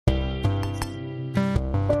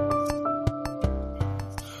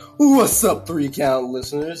What's up, 3 Count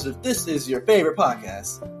listeners? If this is your favorite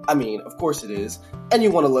podcast, I mean, of course it is, and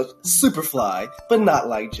you want to look super fly, but not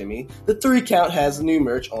like Jimmy, the 3 Count has new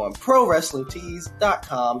merch on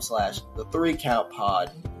ProWrestlingTees.com/the 3 Count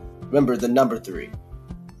Pod. Remember the number 3.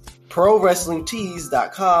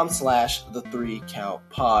 ProWrestlingTees.com/the 3 Count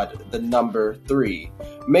Pod, the number 3.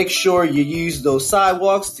 Make sure you use those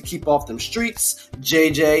sidewalks to keep off them streets.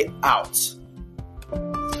 JJ out.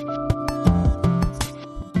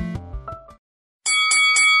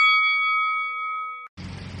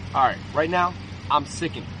 Alright, right now, I'm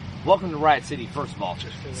sickened. Welcome to Riot City, first of all.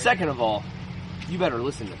 Second of all, you better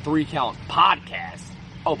listen to 3 Count Podcast.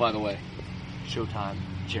 Oh, by the way, Showtime,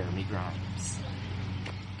 Jeremy Grimes.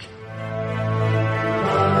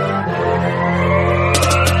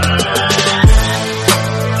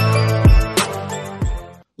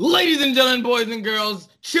 Ladies and gentlemen, boys and girls,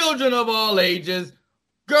 children of all ages,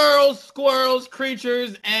 girls, squirrels,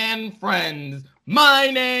 creatures, and friends. My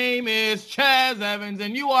name is Chaz Evans,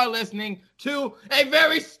 and you are listening to a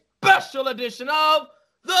very special edition of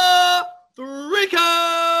the 3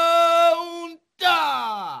 Count.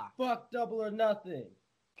 Fuck Double or Nothing.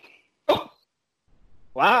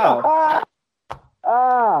 Wow.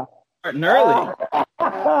 Starting early.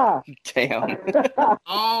 Damn.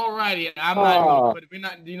 Alrighty, I'm not even, we're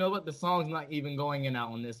not, you know what? The song's not even going in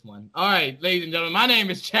out on this one. Alright, ladies and gentlemen, my name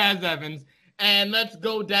is Chaz Evans. And let's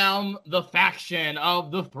go down the faction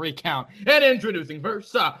of the 3 Count. And introducing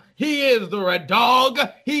first, he is the Red Dog.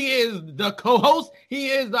 He is the co-host. He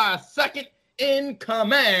is our second in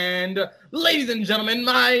command. Ladies and gentlemen,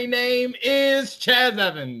 my name is Chaz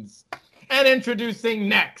Evans. And introducing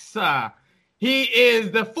next, he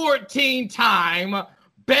is the 14-time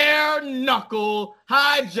bare knuckle,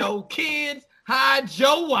 hide your kids, hide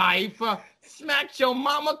your wife, smacked your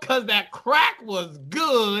mama cause that crack was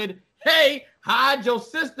good. Hey, hide your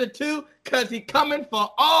sister too, cause he coming for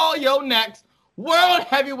all your necks. World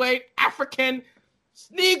heavyweight African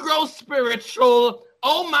Negro spiritual.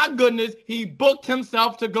 Oh my goodness, he booked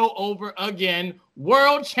himself to go over again.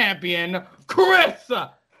 World champion Chris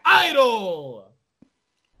Idol.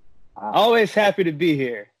 Always happy to be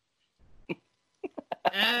here.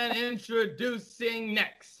 And introducing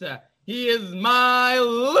next, he is my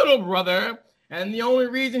little brother. And the only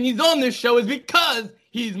reason he's on this show is because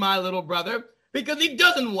he's my little brother, because he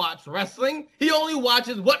doesn't watch wrestling. He only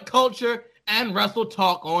watches What Culture and Wrestle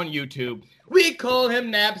Talk on YouTube. We call him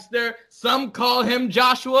Napster, some call him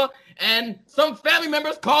Joshua, and some family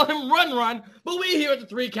members call him Run Run, but we here at the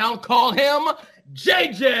 3 Count call him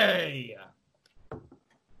JJ.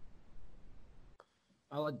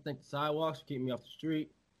 I like to thank the sidewalks for keeping me off the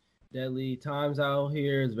street. Deadly times out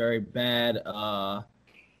here is very bad.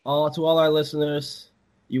 To all our listeners,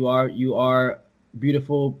 you are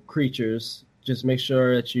beautiful creatures. Just make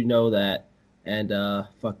sure that you know that, and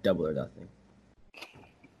fuck Double or Nothing.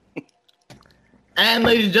 And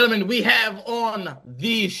ladies and gentlemen, we have on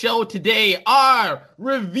the show today our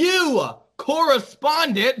review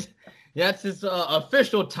correspondent. That's his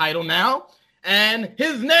official title now. And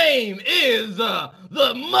his name is the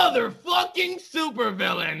motherfucking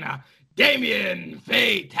supervillain, Damien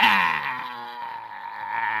Fatal.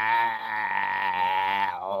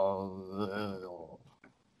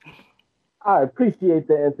 I appreciate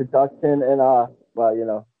the introduction, and to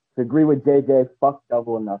agree with JJ, fuck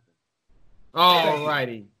Double or Nothing. All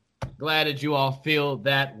righty. Glad that you all feel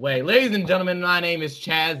that way. Ladies and gentlemen, my name is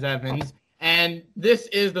Chaz Evans, and this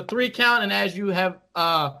is the 3 Count, and as you have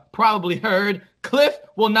probably heard, Cliff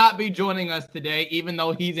will not be joining us today, even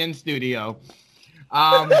though he's in studio.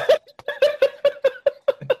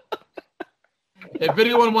 If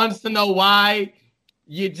anyone wants to know why,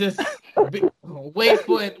 you just wait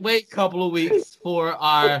a couple of weeks for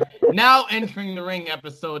our Now Entering the Ring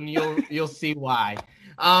episode, and you'll see why.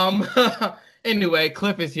 Anyway,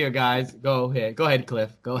 Cliff is here, guys. Go ahead,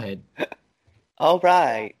 Cliff. Go ahead. All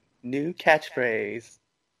right, new catchphrase.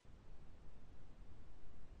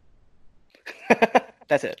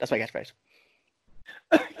 That's it. That's my catchphrase.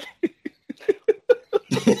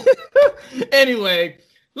 Anyway,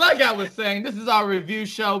 like I was saying, this is our review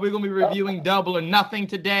show. We're going to be reviewing Double or Nothing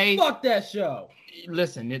today. Fuck that show.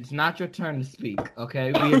 Listen, it's not your turn to speak,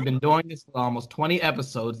 okay? We have been doing this for almost 20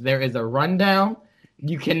 episodes. There is a rundown.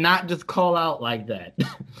 You cannot just call out like that. I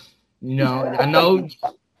know. So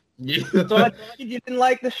I thought you didn't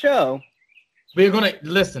like the show. We're going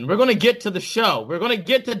to get to the show. We're going to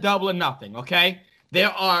get to Double or Nothing, okay?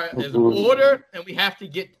 There's order, and we have to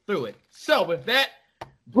get through it. So with that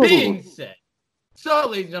being said,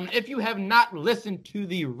 ladies and gentlemen, if you have not listened to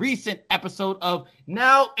the recent episode of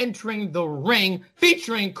Now Entering the Ring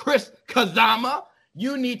featuring Chris Kazama,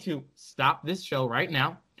 you need to stop this show right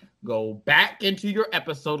now, go back into your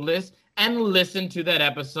episode list, and listen to that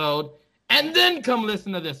episode, and then come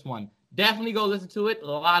listen to this one. Definitely go listen to it. A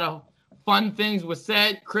lot of fun things were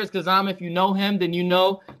said. Chris Kazama, if you know him, then you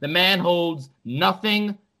know the man holds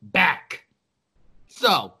nothing back.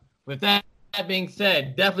 So, with that being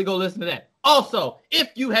said, definitely go listen to that. Also, if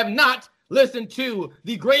you have not listened to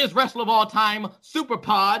the greatest wrestler of all time, Super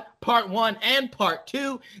Pod, Part 1 and Part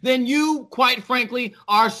 2, then you, quite frankly,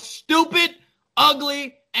 are stupid,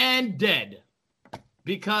 ugly, and dead.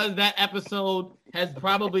 Because that episode has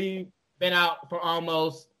probably been out for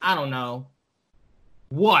almost, I don't know,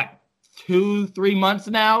 2-3 months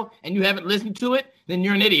now, and you haven't listened to it, then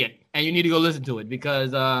you're an idiot, and you need to go listen to it,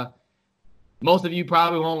 because most of you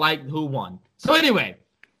probably won't like who won. So anyway,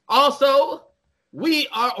 also, we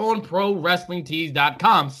are on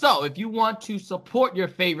ProWrestlingTees.com. So if you want to support your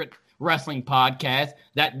favorite wrestling podcast,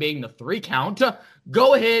 that being the 3 Count,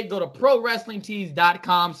 go ahead, go to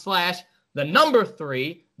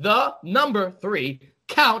ProWrestlingTees.com/3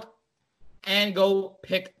 Count, and go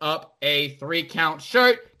pick up a 3 Count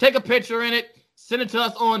shirt. Take a picture in it, send it to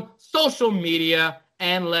us on social media,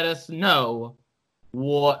 and let us know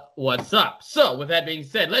what's up. So with that being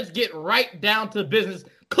said, let's get right down to business.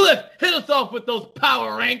 Cliff, hit us off with those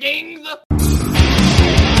power rankings.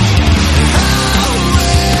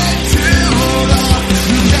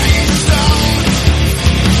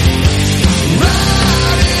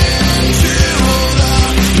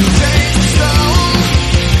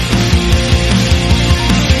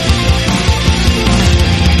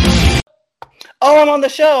 Oh, I'm on the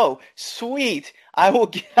show. Sweet. I will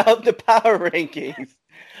get out the power rankings.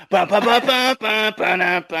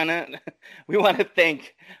 We want to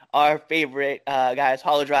thank our favorite guys,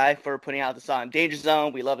 Hollow Drive, for putting out the song Danger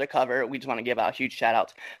Zone. We love the cover. We just want to give out huge shout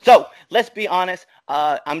outs. So let's be honest.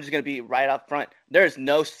 I'm just going to be right up front. There's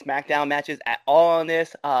no SmackDown matches at all on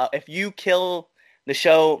this. If you kill the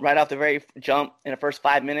show right off the very jump in the first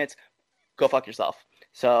 5 minutes, go fuck yourself.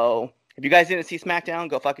 So if you guys didn't see SmackDown,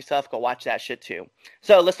 go fuck yourself. Go watch that shit too.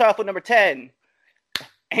 So let's start off with number 10.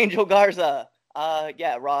 Angel Garza.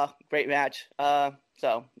 Yeah, Raw. Great match.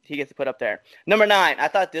 So he gets to put up there. Number 9. I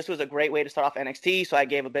thought this was a great way to start off NXT, so I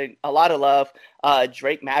gave a lot of love.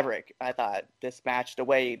 Drake Maverick. I thought this match, the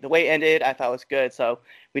way it ended, I thought was good. So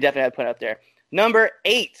we definitely had to put it up there. Number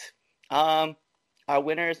 8. Our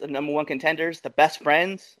winners, the number 1 contenders, the Best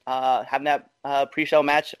Friends, having that pre-show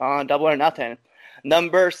match on Double or Nothing.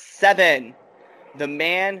 Number 7. The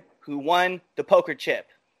man who won the poker chip.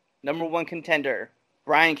 Number 1 contender,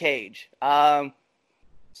 Brian Cage.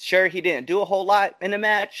 Sure, he didn't do a whole lot in the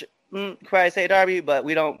match, Say Darby, but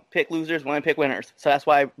we don't pick losers, we want to pick winners. So that's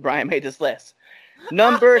why Brian made this list.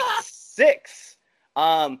 Number 6.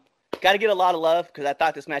 Got to get a lot of love because I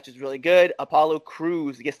thought this match was really good. Apollo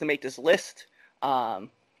Crews gets to make this list. And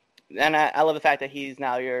I love the fact that he's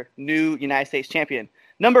now your new United States champion.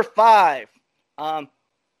 Number 5.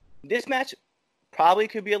 This match probably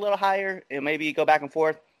could be a little higher and maybe go back and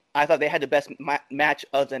forth. I thought they had the best match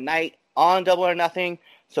of the night on Double or Nothing.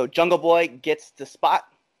 So Jungle Boy gets the spot.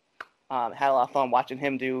 Had a lot of fun watching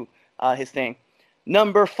him do his thing.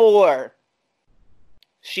 Number 4,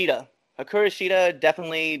 Shida. Hikaru Shida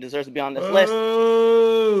definitely deserves to be on this list.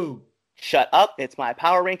 Shut up. It's my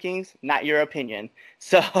power rankings, not your opinion.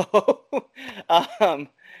 So,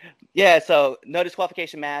 yeah, so no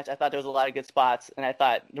disqualification match. I thought there was a lot of good spots, and I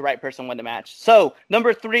thought the right person won the match. So,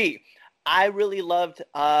 number 3, I really loved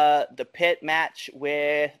the pit match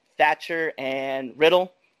with Thatcher and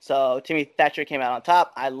Riddle. So, Timmy Thatcher came out on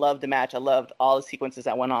top. I loved the match. I loved all the sequences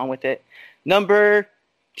that went on with it. Number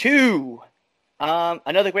 2,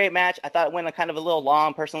 another great match. I thought it went kind of a little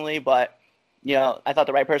long personally, but, you know, I thought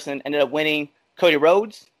the right person ended up winning, Cody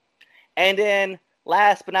Rhodes. And then,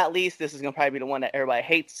 last but not least, this is going to probably be the one that everybody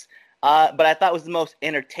hates, but I thought it was the most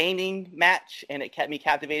entertaining match, and it kept me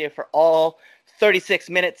captivated for all 36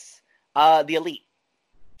 minutes, the Elite.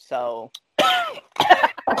 So...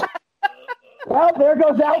 Well, there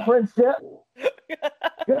goes Alfred shit.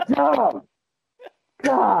 Good job.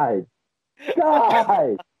 God. That's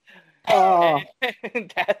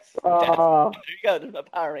there you go. There's the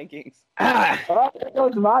power rankings. There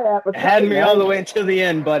goes my appetite. Had me all the way until the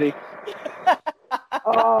end, buddy.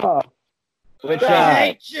 Which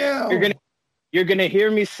you're gonna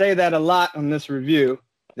hear me say that a lot on this review.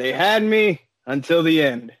 They had me until the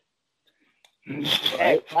end.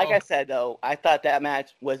 Hey, like I said, though, I thought that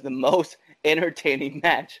match was the most entertaining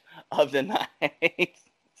match of the night.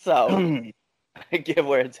 So, I give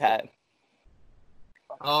where it's at.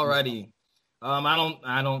 Alrighty.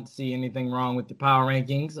 I don't see anything wrong with the power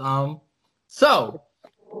rankings. So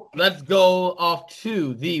let's go off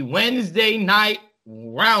to the Wednesday night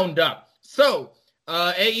roundup. So,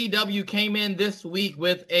 AEW came in this week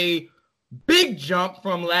with a big jump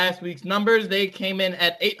from last week's numbers. They came in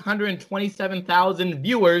at 827,000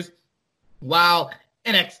 viewers, while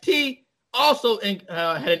NXT also had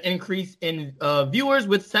an increase in viewers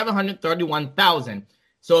with 731,000.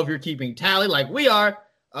 So if you're keeping tally like we are,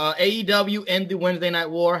 AEW in the Wednesday Night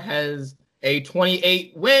War has a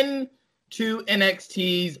 28 win to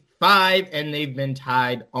NXT's 5, and they've been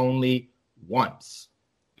tied only once.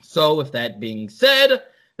 So with that being said,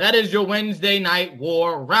 that is your Wednesday Night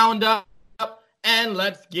War roundup. And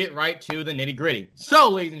let's get right to the nitty gritty. So,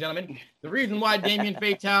 ladies and gentlemen, the reason why Damien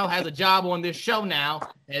Fatale has a job on this show now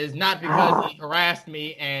is not because he harassed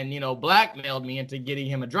me and, blackmailed me into getting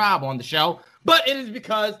him a job on the show, but it is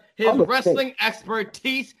because his wrestling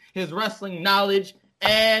expertise, his wrestling knowledge,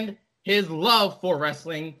 and his love for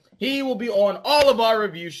wrestling. He will be on all of our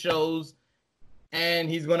review shows, and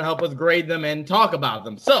he's going to help us grade them and talk about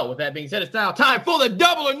them. So, with that being said, it's now time for the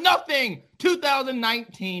Double or Nothing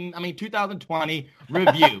 2020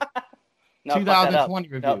 review. No, 2020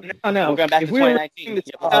 review. No. We're going back if to we were 2019. reading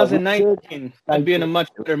 2019, I'd be in a much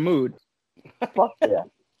better mood. Fuck yeah.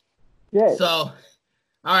 Yeah. So, all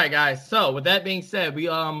right, guys. So, with that being said, we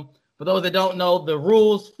for those that don't know the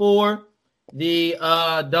rules for the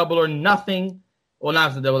Double or Nothing, well,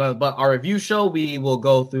 not the Double or Nothing, but our review show, we will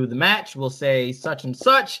go through the match. We'll say such and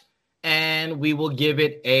such, and we will give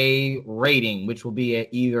it a rating, which will be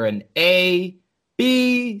either an A,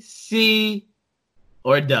 B, C,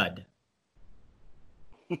 or a dud.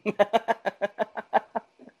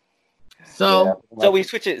 So we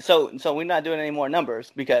switch it. So we're not doing any more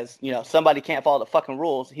numbers because somebody can't follow the fucking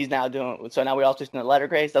rules. He's now doing. So now we're all switching to letter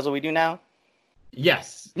grades. That's what we do now.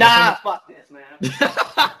 Yes. Nah, fuck this, man.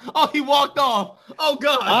 Oh, he walked off. Oh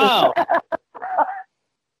God.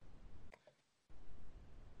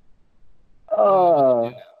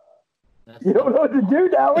 Oh. You don't know what to do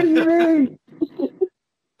now. What do you mean?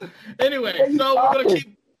 Anyway, so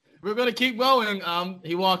we're gonna keep going.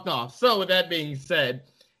 He walked off. So with that being said,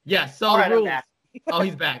 yes. So right, the rules. I'm back. Oh,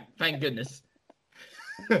 he's back. Thank goodness.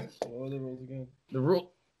 What were the rules again? The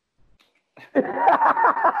rule.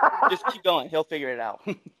 Just keep going. He'll figure it out.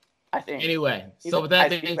 I think. Anyway, so with that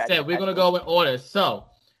being said, we're gonna go in order. So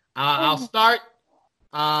I'll start.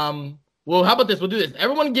 Well, how about this? We'll do this.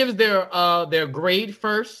 Everyone gives their grade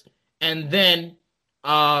first, and then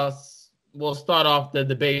we'll start off the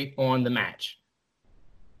debate on the match.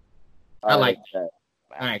 I like that.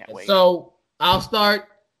 All right. So I'll start.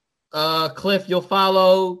 Cliff, you'll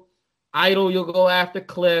follow. Idol, you'll go after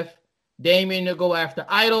Cliff. Damien, you'll go after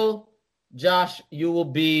Idol. Josh, you will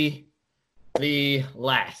be the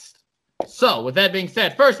last. So, with that being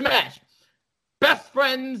said, first match. Best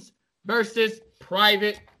Friends versus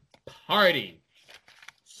Private Party.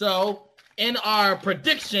 So, in our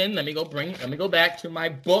prediction, let me go back to my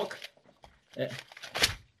book.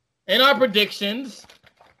 In our predictions,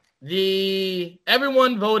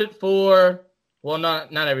 everyone voted for, well,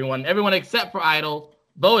 not everyone. Everyone except for Idol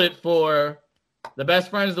voted for the Best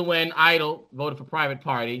Friends to win. Idol voted for Private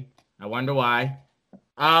Party. I wonder why.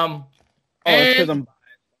 It's because I'm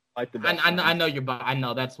like the best. I know you're biased. I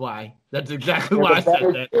know that's why. That's exactly why I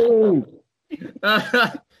said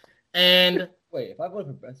that. And wait, if I vote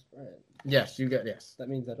for best friend, yes, you got yes. That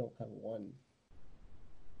means I don't have one.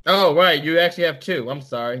 Oh right, you actually have two. I'm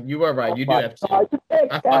sorry, you were right. You do have two.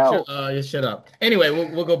 I fucked your shit up. Anyway,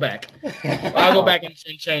 we'll go back. I'll go back and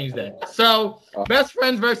change that. So, Best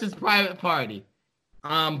Friends versus Private Party.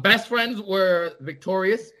 Best Friends were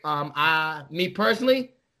victorious. Me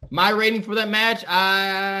personally, my rating for that match,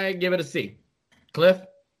 I give it a C. Cliff?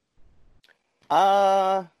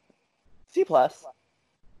 C plus.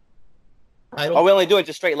 Are we only doing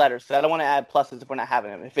just straight letters? So I don't want to add pluses if we're not having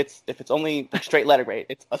them. If it's only straight letter grade,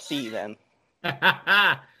 it's a C then.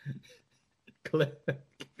 Cliff.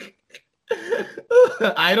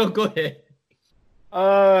 Idol, go ahead.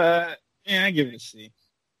 Yeah, I give it a C.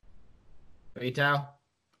 Vital?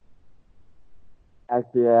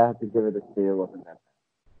 Actually, I have to give it a C. It wasn't that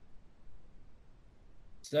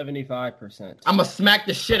 75%. I'm gonna smack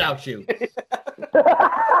the shit out you.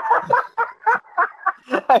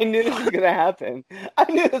 I knew this was gonna happen.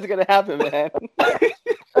 Man.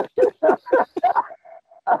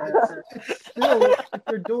 Still, if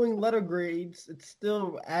you're doing letter grades, it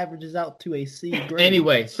still averages out to a C grade.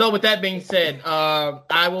 Anyway, so with that being said,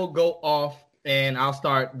 I will go off and I'll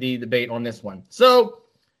start the debate on this one. So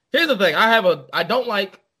here's the thing: I don't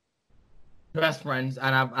like Best Friends,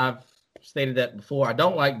 and I've stated that before. I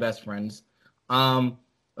don't like Best Friends.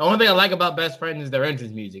 The only thing I like about Best Friends is their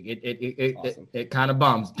entrance music. It kind of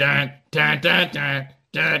bumps. Dun, dun, dun, dun,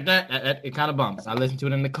 dun, dun. It kind of bumps. I listen to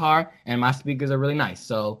it in the car, and my speakers are really nice,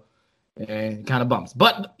 so it kind of bumps.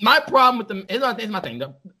 But my problem with them is my thing.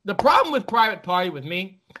 The problem with Private Party with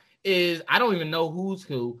me is I don't even know who's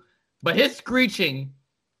who, but his screeching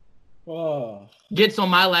gets on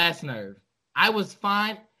my last nerve. I was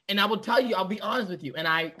fine, and I will tell you, I'll be honest with you, and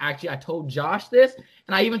I told Josh this,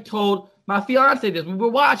 and I even told my fiance this. We were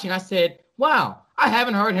watching. I said, wow, I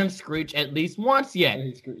haven't heard him screech at least once yet.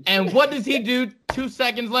 And what does he do 2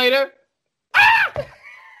 seconds later? Ah!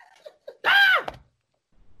 Ah!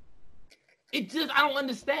 It just, I don't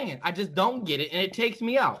understand. I just don't get it, and it takes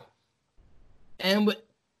me out. And with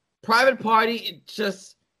Private Party, it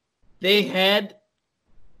just, their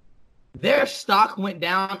stock went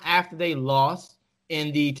down after they lost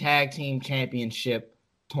in the tag team championship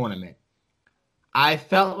tournament. I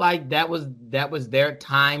felt like that was their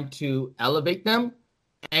time to elevate them,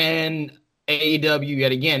 and AEW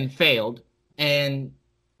yet again failed, and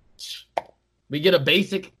we get a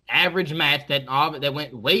basic average match that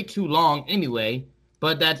went way too long anyway.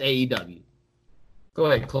 But that's AEW. Go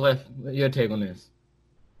ahead, Cliff. Your take on this?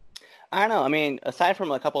 I don't know. I mean, aside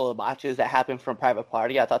from a couple of botches that happened from Private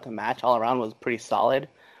Party, I thought the match all around was pretty solid.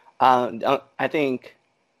 I think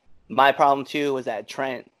my problem too was that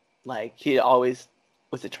Trent, like, he always,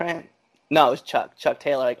 was it Trent? No, it was Chuck. Chuck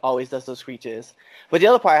Taylor, like, always does those screeches. But the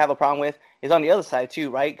other part I have a problem with is on the other side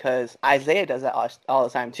too, right? Because Isaiah does that all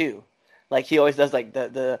the time too. Like, he always does like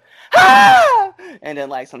the ah! And then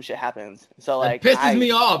like some shit happens. So like, it pisses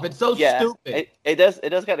me off. It's so stupid. It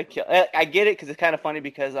does kind of kill. I get it because it's kind of funny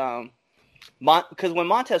because when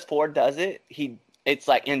Montez Ford does it, it's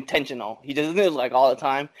like intentional. He doesn't do it like all the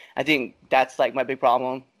time. I think that's like my big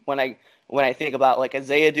problem when I think about like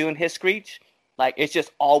Isaiah doing his screech. Like, it's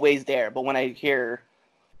just always there. But when I hear,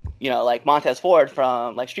 like Montez Ford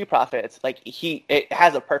from like Street Profits, like it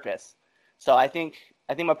has a purpose. So I think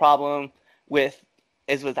my problem with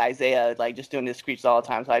Isaiah, like just doing this screech all the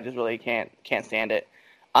time. So I just really can't stand it.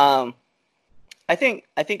 I think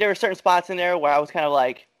there were certain spots in there where I was kind of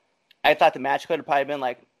like, I thought the match could have probably been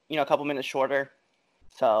like, a couple minutes shorter.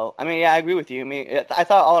 So, I mean, yeah, I agree with you. I mean, I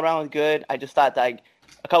thought all around was good. I just thought like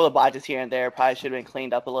a couple of botches here and there probably should have been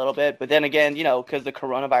cleaned up a little bit. But then again, because the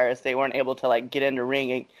coronavirus, they weren't able to like get in the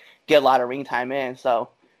ring and get a lot of ring time in. So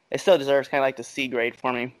it still deserves kind of like the C grade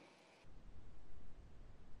for me.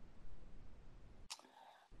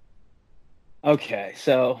 Okay,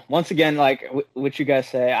 so once again, like what you guys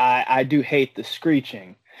say, I do hate the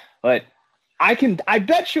screeching, but I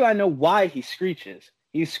bet you I know why he screeches.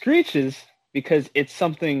 He screeches because it's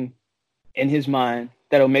something in his mind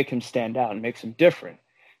that'll make him stand out and makes him different.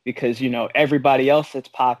 Because, everybody else that's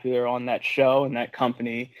popular on that show and that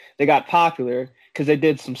company, they got popular because they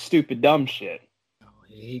did some stupid, dumb shit. Oh,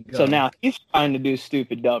 here you go. So now he's trying to do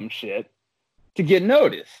stupid, dumb shit to get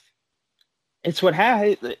noticed. It's what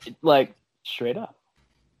happened, like, straight up.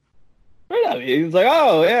 He's like,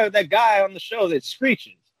 oh, yeah, that guy on the show that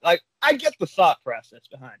screeches. Like, I get the thought process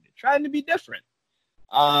behind it, trying to be different.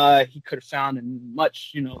 He could have found a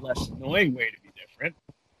much, less annoying way to be different.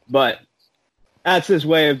 But that's his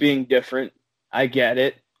way of being different. I get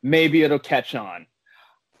it. Maybe it'll catch on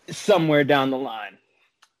somewhere down the line.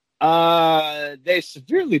 They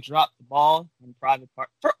severely dropped the ball in Private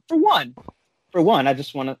Party. For one, I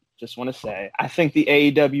just want to say, I think the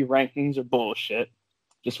AEW rankings are bullshit.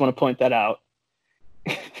 Just want to point that out.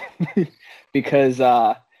 Because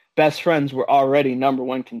Best Friends were already number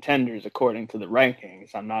one contenders according to the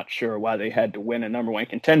rankings. I'm not sure why they had to win a number one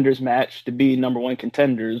contenders match to be number one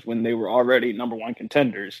contenders when they were already number one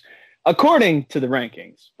contenders according to the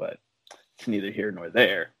rankings, but it's neither here nor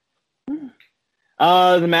there.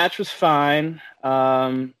 The match was fine.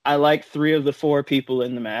 I liked 3 of the 4 people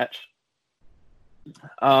in the match.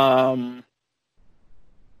 They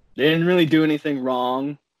didn't really do anything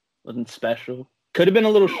wrong. Wasn't special. Could have been a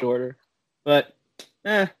little shorter, but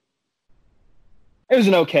it was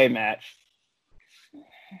an okay match.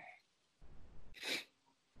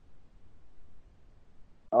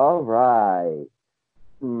 All right.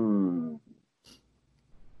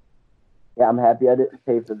 Yeah, I'm happy I didn't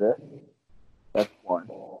pay for this. That's one.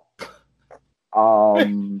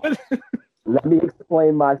 Let me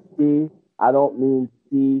explain my C. I don't mean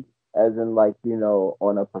C as in like,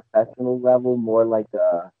 on a professional level, more like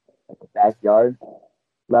a backyard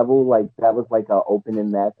level. Like that was like a opening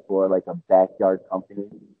match for like a backyard company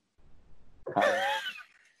kind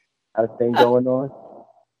of thing going on.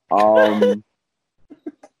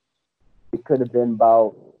 It could have been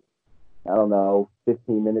about, I don't know,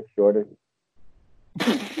 15 minutes shorter.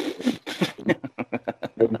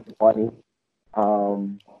 2020.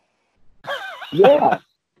 Yeah,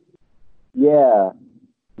 yeah,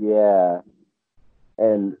 yeah,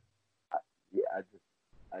 and yeah,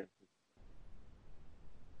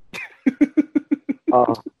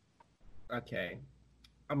 uh, Okay,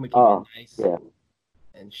 I'm gonna keep it nice yeah.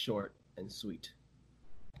 and short and sweet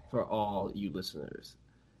for all you listeners.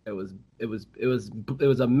 It was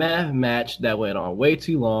a meh match that went on way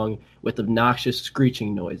too long with obnoxious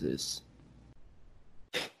screeching noises.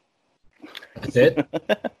 That's it.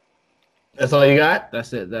 That's all you got?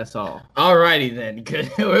 That's it. That's all. Alrighty then.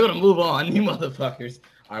 We're gonna move on. You motherfuckers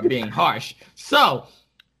are being harsh. So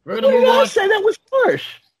we're gonna move on. Say that was harsh.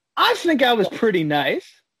 I think I was pretty nice.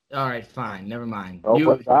 All right, fine. Never mind. Oh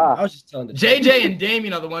my I God. was just telling the JJ and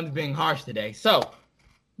Damien are the ones being harsh today. So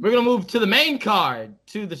we're gonna move to the main card,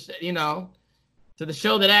 to the to the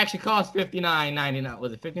show that actually cost $59.99.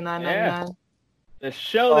 Was it $59.99? Yeah. The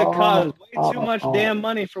show that cost way too much damn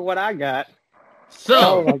money for what I got.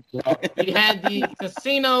 So we had the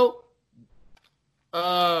casino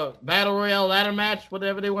battle royale ladder match,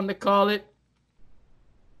 whatever they want to call it.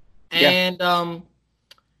 And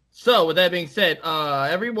so with that being said,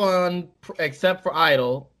 everyone except for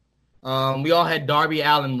Idol, we all had Darby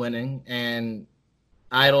Allin winning, and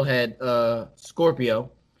Idol had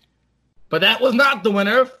Scorpio. But that was not the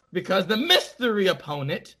winner because the mystery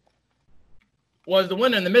opponent was the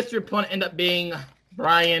winner, and the mystery opponent ended up being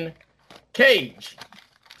Brian Cage.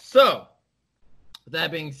 So, with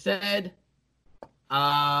that being said,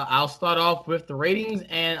 I'll start off with the ratings,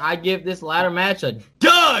 and I give this ladder match a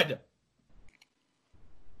dud.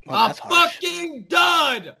 A fucking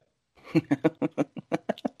dud.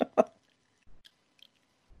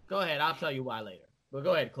 Go ahead. I'll tell you why later. But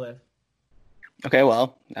go ahead, Cliff. Okay,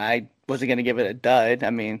 well, I wasn't gonna give it a dud. I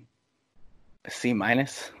mean, a C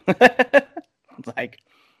minus. Like,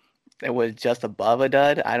 it was just above a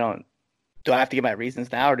dud. Do I have to give my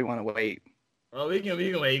reasons now, or do you want to wait? Well, you can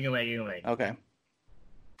wait. Okay.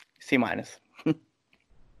 C minus.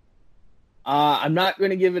 I'm not going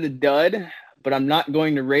to give it a dud, but I'm not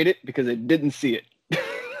going to rate it because I didn't see it.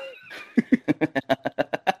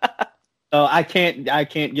 So I can't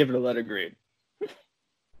give it a letter grade.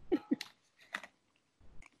 You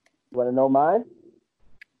want to know mine?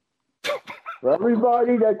 For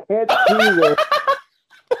everybody that can't see this,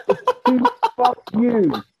 fuck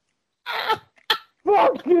you.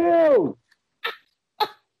 Fuck you.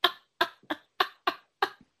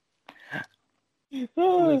 I'm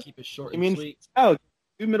gonna keep it short and sweet. Oh,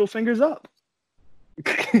 2 middle fingers up.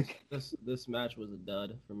 This match was a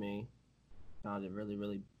dud for me. Found it really,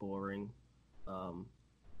 really boring.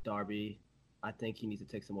 Darby, I think he needs to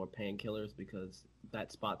take some more painkillers because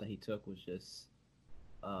that spot that he took was just,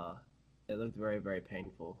 it looked very, very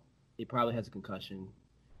painful. He probably has a concussion,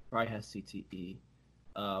 probably has CTE.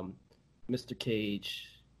 Mr. Cage,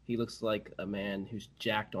 he looks like a man who's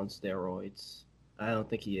jacked on steroids. I don't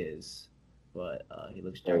think he is, but he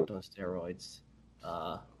looks jacked on steroids.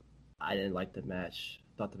 I didn't like the match.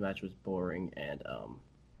 Thought the match was boring, and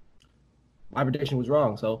my prediction was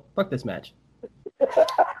wrong. So fuck this match.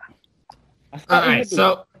 All right,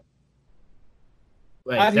 so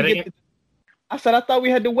wait, I said I thought we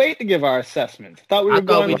had to wait to give our assessments. I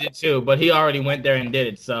thought we did too, but he already went there and did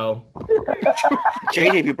it. So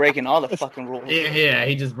JJ be breaking all the fucking rules. Yeah,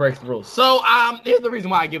 he just breaks the rules. So here's the reason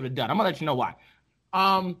why I give it a dud. I'm gonna let you know why.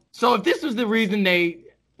 So if this was the reason they,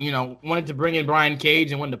 wanted to bring in Brian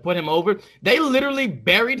Cage and wanted to put him over, they literally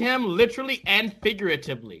buried him, literally and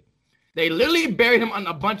figuratively. They literally buried him on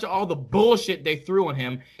a bunch of all the bullshit they threw on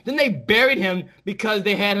him. Then they buried him because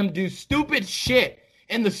they had him do stupid shit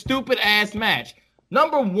in the stupid ass match.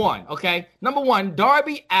 Number one,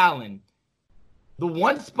 Darby Allin. The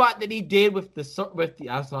one spot that he did with the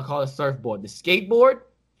I'll call it surfboard, the skateboard,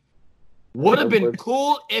 would have been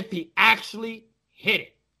cool if he actually hit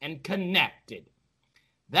it and connected.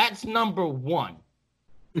 That's number one.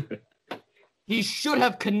 He should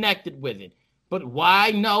have connected with it. But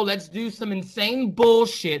why? No, let's do some insane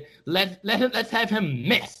bullshit. Let's have him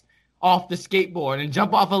miss off the skateboard and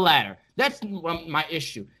jump off a ladder. That's my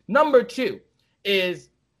issue. Number two is,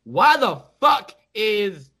 why the fuck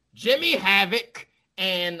is Jimmy Havoc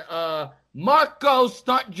and Marco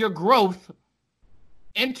Stunt Your Growth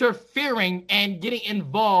interfering and getting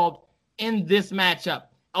involved in this matchup?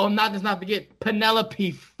 Oh, let's not forget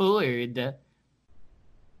Penelope Ford.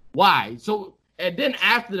 Why? So, and then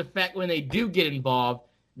after the fact, when they do get involved,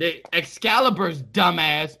 the Excalibur's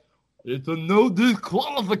dumbass, it's a no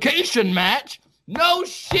disqualification match. No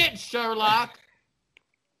shit, Sherlock.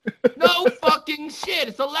 No fucking shit.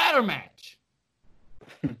 It's a ladder match.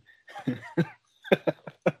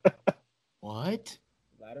 What?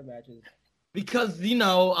 ladder matches. Because,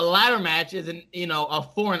 a ladder match isn't, a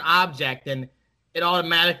foreign object, and it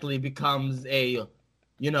automatically becomes a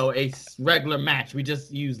regular match. We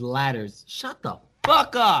just use ladders. Shut the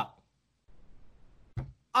fuck up.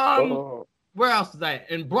 Where else is that?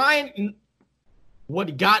 And Brian,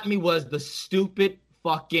 what got me was the stupid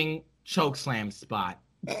fucking chokeslam spot.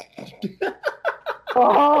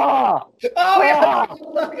 Oh yeah.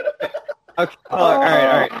 Okay. All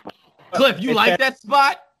right. Cliff, you like that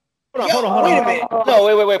spot? Hold on. Wait a minute.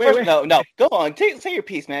 No, wait. First, no. Go on. Say your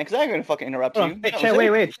piece, man, because I'm going to fucking interrupt you. Hey, Chad,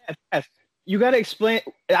 wait. Chad, you got to explain.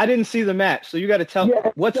 I didn't see the match, so you got to tell me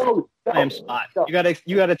what's the slam spot. You got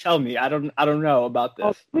to tell me. I don't know about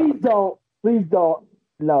this. Please don't.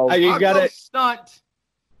 No. You got to stunt.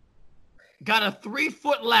 Got a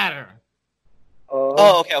 3-foot ladder.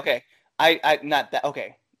 Okay. I not that.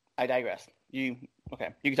 Okay, I digress. You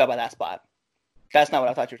can talk about that spot. That's not what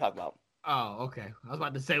I thought you were talking about. Oh, okay. I was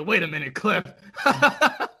about to say, wait a minute, Cliff.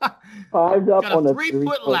 Climbed up got on a a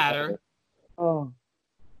 3-foot ladder.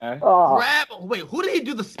 Grab. Wait, who did he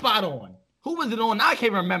do the spot on? Who was it on? I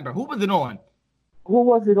can't remember. Who was it on? Who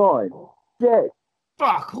was it on? Shit.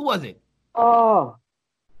 Fuck, who was it? I'm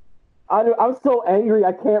so angry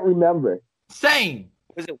I can't remember. Same.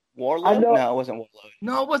 Was it Warlow? No, it wasn't Warlow.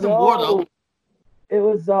 No, it wasn't Warlow. It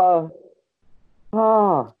was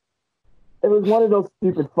it was one of those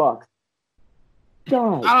stupid fucks.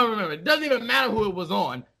 God. I don't remember. It doesn't even matter who it was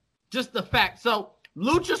on. Just the fact. So,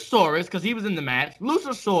 Luchasaurus, because he was in the match,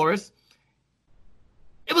 Luchasaurus,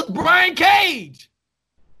 it was Brian Cage.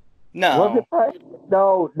 No. Was it Brian?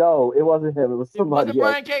 No, it wasn't him. It was somebody else.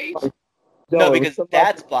 Was it Brian Cage? No, because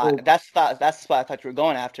that's the spot I thought you were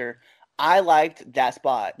going after. I liked that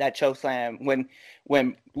spot, that chokeslam,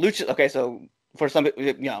 when Lucha. Okay, so for some,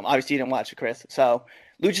 obviously you didn't watch it, Chris. So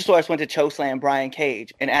Luchasaurus went to chokeslam Brian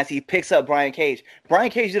Cage, and as he picks up Brian Cage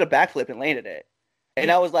did a backflip and landed it.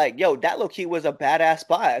 And I was like, yo, that low key was a badass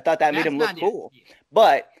spot. I thought that made him look cool. Yeah.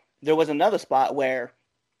 But there was another spot where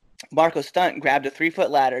Marco Stunt grabbed a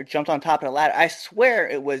 3-foot ladder, jumped on top of the ladder. I swear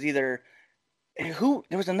it was either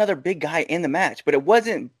there was another big guy in the match, but it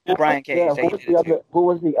wasn't Brian Cage. Yeah, who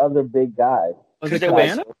was the other big guy? Was it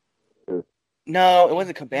Cabana? No, it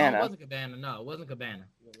wasn't Cabana. No, it wasn't Cabana.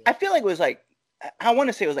 I feel like it was like, I want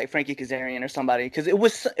to say it was like Frankie Kazarian or somebody, because it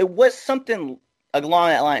was something along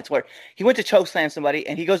that line. It's where he went to chokeslam somebody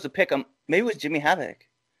and he goes to pick him. Maybe it was Jimmy Havoc.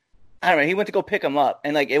 I don't know. He went to go pick him up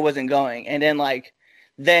and it wasn't going. And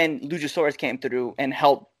then Luchasaurus came through and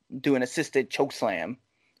helped do an assisted chokeslam.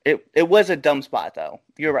 It was a dumb spot though.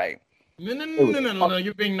 You're right. No.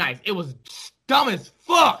 You're being nice. It was dumb as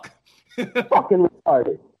fuck. Fucking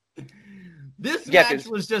retarded. This match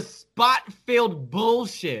was just spot-filled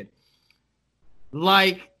bullshit. And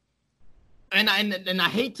I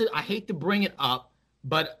hate to bring it up,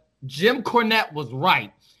 but Jim Cornette was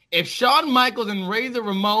right. If Shawn Michaels and Razor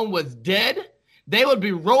Ramon was dead, they would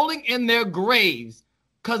be rolling in their graves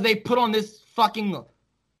because they put on this fucking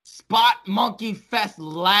spot monkey fest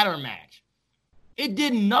ladder match. It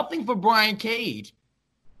did nothing for Brian Cage.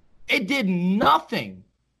 It did nothing.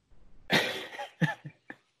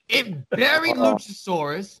 It buried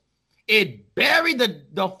Luchasaurus. It buried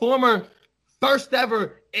the former first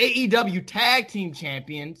ever AEW tag team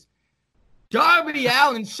champions. Darby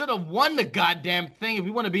Allin should have won the goddamn thing if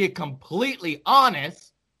we want to be completely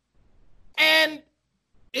honest. And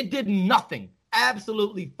it did nothing.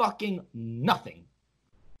 Absolutely fucking nothing.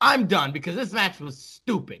 I'm done because this match was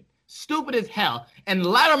stupid. Stupid as hell. And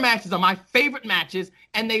ladder matches are my favorite matches,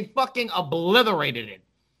 and they fucking obliterated it.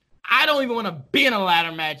 I don't even want to be in a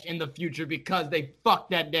ladder match in the future because they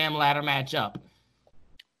fucked that damn ladder match up.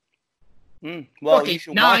 Well, fucking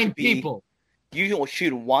 9 people. You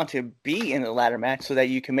should want to be in a ladder match so that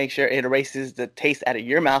you can make sure it erases the taste out of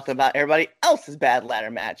your mouth about everybody else's bad ladder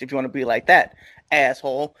match. If you want to be like that,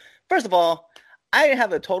 asshole. First of all, I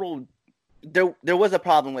have a total... There was a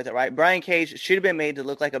problem with it, right? Brian Cage should have been made to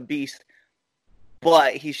look like a beast,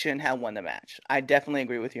 but he shouldn't have won the match. I definitely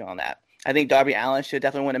agree with you on that. I think Darby Allin should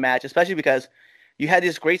definitely win the match, especially because you had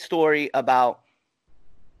this great story about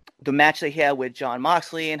the match that he had with Jon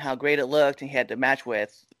Moxley and how great it looked, and he had the match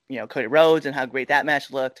with Cody Rhodes and how great that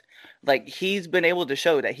match looked. Like, he's been able to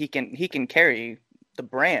show that he can carry the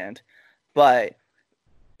brand, but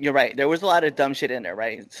you're right. There was a lot of dumb shit in there,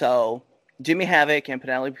 right? So Jimmy Havoc and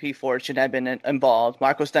Penelope Ford should have been involved.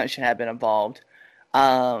 Marco Stunt should have been involved.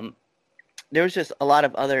 There was just a lot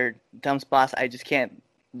of other dumb spots I just can't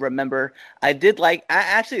remember. I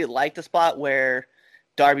actually liked the spot where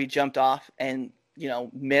Darby jumped off and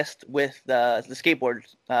missed with the skateboard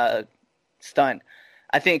stunt.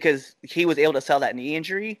 I think because he was able to sell that knee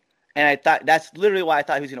injury, And I thought that's literally why I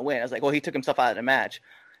thought he was going to win. I was like, well, he took himself out of the match.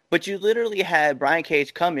 But you literally had Brian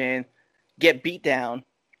Cage come in, get beat down.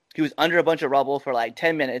 He was under a bunch of rubble for like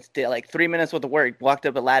 10 minutes, did like 3 minutes worth of work, walked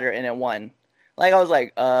up a ladder, and then won. Like, I was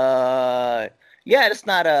like, yeah, it's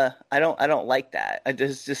not I don't like that.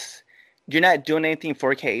 Just you're not doing anything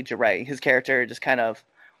for Cage. You're right. His character just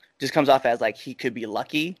comes off as like he could be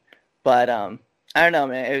lucky. But I don't know,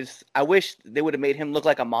 man. I wish they would have made him look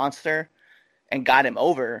like a monster and got him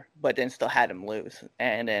over, but then still had him lose.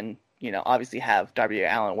 And then, obviously have Darby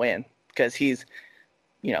Allin win because he's,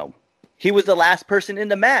 he was the last person in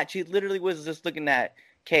the match. He literally was just looking at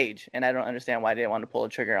Cage, and I don't understand why they didn't want to pull the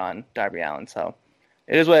trigger on Darby Allin. So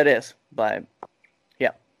it is what it is. But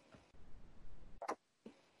yeah.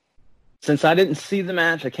 Since I didn't see the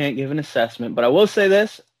match, I can't give an assessment, but I will say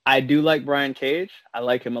this. I do like Brian Cage. I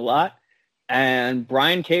like him a lot. And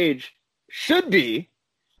Brian Cage should be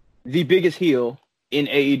the biggest heel in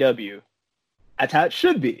AEW. That's how it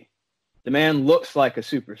should be. The man looks like a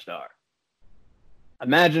superstar.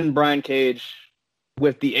 Imagine Brian Cage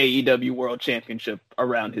with the AEW World Championship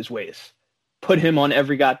around his waist. Put him on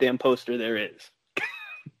every goddamn poster there is.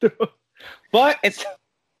 But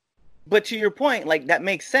to your point, like, that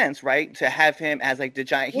makes sense, right? To have him as like the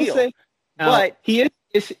giant heel. But he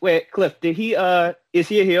is. Wait, Cliff, is he a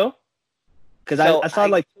heel? Because I saw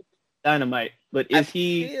like Dynamite, but is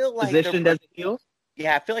he positioned as a heel?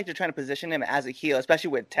 Yeah, I feel like they're trying to position him as a heel, especially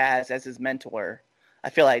with Taz as his mentor. I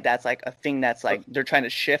feel like that's like a thing that's like they're trying to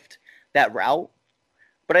shift that route.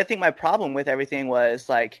 But I think my problem with everything was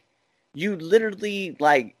like you literally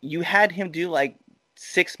like you had him do like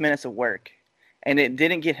 6 minutes of work, and it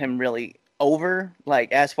didn't get him really over.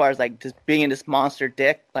 Like as far as like just being this monster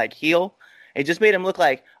dick like heel, it just made him look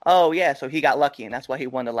like, oh yeah, so he got lucky and that's why he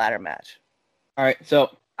won the ladder match. All right, so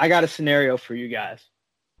I got a scenario for you guys.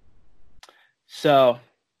 So,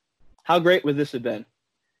 how great would this have been?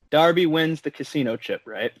 Darby wins the casino chip,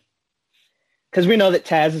 right? Because we know that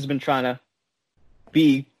Taz has been trying to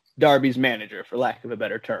be Darby's manager, for lack of a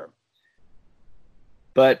better term.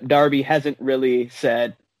 But Darby hasn't really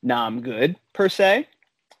said, nah, I'm good, per se.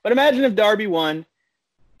 But imagine if Darby won,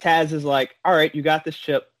 Taz is like, all right, you got this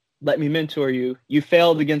chip. Let me mentor you. You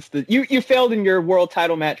failed you failed in your world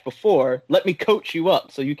title match before. Let me coach you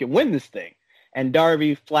up so you can win this thing. And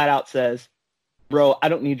Darby flat out says, bro, I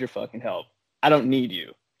don't need your fucking help. I don't need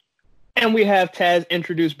you. And we have Taz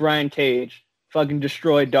introduce Brian Cage, fucking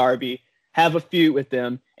destroy Darby, have a feud with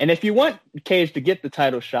them. And if you want Cage to get the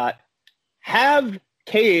title shot, have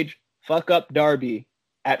Cage fuck up Darby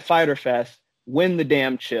at Fyter Fest, win the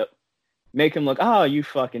damn chip, make him look, oh, you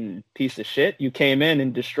fucking piece of shit. You came in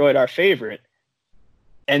and destroyed our favorite.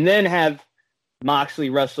 And then have Moxley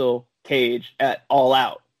wrestle Cage at All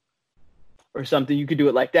Out or something. You could do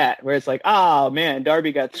it like that, where it's like, oh, man,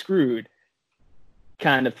 Darby got screwed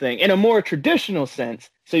kind of thing. In a more traditional sense,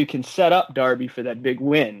 so you can set up Darby for that big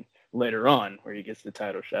win later on where he gets the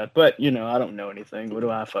title shot. But, I don't know anything. What do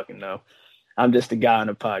I fucking know? I'm just a guy on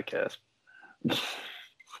a podcast.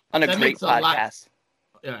 On a great podcast.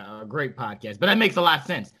 Yeah, a great podcast. But that makes a lot of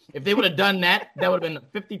sense. If they would have done that, that would have been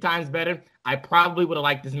 50 times better. I probably would have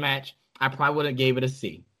liked this match. I probably would have gave it a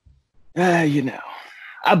C.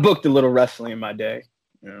 I booked a little wrestling in my day.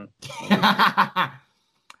 All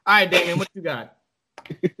right, Damien, what you got?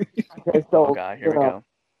 Okay, so oh God, here we go.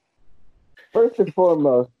 First and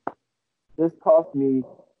foremost, this cost me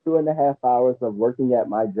 2.5 hours of working at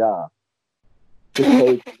my job to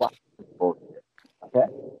pay to watch this bullshit. Okay?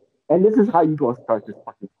 And this is how you gonna start this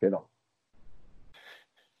fucking shit off.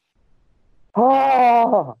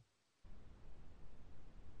 Ah!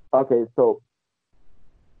 Okay, so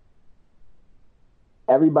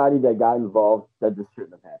everybody that got involved said this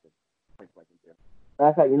shouldn't have happened. Matter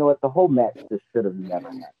of fact, you know what? The whole match just should have never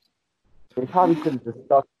happened. They probably should have just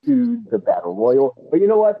stuck to the Battle Royal. But you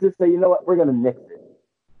know what? Just say, you know what? We're going to nix it.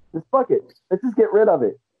 Just fuck it. Let's just get rid of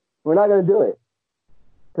it. We're not going to do it.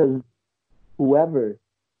 Because whoever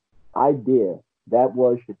idea that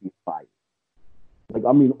was should be fired. Like,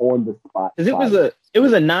 I mean, on the spot. Because it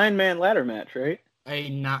was a 9-man ladder match, right?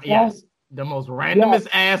 Yes. The most randomest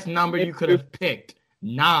ass number you could have picked.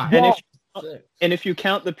 9. Yes. And if you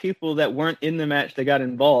count the people that weren't in the match that got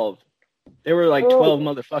involved, there were like 12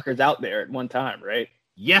 motherfuckers out there at one time, right?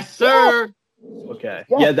 Yes, sir. Okay.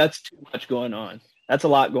 Yeah, that's too much going on. That's a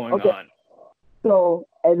lot going on. So,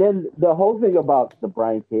 and then the whole thing about the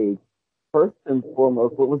Brian Cage, first and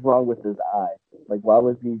foremost, what was wrong with his eye? Like, why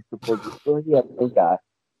was he supposed to still he had a pink eye?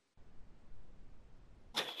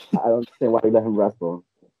 I don't understand why they let him wrestle.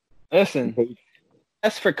 Listen,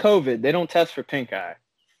 test for COVID. They don't test for pink eye.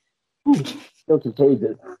 Still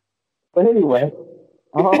contagious. But anyway,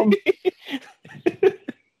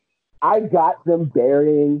 I got them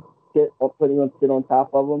burying shit or putting on shit on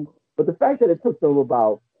top of them, but the fact that it took them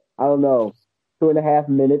about, I don't know, 2.5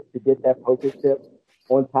 minutes to get that focus tip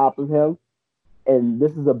on top of him, and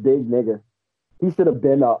this is a big nigga. He should have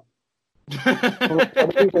been up. When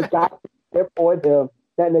he got the tip on him,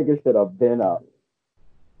 that nigga should have been up.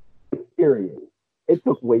 Period. It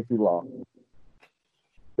took way too long.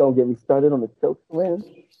 Don't get me started on the choke slam.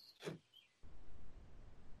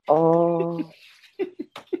 Oh,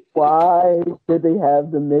 why did they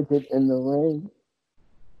have the midget in the ring?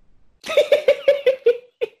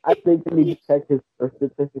 I think they need to check his birth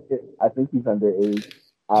certificate. I think he's underage.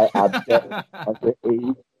 I bet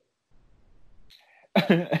underage.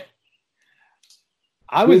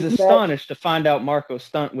 I was astonished to find out Marco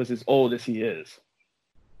Stunt was as old as he is.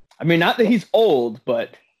 I mean, not that he's old,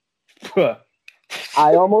 but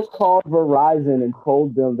I almost called Verizon and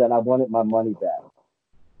told them that I wanted my money back.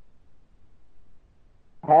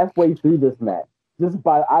 Halfway through this match,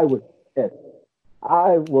 I was pissed.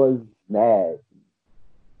 I was mad.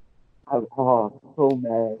 So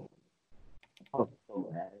mad. I'm so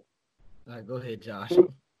mad. All right, go ahead, Josh. I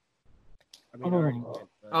mean, I already went,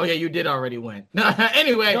 Oh yeah, you did already win.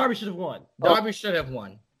 Anyway, Darby should have won. Darby should have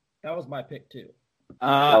won. That was my pick too.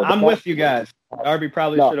 I'm with you guys. Darby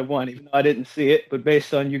probably should have won, even though I didn't see it. But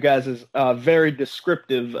based on you guys' very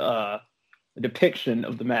descriptive depiction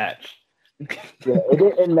of the match, yeah, it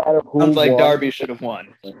didn't matter who sounds like won. Darby should have won.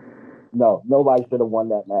 No, nobody should have won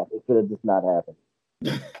that match. It should have just not happened.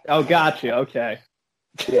 Oh, gotcha. Okay.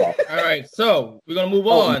 Yeah. All right, so we're gonna move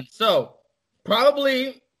on. So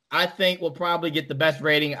probably, I think we'll probably get the best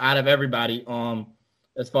rating out of everybody.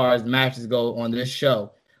 As far as matches go on this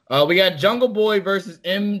show. We got Jungle Boy versus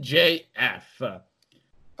MJF.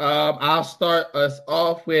 I'll start us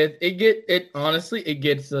off with honestly, it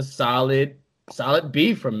gets a solid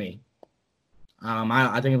B from me.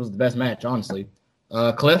 I think it was the best match, honestly.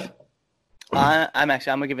 Cliff? I'm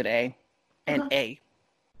gonna give it an A.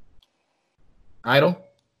 Idol?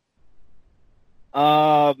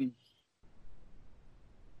 All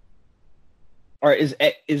right,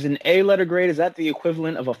 is an A letter grade, is that the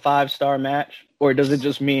equivalent of a 5-star match? Or does it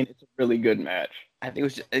just mean it's a really good match? I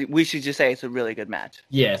think we should just say it's a really good match.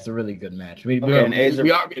 Yeah, it's a really good match. We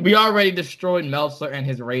already destroyed Meltzer and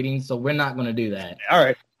his ratings, so we're not going to do that. All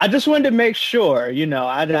right. I just wanted to make sure,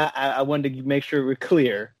 I wanted to make sure we're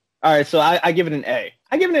clear. All right, so I give it an A.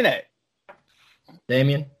 I give it an A.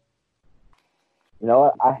 Damien? You know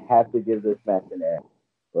what? I have to give this match an A.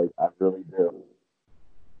 Like, I really do.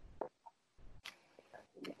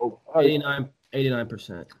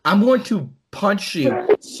 89%. I'm going to punch you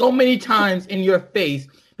so many times in your face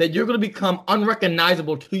that you're going to become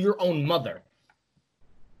unrecognizable to your own mother.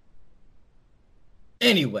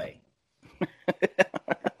 Anyway.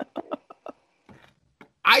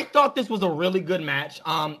 I thought this was a really good match.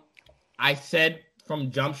 I said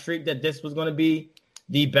from Jump Street that this was going to be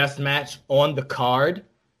the best match on the card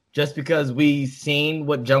just because we seen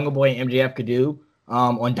what Jungle Boy and MJF could do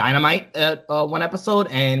on Dynamite at one episode,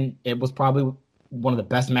 and it was probably one of the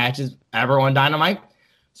best matches ever on Dynamite.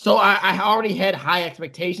 So I already had high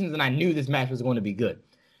expectations, and I knew this match was going to be good.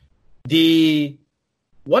 The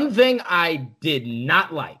one thing I did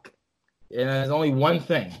not like, and there's only one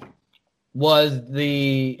thing, was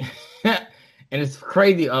the, and it's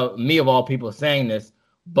crazy of me of all people saying this,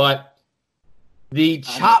 but the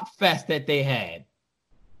chop fest that they had.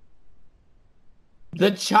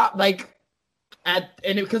 The chop, because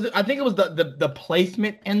I think it was the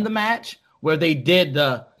placement in the match where they did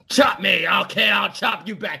the chop me, okay, I'll chop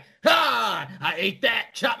you back. Ah, I ate that,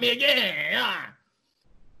 chop me again. Ah.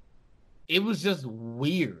 It was just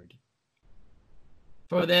weird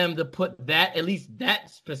for them to put that, at least that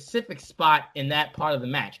specific spot in that part of the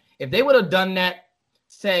match. If they would have done that,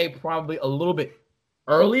 say, probably a little bit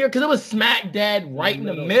earlier, because it was smack dead right in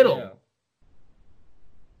the middle. Yeah.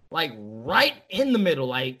 Like, right in the middle,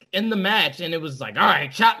 like, in the match, and it was like, all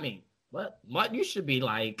right, chop me. What you should be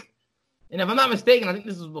like, and if I'm not mistaken, I think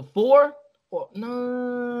this was before, or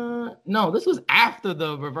no, this was after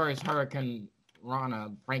the reverse Hurricane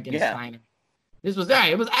Rana Frankenstein. Yeah. This was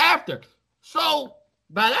it was after. So,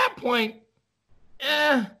 by that point,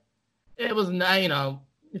 it was,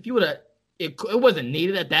 if you would have, it wasn't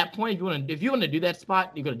needed at that point. If you want to do that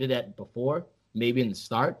spot, you could have did that before, maybe in the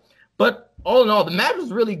start. But all in all, the match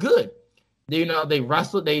was really good. They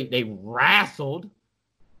wrestled. They wrestled.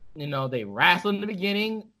 They wrestled in the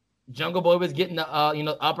beginning. Jungle Boy was getting the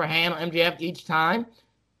upper hand on MJF each time,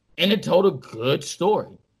 and it told a good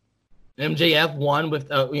story. MJF won with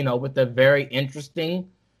a very interesting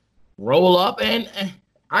roll up, and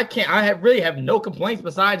really have no complaints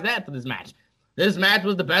besides that for this match. This match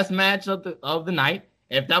was the best match of the night.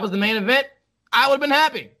 If that was the main event, I would have been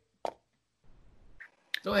happy.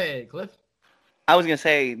 Go ahead, Cliff. I was gonna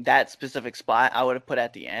say that specific spot I would have put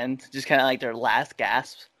at the end, just kind of like their last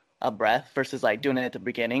gasp of breath versus like doing it at the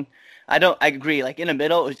beginning. I agree. Like in the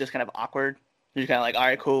middle, it was just kind of awkward. You're kind of like, all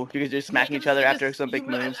right, cool. You guys just smashing each other after some big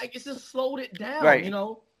moves. Like it's just slowed it down, right?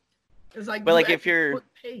 It's like, but like if you're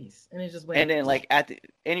pace, and it just went, and then like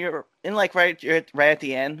you're right at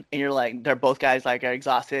the end, and you're like, they're both guys like are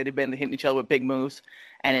exhausted. They've been hitting each other with big moves,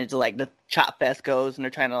 and it's like the chop fest goes, and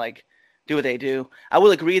they're trying to like do what they do. I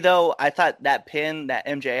will agree though. I thought that pin that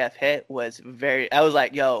MJF hit was I was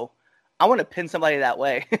like, yo, I want to pin somebody that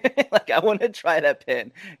way. Like I want to try that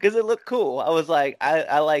pin because it looked cool. I was like,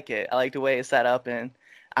 I like it. I like the way it's set up, and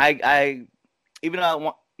I even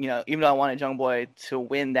though I wanted Jungle Boy to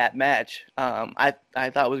win that match, I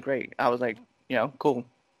thought it was great. I was like, cool.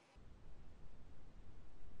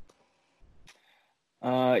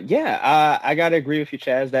 I gotta agree with you,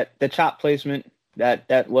 Chaz. That the chop placement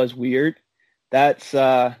that was weird. That's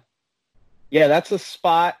a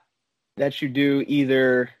spot that you do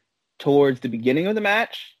either towards the beginning of the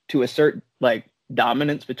match to assert like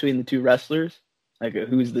dominance between the two wrestlers, like a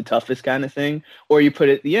who's the toughest kind of thing, or you put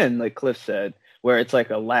it at the end, like Cliff said, where it's like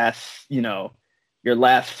a last, your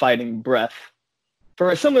last fighting breath for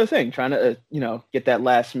a similar thing, trying to, get that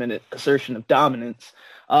last minute assertion of dominance.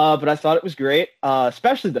 But I thought it was great,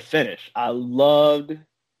 especially the finish. I loved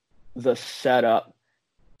the setup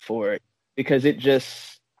for it because it made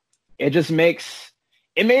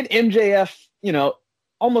MJF,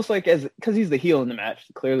 almost like because he's the heel in the match,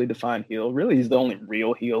 the clearly defined heel. Really, he's the only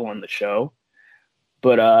real heel on the show.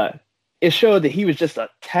 But it showed that he was just a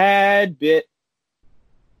tad bit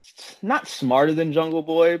not smarter than Jungle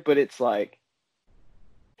Boy, but it's like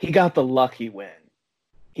he got the lucky win.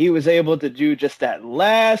 He was able to do just that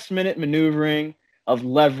last-minute maneuvering of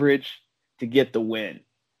leverage to get the win.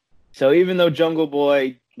 So even though Jungle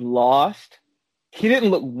Boy lost, he didn't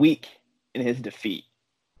look weak in his defeat.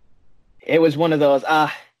 It was one of those,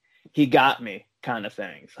 he got me kind of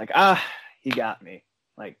things. Like, he got me.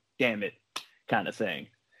 Like, damn it kind of thing.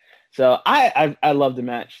 So I love the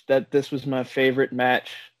match. This was my favorite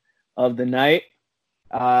match of the night.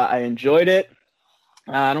 I enjoyed it.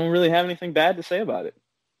 I don't really have anything bad to say about it.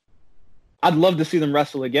 I'd love to see them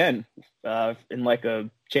wrestle again in like a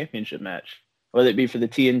championship match, whether it be for the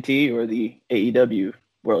TNT or the AEW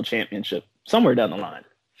World Championship, somewhere down the line.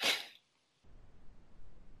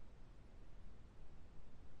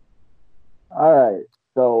 All right,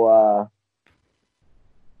 so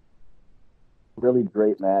really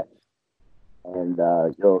great match, and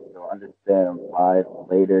you'll understand why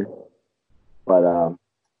later. But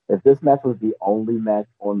if this match was the only match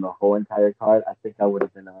on the whole entire card, I think I would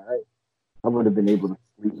have been all right. I would have been able to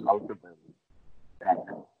sleep comfortably that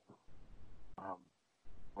night.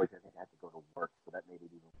 Which I think I had to go to work, so that made it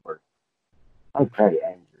even worse. I'm very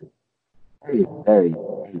angry. Very, very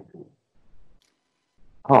angry.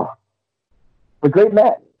 Oh. A great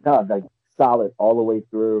match. No, like solid all the way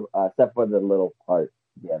through, except for the little part.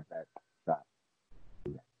 Yeah, that's not.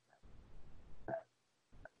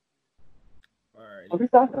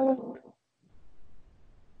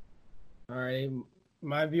 All right.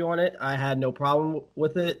 My view on it, I had no problem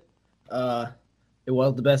with it. It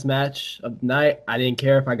was the best match of the night. I didn't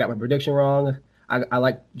care if I got my prediction wrong. I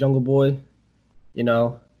like Jungle Boy,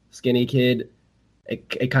 skinny kid.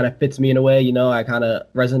 It kind of fits me in a way, I kind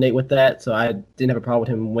of resonate with that. So I didn't have a problem with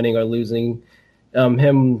him winning or losing.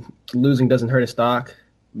 Him losing doesn't hurt his stock,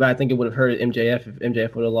 but I think it would have hurt MJF if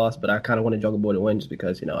MJF would have lost. But I kind of wanted Jungle Boy to win just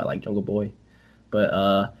because, I like Jungle Boy.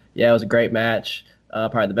 But yeah, it was a great match.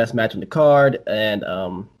 Probably the best match on the card, and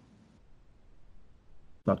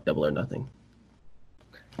fuck Double or Nothing.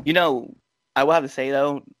 I will have to say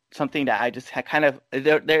though, something that I just kind of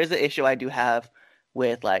there is an issue I do have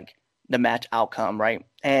with like the match outcome, right?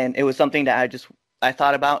 And it was something that I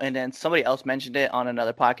thought about, and then somebody else mentioned it on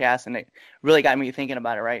another podcast, and it really got me thinking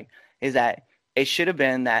about it, right? Is that it should have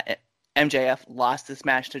been that MJF lost this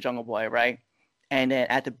match to Jungle Boy, right? And then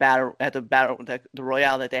at the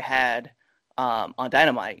Royale that they had on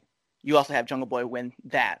Dynamite, you also have Jungle Boy win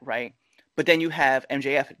that, right? But then you have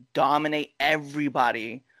MJF dominate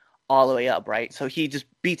everybody all the way up, right? So he just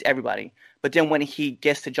beats everybody. But then when he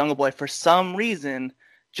gets to Jungle Boy, for some reason,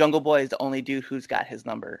 Jungle Boy is the only dude who's got his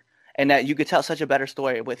number. And that you could tell such a better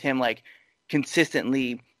story with him like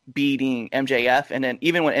consistently beating MJF. And then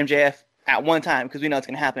even when MJF at one time, because we know it's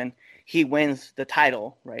going to happen, he wins the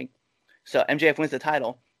title, right? So MJF wins the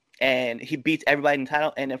title. and he beats everybody in the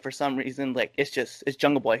title, and then for some reason, like it's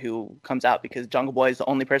Jungle Boy who comes out because Jungle Boy is the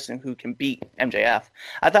only person who can beat MJF.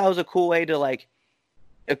 I thought it was a cool way to like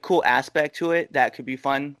a cool aspect to it that could be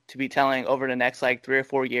fun to be telling over the next like 3 or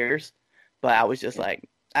 4 years. But I was just like,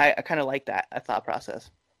 I kind of like that thought process.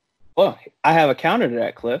 Well, I have a counter to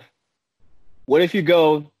that, Cliff. What if you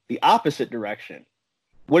go the opposite direction?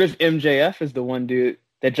 What if MJF is the one dude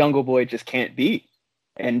that Jungle Boy just can't beat?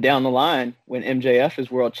 And down the line, when MJF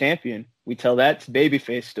is world champion, we tell that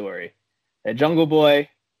babyface story. That Jungle Boy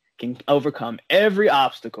can overcome every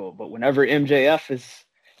obstacle, but whenever MJF is,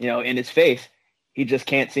 in his face, he just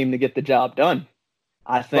can't seem to get the job done.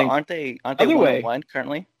 I think. But aren't they 1-1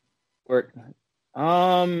 currently?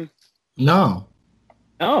 No.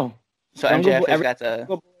 No. So MJF has got the.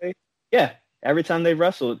 Boy, yeah, every time they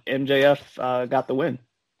wrestled, MJF got the win.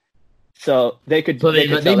 So they could. So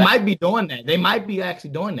they might be doing that. They might be actually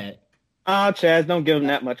doing that. Oh, Chaz, don't give them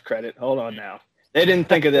that much credit. Hold on now. They didn't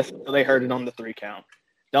think of this until they heard it on the 3 count.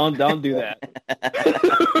 Don't do that.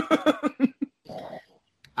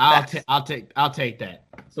 I'll take that.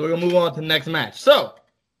 So we're gonna move on to the next match. So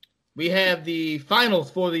we have the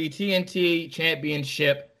finals for the TNT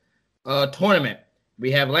Championship tournament.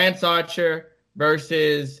 We have Lance Archer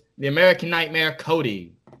versus the American Nightmare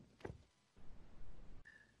Cody.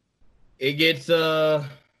 It gets a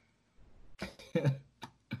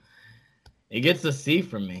C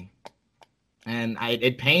from me, and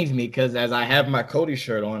it pains me because as I have my Cody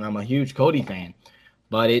shirt on, I'm a huge Cody fan,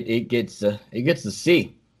 but it gets a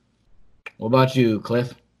C. What about you,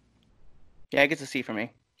 Cliff? Yeah, it gets a C for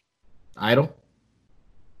me. Idol?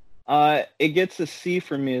 It gets a C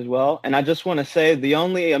for me as well, and I just want to say the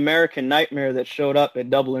only American Nightmare that showed up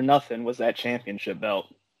at Double or Nothing was that championship belt.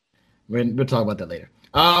 We'll talk about that later.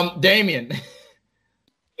 Damien.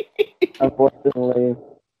 Unfortunately,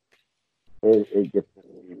 it gets a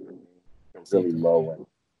C for me. It's a really low one.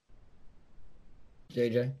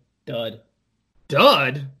 JJ?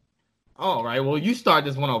 Dud. All right, well, you start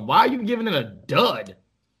this one off. Why are you giving it a dud?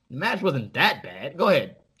 The match wasn't that bad. Go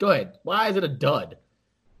ahead. Why is it a dud?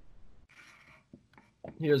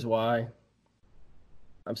 Here's why.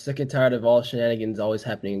 I'm sick and tired of all shenanigans always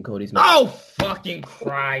happening in Cody's match. Oh, fucking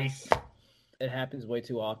Christ. It happens way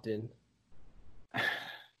too often.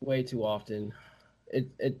 Way too often.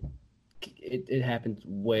 It happens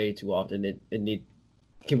way too often.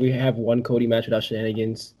 Can we have one Cody match without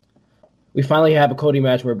shenanigans? We finally have a Cody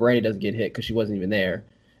match where Brandy doesn't get hit because she wasn't even there.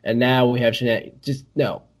 And now we have shenanigans. Just,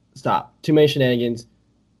 no. Stop. Too many shenanigans.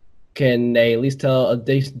 Can they at least tell a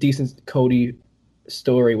decent Cody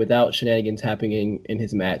story without shenanigans happening in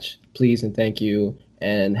his match? Please and thank you,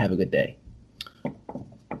 and have a good day.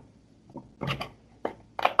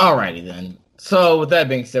 Alrighty then. So with that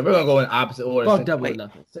being said, we're gonna go in opposite order. Fuck Double or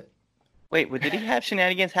Nothing. Wait, did he have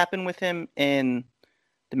shenanigans happen with him in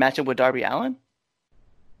the matchup with Darby Allin?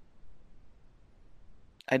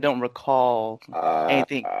 I don't recall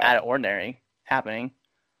anything out of ordinary happening.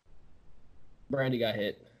 Brandy got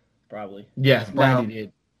hit, probably. Yes, Brandy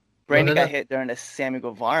did. Brandy got hit during the Sammy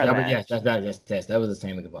Guevara match. Yes, that was the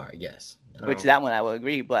Sammy Guevara, yes. Which that one I will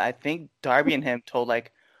agree, but I think Darby and him told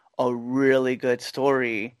like a really good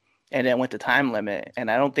story and then went to time limit, and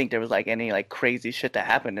I don't think there was like any like crazy shit that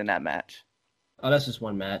happened in that match. Oh, that's just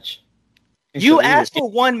one match. You asked for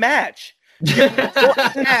one match. Can I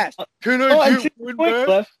get one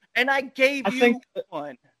match? And I gave you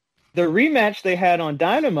one. The rematch they had on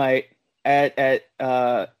Dynamite at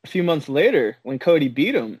a few months later when Cody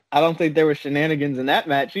beat him, I don't think there were shenanigans in that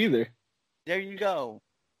match either. There you go.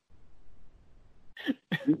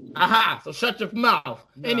 Aha! So shut your mouth.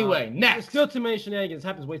 No. Anyway, next. There's still too many shenanigans. It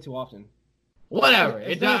happens way too often. Whatever.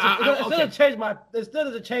 It doesn't change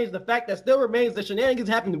the fact that still remains that shenanigans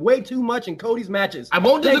happen way too much in Cody's matches. I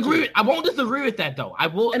won't disagree with that though.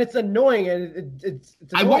 And it's annoying, and it's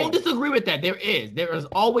annoying. I won't disagree with that. There is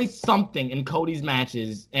always something in Cody's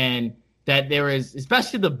matches, and that there is,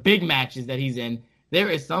 especially the big matches that he's in, there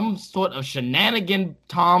is some sort of shenanigan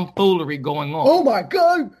tomfoolery going on. Oh my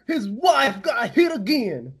God, his wife got hit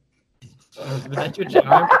again. Was that your JR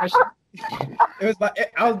impression? It was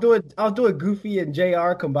I was doing Goofy and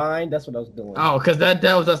JR combined. That's what I was doing. Oh, because that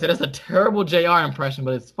was us. That's a terrible JR impression,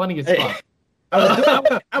 but it's funny as fuck.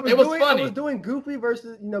 I was doing Goofy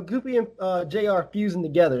versus Goofy and JR fusing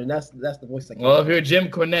together, and that's the voice I got. Well, if you're Jim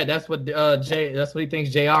Cornette, that's what that's what he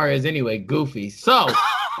thinks JR is anyway, Goofy. So,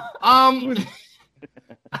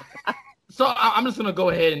 so I'm just gonna go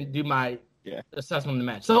ahead and do my assessment of the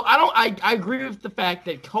match. So I agree with the fact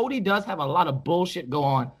that Cody does have a lot of bullshit go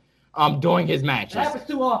on during his matches. It happens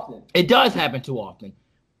too often. It does happen too often.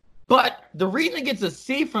 But the reason it gets a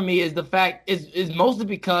C for me is the fact is mostly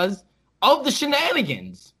because of the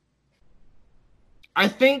shenanigans. I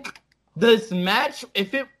think this match,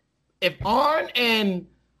 if Arn and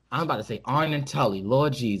I'm about to say Arn and Tully,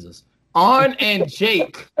 Lord Jesus, Arn and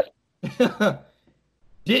Jake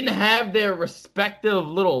didn't have their respective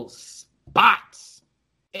little spots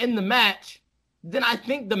in the match, then I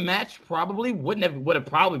think the match probably would have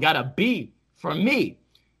probably got a B for me.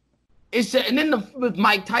 And then with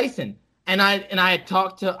Mike Tyson, and I had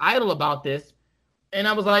talked to Idol about this, and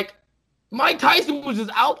I was like, Mike Tyson was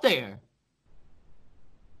just out there.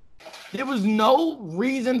 There was no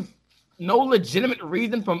legitimate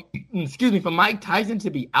reason for Mike Tyson to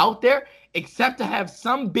be out there except to have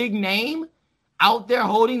some big name out there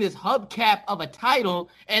holding this hubcap of a title,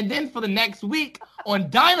 and then for the next week on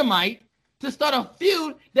Dynamite to start a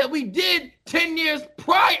feud that we did 10 years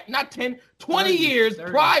prior, not 10, 20 30, years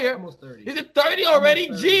 30, prior. Almost 30. Is it 30 already?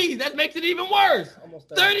 30. Jeez, that makes it even worse. Almost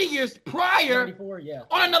 30 years prior 34, yeah.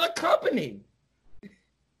 On another company.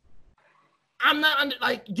 I'm not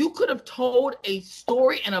like, you could have told a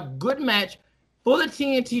story and a good match for the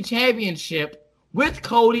TNT Championship with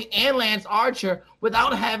Cody and Lance Archer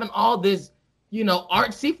without having all this,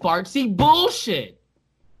 artsy fartsy bullshit.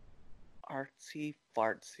 Artsy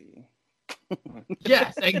fartsy.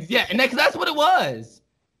 Yes, yeah, and that's what it was.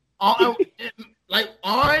 Like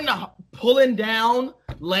Arn pulling down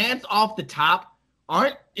Lance off the top.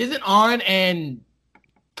 Isn't Arn and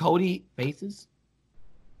Cody faces?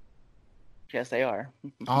 Yes, they are.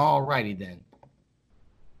 Alrighty then.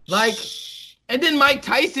 Like, and then Mike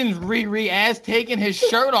Tyson's ass taking his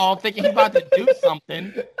shirt off, thinking he's about to do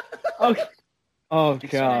something. Okay. Oh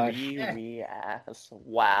gosh. Ass.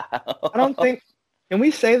 Wow. I don't think. Can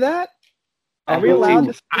we say that? Are we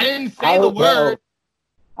allowed to? I didn't say the word.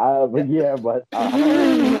 Yeah, but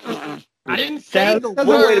I didn't say the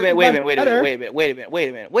word. Wait a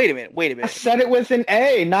minute. I said it with an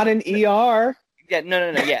A, not an ER. Yeah,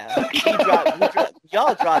 no. Yeah,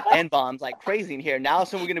 y'all dropped N-bombs like crazy in here. Now,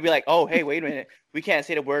 so we're gonna be like, oh, hey, wait a minute, we can't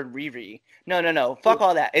say the word Riri. No. Fuck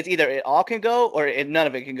all that. It's either it all can go or none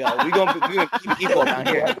of it can go. We're gonna keep equal around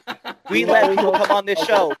here. We let people come on this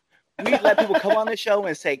show. We let people come on this show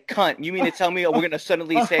and say cunt. You mean to tell me we're gonna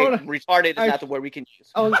suddenly say retarded is not the word we can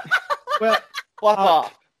use? Oh, well, fuck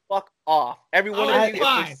off. Fuck off. Every one of you,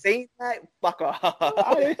 if you're saying that, fuck off.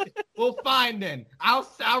 Well, fine then. I'll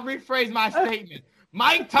rephrase my statement.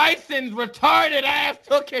 Mike Tyson's retarded ass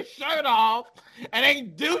took his shirt off and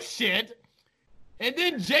ain't do shit. And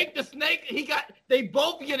then Jake the Snake, they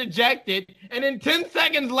both get ejected. And then 10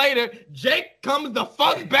 seconds later, Jake comes the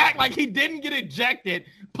fuck back like he didn't get ejected.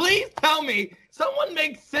 Please tell me someone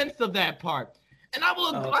makes sense of that part. And I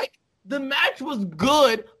was like, the match was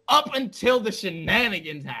good up until the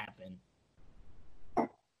shenanigans happened.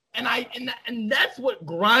 And that's what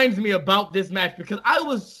grinds me about this match, because I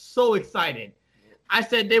was so excited. I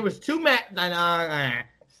said there was 3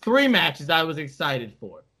 matches I was excited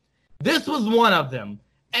for. This was one of them.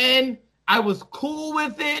 And I was cool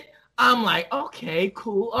with it. I'm like, okay,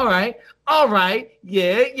 cool. All right.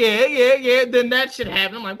 Yeah. Then that shit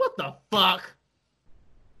happened. I'm like, what the fuck?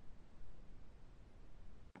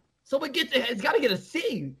 So it's got to get a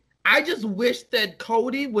C. I just wish that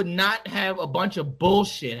Cody would not have a bunch of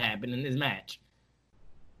bullshit happen in this match.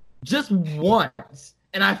 Just once.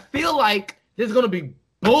 And I feel like there's going to be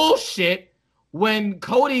bullshit when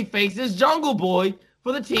Cody faces Jungle Boy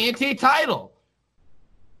for the TNT title.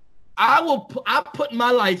 I put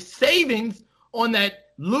my life savings on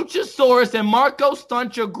that Luchasaurus and Marco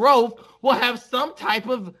Stunt Growth will have some type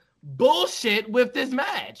of bullshit with this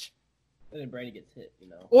match. And then Brady gets hit,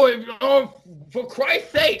 Or for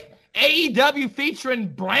Christ's sake, AEW featuring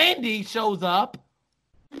Brandy shows up,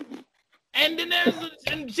 and then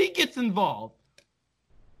and she gets involved.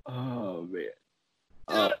 Oh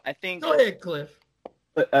man. I think. Go ahead, Cliff.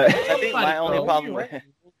 I think my only problem with it.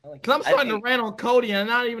 Because I'm starting to rant on Cody, and I'm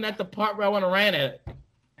not even at the part where I want to rant at it.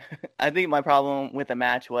 I think my problem with the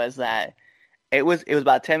match was that it was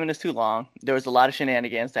about 10 minutes too long. There was a lot of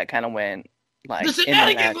shenanigans that kind of went like. The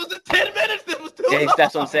shenanigans was the 10 minutes that was too long.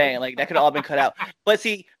 That's what I'm saying. Like that could have all been cut out. But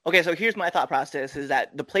see, okay, so here's my thought process: is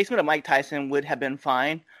that the placement of Mike Tyson would have been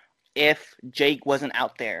fine if Jake wasn't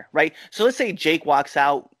out there, right? So let's say Jake walks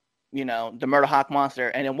out, the Murder Hawk Monster,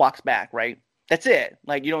 and then walks back, right? That's it.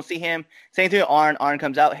 Like, you don't see him. Same thing with Arn. Arn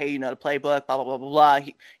comes out, hey, the playbook, blah, blah, blah, blah,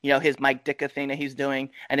 blah. His Mike Dicka thing that he's doing,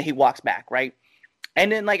 and then he walks back, right? And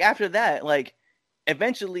then, like, after that, like,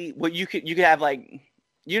 eventually, what you could have, like,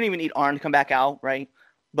 you don't even need Arn to come back out, right?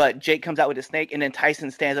 But Jake comes out with a snake, and then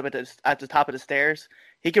Tyson stands up at the top of the stairs.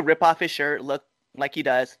 He could rip off his shirt, look like he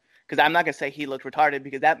does, because I'm not gonna say he looked retarded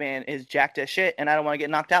because that man is jacked as shit, and I don't want to get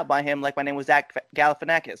knocked out by him like my name was Zach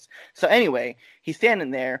Galifianakis. So anyway, he's standing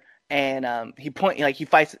there and he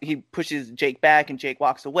pushes Jake back, and Jake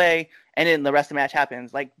walks away, and then the rest of the match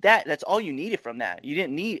happens. Like that's all you needed from that. You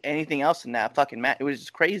didn't need anything else in that fucking match. It was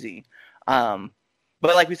just crazy.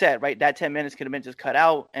 But like we said, right, that 10 minutes could have been just cut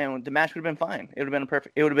out, and the match would have been fine. It would have been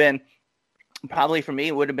perfect. It would have been probably for me.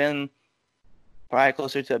 It would have been probably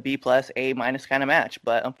closer to a B plus, A minus kind of match.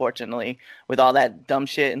 But unfortunately, with all that dumb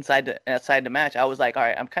shit outside the match, I was like, all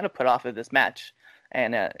right, I'm kind of put off of this match,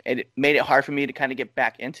 and it made it hard for me to kind of get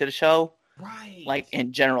back into the show, Right. like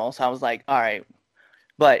in general. So I was like, all right.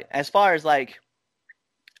 But as far as like,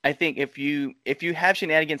 I think if you have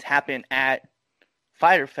shenanigans happen at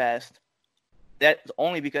Fyter Fest, that's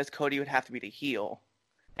only because Cody would have to be the heel,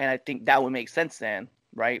 and I think that would make sense then,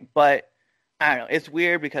 right? But I don't know. It's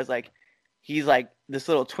weird because like he's like this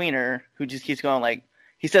little tweener who just keeps going like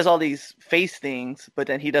he says all these face things, but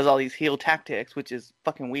then he does all these heel tactics, which is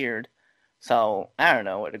fucking weird. So I don't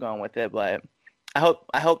know where they're going with it, but I hope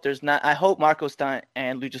Marco Stunt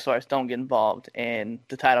and Luchasaurus don't get involved in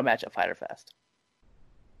the title match at Fyter Fest.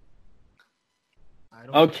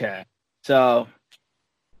 Okay, so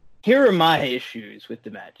here are my issues with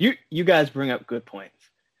the match. You guys bring up good points.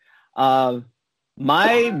 I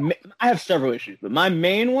have several issues, but my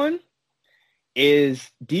main one is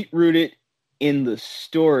deep rooted in the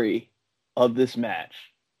story of this match.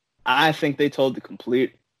 I think they told the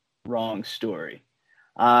complete wrong story.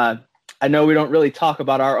 I know we don't really talk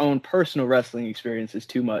about our own personal wrestling experiences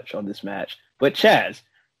too much on this match, but Chaz,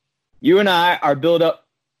 you and I are built up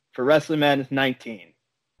for Wrestling Madness 19.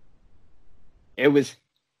 It was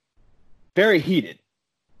very heated.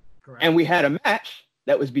 Correct. And we had a match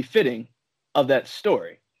that was befitting of that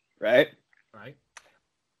story, right? Right.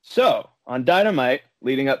 So, on Dynamite,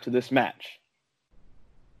 leading up to this match,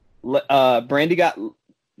 Brandy got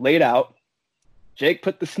laid out, Jake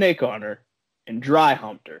put the snake on her, and dry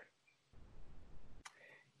humped her.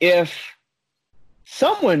 If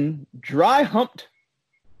someone dry humped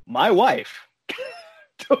my wife,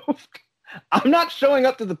 I'm not showing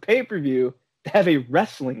up to the pay-per-view to have a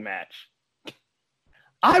wrestling match.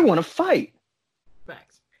 I want to fight.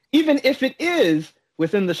 Facts. Even if it is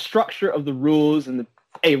within the structure of the rules and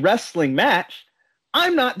a wrestling match,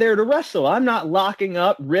 I'm not there to wrestle. I'm not locking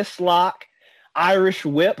up, wrist lock, Irish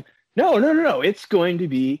whip. No. It's going to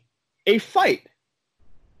be a fight.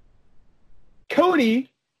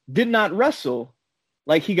 Cody did not wrestle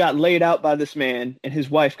like he got laid out by this man and his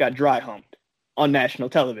wife got dry humped on national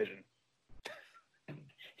television.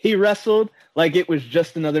 He wrestled like it was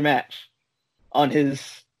just another match on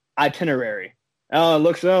his itinerary.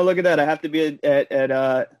 Look at that. I have to be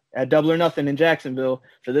at Double or Nothing in Jacksonville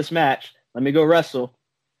for this match. Let me go wrestle.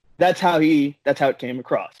 That's how it came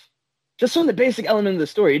across. Just on the basic element of the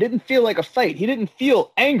story. It didn't feel like a fight. He didn't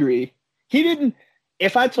feel angry.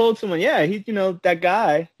 If I told someone, yeah, that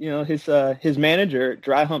guy, his manager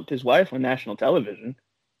dry humped his wife on national television,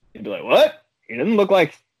 he'd be like, what? He didn't look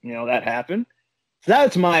like, that happened. So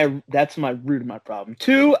that's my root of my problem.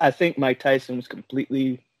 2, I think Mike Tyson was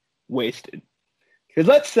completely wasted. Because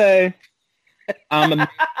let's say I'm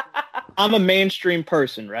a mainstream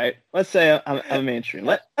person, right? Let's say I'm a mainstream.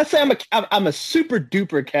 Let's say I'm a super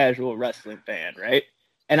duper casual wrestling fan, right?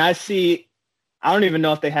 And I don't even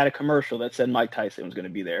know if they had a commercial that said Mike Tyson was going to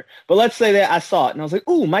be there. But let's say that I saw it and I was like,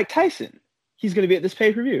 "Ooh, Mike Tyson. He's going to be at this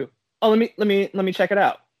pay-per-view. Oh, let me check it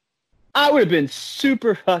out." I would have been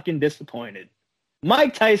super fucking disappointed.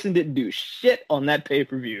 Mike Tyson didn't do shit on that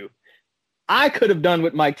pay-per-view. I could have done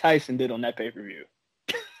what Mike Tyson did on that pay-per-view.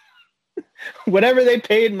 Whatever they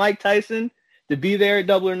paid Mike Tyson to be there at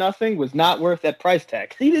Double or Nothing was not worth that price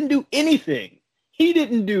tag. He didn't do anything. He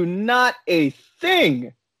didn't do not a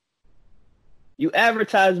thing. You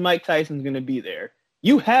advertise Mike Tyson's going to be there.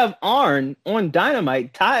 You have Arn on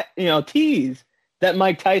Dynamite tease that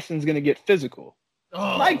Mike Tyson's going to get physical.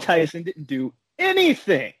 Oh. Mike Tyson didn't do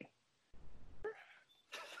anything.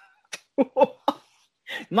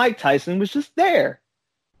 Mike Tyson was just there.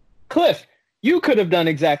 Cliff, you could have done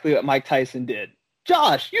exactly what Mike Tyson did.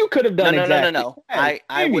 Josh, you could have done exactly. No. I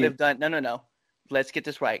would have done. No. Let's get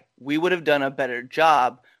this right. We would have done a better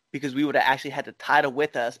job because we would have actually had the title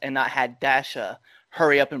with us and not had Dasha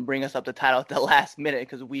hurry up and bring us up the title at the last minute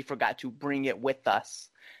because we forgot to bring it with us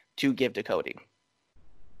to give to Cody.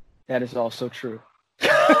 That is also true.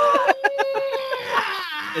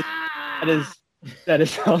 That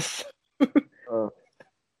is also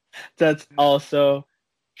that's also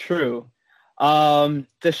true. The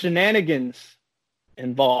shenanigans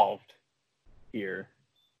involved here,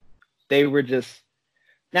 they were just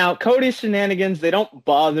Now, Cody's shenanigans, they don't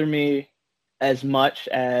bother me as much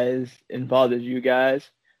as it bothers you guys.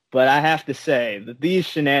 But I have to say that these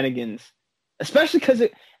shenanigans, especially because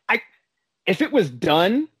if it was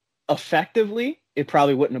done effectively, it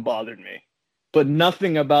probably wouldn't have bothered me. But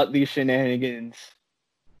nothing about these shenanigans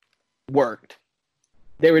worked.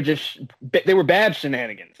 They were bad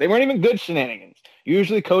shenanigans. They weren't even good shenanigans.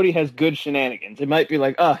 Usually Cody has good shenanigans. It might be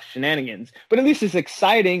like, shenanigans. But at least it's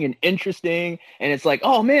exciting and interesting. And it's like,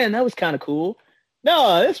 oh, man, that was kind of cool.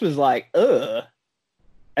 No, this was like, ugh.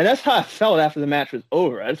 And that's how I felt after the match was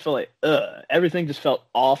over. I just felt like, ugh. Everything just felt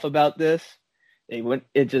off about this. It was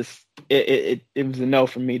a no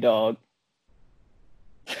from me, dog.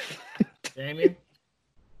 Damien?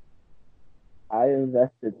 I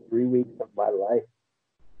invested 3 weeks of my life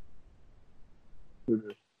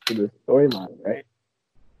to the storyline, right?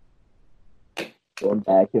 Going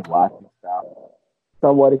back and watching stuff.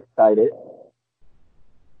 Somewhat excited.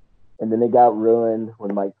 And then it got ruined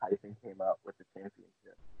when Mike Tyson came up with the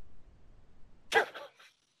championship.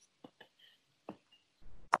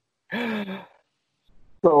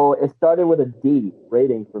 So it started with a D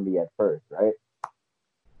rating for me at first, right?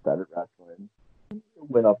 Started wrestling. It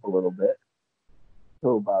went up a little bit.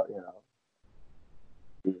 So about,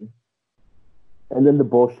 D. And then the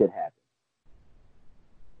bullshit happened.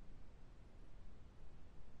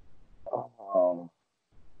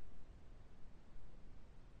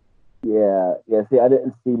 Yeah. See, I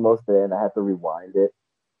didn't see most of it, and I had to rewind it.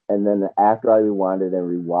 And then after I rewinded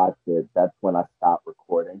and rewatched it, that's when I stopped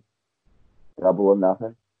recording. Double or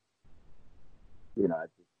Nothing. I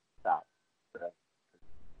just stopped.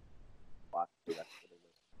 Watch the rest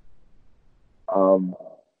of it.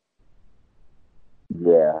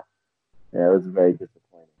 Yeah, it was very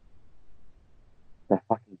disappointing. That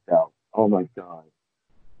fucking belt. Oh my god.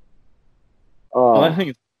 Oh, I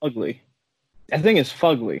think it's ugly. I think it's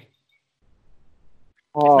fugly.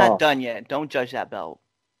 It's not done yet. Don't judge that belt.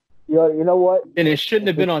 You know what? And it shouldn't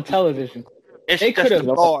have been on television. They could have.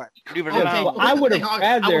 I would have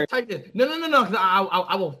rather. No.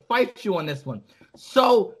 I will fight you on this one.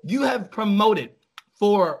 So you have promoted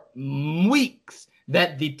for weeks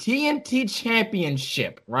that the TNT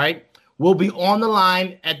Championship, right, will be on the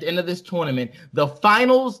line at the end of this tournament. The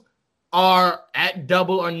finals are at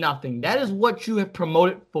Double or Nothing. That is what you have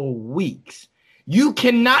promoted for weeks. You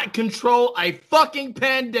cannot control a fucking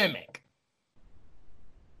pandemic.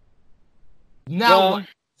 Now what?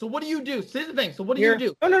 So what do you do? Here's the thing. So what do you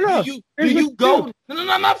do? No. Do you go?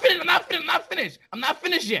 No. I'm not finished. I'm not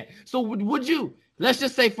finished yet. So would you? Let's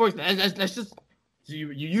just say first. Let's just. So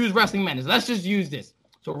you use Wrestling Madness. Let's just use this.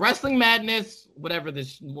 So Wrestling Madness, whatever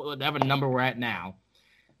number we're at now.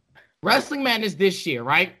 Wrestling Madness this year,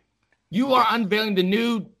 right? You are unveiling the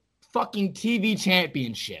new fucking TV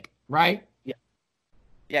championship, right? Yeah,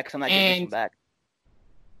 because I'm not getting this back.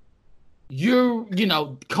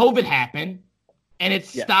 COVID happened, and it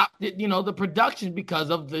stopped, the production because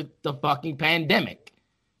of the fucking pandemic.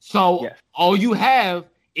 So all you have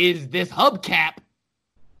is this hubcap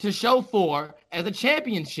to show for as a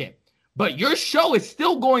championship. But your show is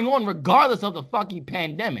still going on regardless of the fucking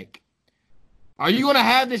pandemic. Are you going to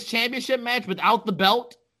have this championship match without the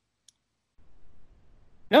belt?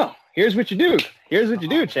 No. Here's what you do.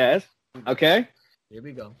 Chaz. Okay? Here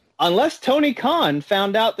we go. Unless Tony Khan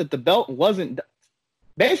found out that the belt wasn't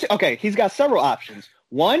basic. Okay, he's got several options.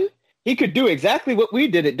 One, he could do exactly what we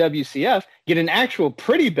did at WCF, get an actual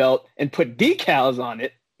pretty belt and put decals on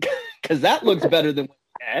it, because that looks better than what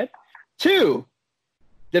he had. Two,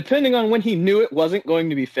 depending on when he knew it wasn't going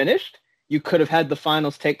to be finished, you could have had the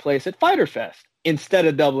finals take place at Fyter Fest instead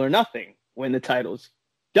of Double or Nothing when the title's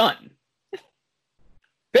done.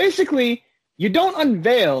 Basically, you don't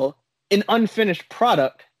unveil an unfinished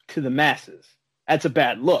product to the masses. That's a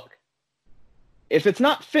bad look. If it's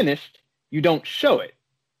not finished, you don't show it.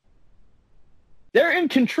 They're in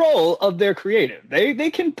control of their creative.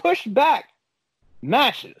 They can push back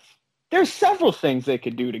matches. There's several things they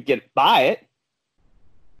could do to get by it.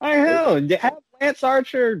 I don't know. Have Lance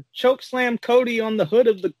Archer chokeslam Cody on the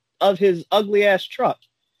hood of his ugly ass truck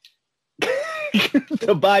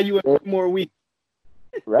to buy you a more weeks.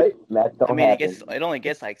 Right? It only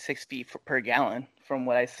gets like 6 feet per gallon from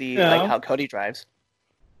what I see, like how Cody drives.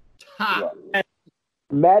 Yeah.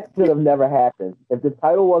 Match should have never happened. If the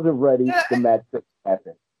title wasn't ready, the match should have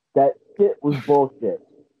happened. That shit was bullshit.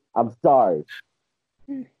 I'm sorry.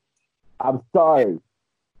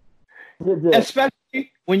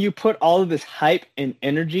 Especially when you put all of this hype and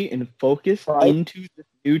energy and focus into the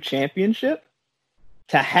new championship,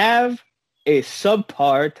 to have a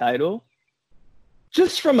subpar title,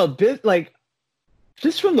 just from the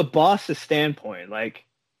boss's standpoint, like,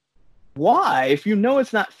 Why, if you know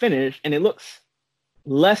it's not finished and it looks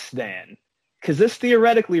less than, because this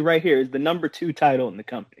theoretically right here is the number 2 title in the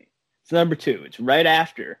company. It's number 2. It's right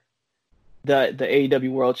after the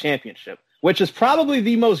AEW World Championship, which is probably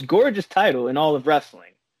the most gorgeous title in all of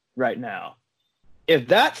wrestling right now. If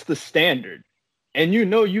that's the standard, and you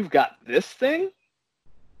know you've got this thing,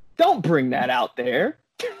 don't bring that out there.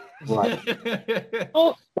 Right.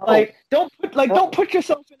 Don't put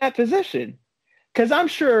yourself in that position, because I'm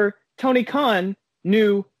sure Tony Khan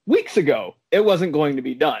knew weeks ago it wasn't going to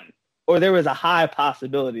be done, or there was a high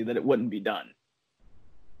possibility that it wouldn't be done.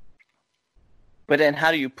 But then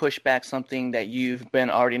how do you push back something that you've been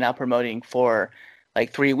already now promoting for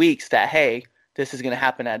like 3 weeks that, hey, this is going to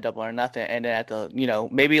happen at Double or Nothing, and then at the,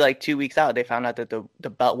 maybe like 2 weeks out, they found out that the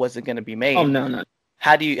belt wasn't going to be made. Oh, no.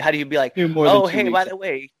 How do you be like, oh, hey, by the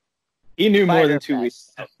way. He knew more than 2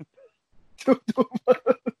 weeks.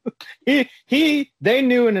 They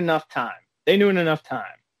knew in enough time.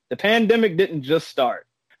 The pandemic didn't just start.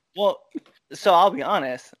 Well, so I'll be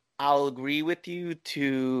honest. I'll agree with you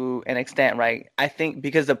to an extent, right? I think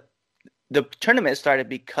because the tournament started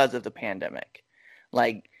because of the pandemic.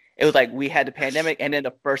 Like, it was like we had the pandemic and then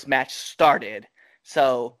the first match started.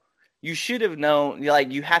 So you should have known,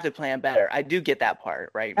 like, you have to plan better. I do get that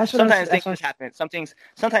part, right? Sometimes things just happen. Sometimes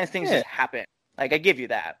things just happen. Like, I give you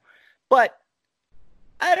that. But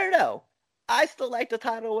I don't know. I still like the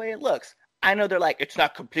title the way it looks. I know they're like, it's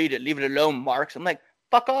not completed, leave it alone, Marks. I'm like,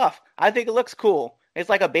 fuck off. I think it looks cool. It's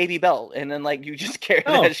like a baby belt, and then like you just carry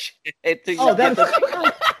that shit. That's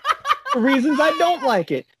the reasons I don't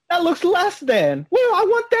like it. That looks less than. Well, I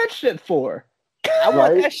want that shit for. I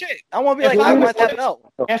want that shit. I want to be like, I want that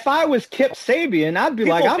belt. If I was Kip Sabian, I'd be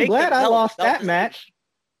like, I'm glad I lost that match.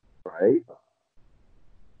 Right?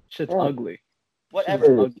 Shit's ugly.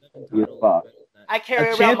 Whatever. I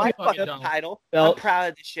carry around my fucking title. I'm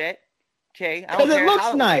proud of the shit. Okay, because it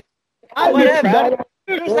looks nice.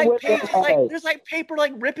 There's like paper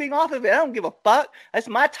like ripping off of it. I don't give a fuck. That's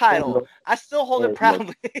my title. I still hold it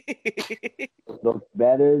proudly. Looks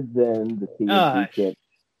better than the TNT.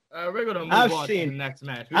 We're gonna move on to the next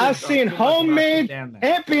match. I've seen homemade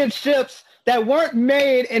championships that weren't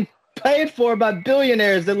made and paid for by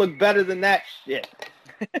billionaires that look better than that shit.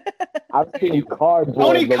 I've seen cardboard.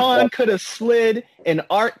 Tony Khan could have slid an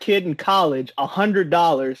art kid in college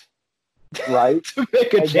 $100, right, to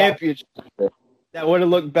make a championship that would have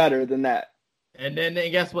looked better than that. And then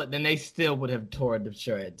guess what? Then they still would have torn the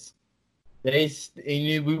shreds.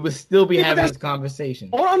 We would still be having this conversation.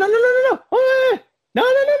 Oh no!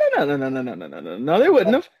 No, they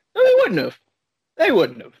wouldn't have. They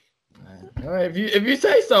wouldn't have. All right, if you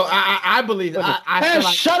say so, I believe it. Hey,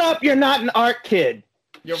 shut up! You're not an art kid.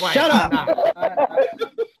 You're right. Shut up.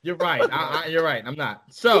 You're right. You're right. I'm not.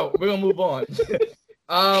 So we're gonna move on.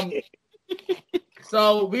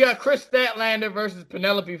 So we got Chris Statlander versus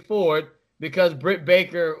Penelope Ford because Britt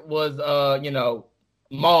Baker was,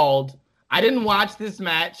 mauled. I didn't watch this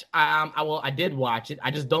match. I did watch it.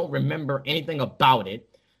 I just don't remember anything about it.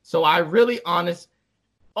 So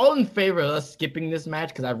all in favor of us skipping this match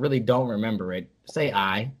because I really don't remember it. Say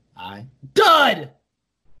aye. Dud.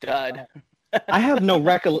 I have no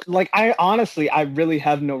I really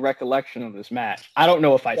have no recollection of this match. I don't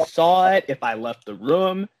know if I saw it, if I left the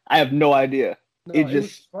room. I have no idea. No, it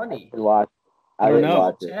was funny. I don't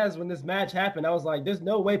know. Chaz, when this match happened, I was like, there's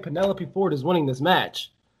no way Penelope Ford is winning this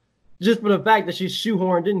match. Just for the fact that she's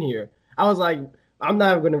shoehorned in here. I was like, I'm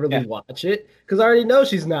not going to really watch it because I already know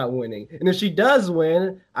she's not winning. And if she does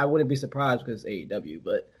win, I wouldn't be surprised because it's AEW.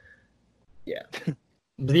 But, yeah.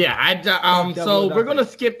 So we're going to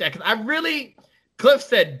skip that because Cliff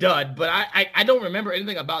said dud, but I don't remember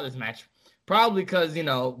anything about this match. Probably because,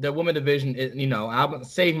 the women division is, I'm going to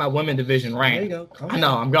save my women division rank. There you go. I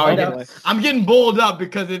know. I'm getting bulled up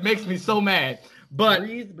because it makes me so mad. But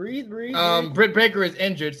breathe. Britt Baker is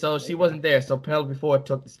injured, so she wasn't there. So Penelope Ford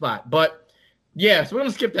took the spot. But, yeah, so we're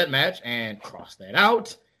going to skip that match and cross that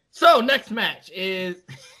out. So next match is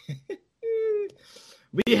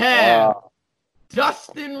we have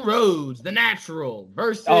Dustin Rhodes, the Natural,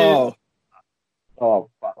 versus... Oh,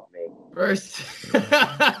 fuck me. Versus...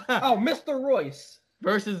 Mr. Royce.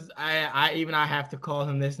 Versus, I have to call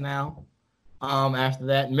him this now. After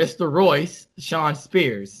that, Mr. Royce, Sean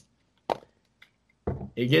Spears.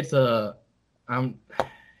 He gets a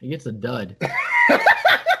dud.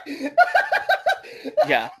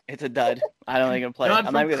 Yeah, it's a dud. I don't think I'm play. Dud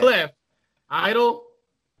from Cliff. Idol.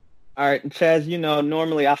 All right, Chaz,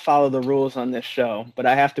 normally I follow the rules on this show, but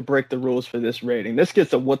I have to break the rules for this rating. This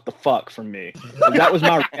gets a what the fuck from me. That was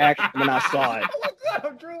my reaction when I saw it. Oh my God,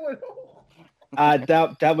 I'm drooling.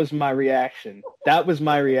 That was my reaction. That was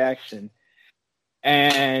my reaction.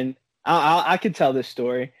 And I could tell this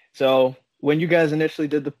story. So when you guys initially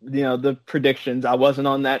did the predictions, I wasn't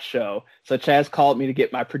on that show. So Chaz called me to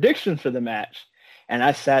get my predictions for the match. And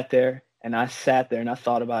I sat there and I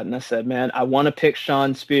thought about it. And I said, man, I want to pick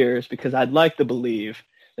Shawn Spears because I'd like to believe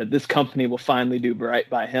that this company will finally do right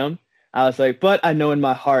by him. I was like, but I know in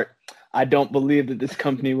my heart, I don't believe that this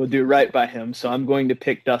company will do right by him. So I'm going to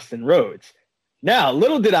pick Dustin Rhodes. Now,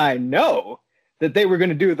 little did I know that they were going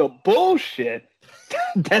to do the bullshit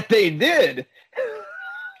that they did.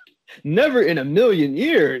 Never in a million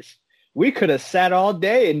years. We could have sat all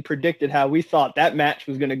day and predicted how we thought that match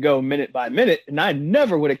was going to go minute by minute, and I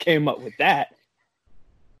never would have came up with that.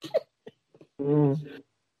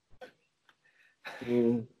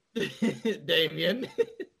 Damien.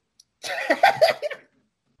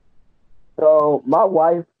 So my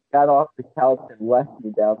wife got off the couch and left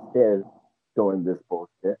me downstairs during this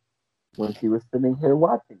bullshit when she was sitting here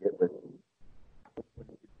watching it with me.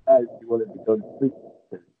 She wanted to go to sleep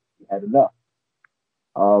because she had enough.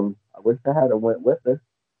 I wish I had went with her.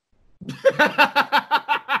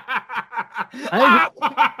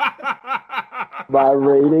 My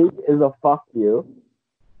rating is a fuck you.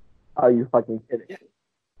 Are you fucking kidding?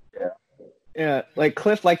 Yeah, like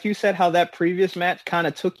Cliff, like you said, how that previous match kind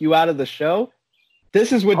of took you out of the show.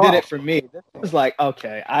 This is what did it for me. This was like,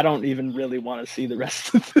 okay, I don't even really want to see the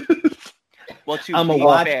rest of this. Well, to be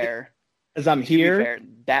fair, as I'm here,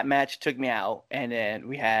 that match took me out, and then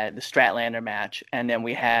we had the Stratlander match, and then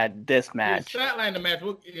we had this match. The Stratlander match,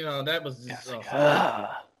 that was just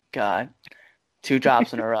God, 2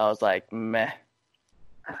 drops in a row. I was like, meh.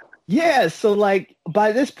 Yeah, so like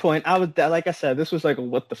by this point, I was like I said, this was like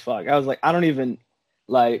what the fuck. I was like, I don't even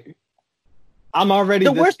like. I'm already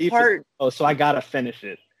the worst part. Oh, so I gotta finish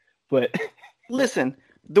it. But listen,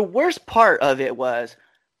 the worst part of it was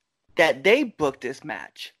that they booked this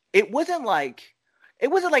match. It wasn't like it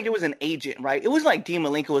was an agent, right? It was like Dean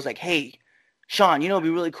Malenko was like, "Hey, Shawn, it'd be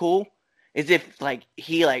really cool is if like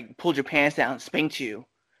he like pulled your pants down and spanked you.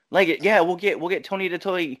 Like, yeah, we'll get Tony to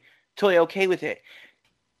totally okay with it."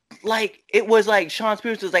 Like, it was like Shawn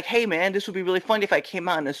Spears was like, "Hey, man, this would be really fun if I came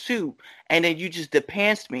out in a suit and then you just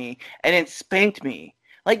depantsed me and then spanked me.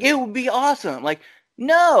 Like, it would be awesome." Like,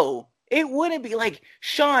 no, it wouldn't be. Like,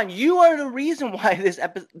 Shawn, you are the reason why this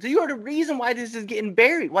is getting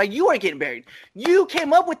buried. Why you are getting buried. You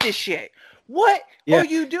came up with this shit. What are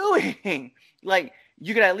you doing? Like,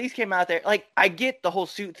 you could at least came out there. Like, I get the whole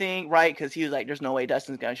suit thing, right? Because he was like, there's no way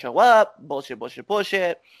Dustin's going to show up.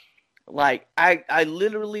 Bullshit. Like, I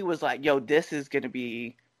literally was like, yo, this is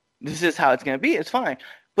how it's going to be. It's fine.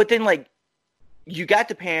 But then, like, you got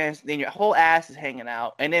the pants, then your whole ass is hanging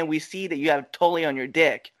out, and then we see that you have Tully on your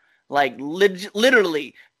dick. Like,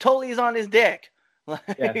 literally, Tully's on his dick.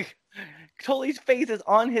 Like, Tully's face is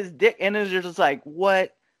on his dick, and it's just like,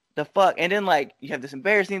 what the fuck? And then, like, you have this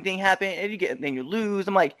embarrassing thing happen, and then you lose.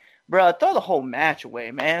 I'm like, bro, throw the whole match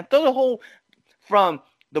away, man. Throw the whole, from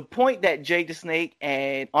the point that Jake the Snake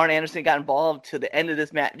and Arn Anderson got involved to the end of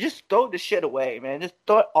this match, just throw the shit away, man. Just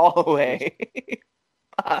throw it all away.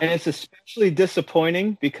 And it's especially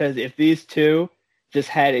disappointing because if these two just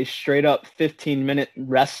had a straight up 15-minute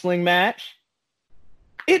wrestling match,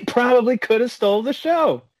 it probably could have stole the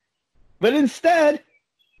show. But instead,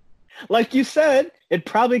 like you said, it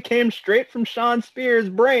probably came straight from Shawn Spears'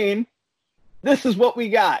 brain. This is what we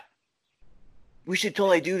got. We should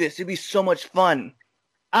totally do this. It'd be so much fun.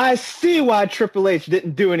 I see why Triple H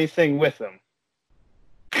didn't do anything with him.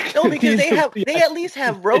 No, because they at least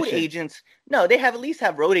have road agents. No, they at least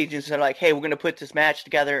have road agents that are like, hey, we're going to put this match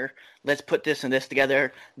together. Let's put this and this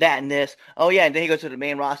together, that and this. Oh, yeah, and then he goes to the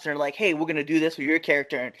main roster and like, hey, we're going to do this with your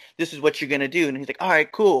character, and this is what you're going to do. And he's like, all right,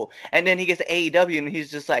 cool. And then he gets to AEW, and he's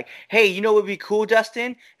just like, hey, you know what would be cool,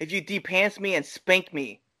 Dustin? If you de-pants me and spank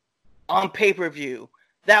me on pay-per-view.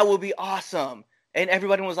 That would be awesome. And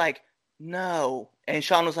everybody was like, no. And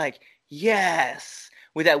Shawn was like, yes,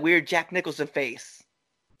 with that weird Jack Nicholson face.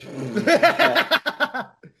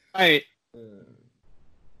 Right.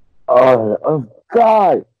 Oh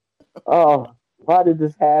God! Oh, why did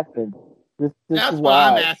this happen? That's why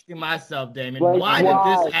I'm asking myself, Damon. Like, why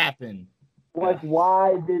did this happen? Like,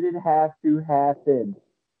 why did it have to happen?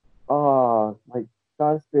 Oh, like,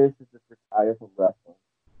 Shawn Spears should just retire from wrestling.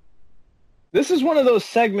 This is one of those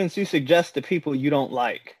segments you suggest to people you don't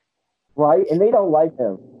like. Right? And they don't like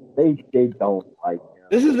him. They don't like him.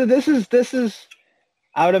 This is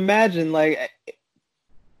I would imagine, like,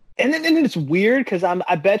 and then it's weird because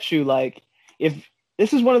I bet you, like, if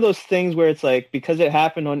this is one of those things where it's like, because it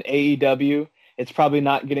happened on AEW, it's probably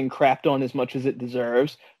not getting crapped on as much as it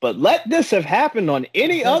deserves. But let this have happened on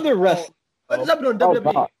any other wrestling What is happening on Oh,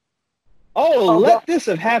 WWE? God. Let this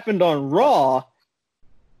have happened on Raw.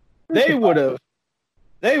 They would have.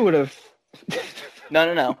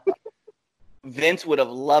 No. Vince would have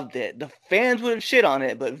loved it. The fans would have shit on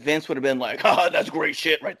it, but Vince would have been like, "Oh, that's great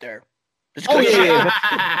shit right there." That's good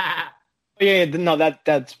shit. No,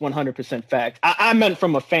 that's 100% fact. I meant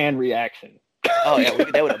from a fan reaction. Oh yeah,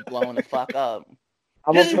 they would have blown the fuck up.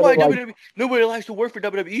 I'm This is gonna why put it WWE, nobody likes to work for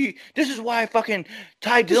WWE. This is why fucking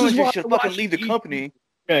Ty Dillinger should fucking leave the company.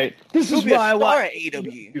 Right. This He'll is be a why star at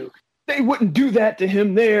AEW. they wouldn't do that to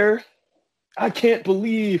him there. I can't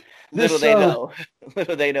believe this. Little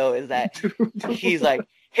they know is that he's like,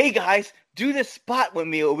 "Hey guys, do this spot with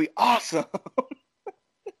me. It'll be awesome."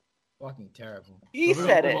 Fucking terrible. He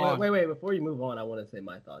said it. Wait. Before you move on, I want to say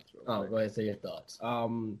my thoughts. Real quick. Go ahead, say your thoughts.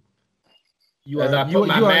 As I put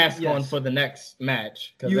my mask on for the next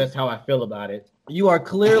match, because that's how I feel about it. You are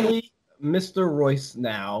clearly Mr. Royce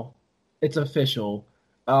now. It's official.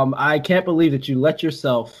 I can't believe that you let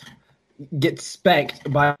yourself get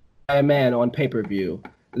spanked by a man on pay-per-view.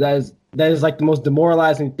 That is like the most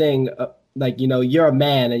demoralizing thing. You're a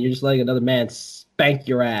man and you're just letting another man spank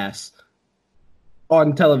your ass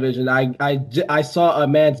on television. I saw a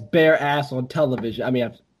man's bare ass on television. I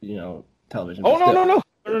mean, television. Oh no.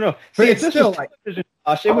 See, it's still like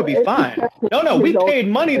it would be fine. No, we paid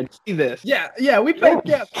money to see this. Yeah, we paid.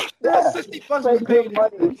 Yeah, $60 we paid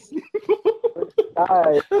money.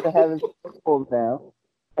 Guys, to have his pulled down,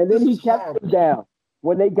 and then he kept them down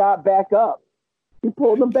when they got back up. He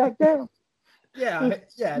pulled them back down. Yeah.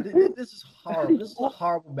 This is horrible. This is a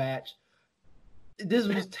horrible match. This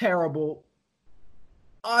was terrible.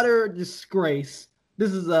 Utter disgrace.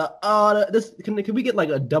 This is can we get like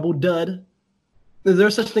a double dud? Is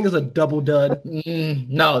there such thing as a double dud? No. You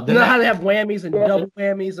know how they have whammies and double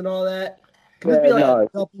whammies and all that? Can this be like a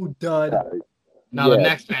double dud? No, the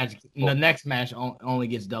next match only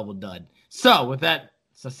gets double dud. So with that,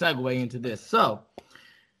 it's a segue into this. So,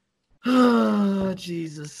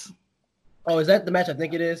 Jesus. Oh, is that the match I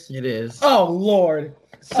think it is? It is. Oh, Lord.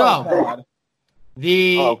 So,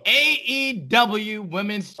 the AEW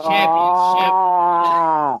Women's Championship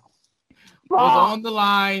was on the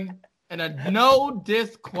line in a no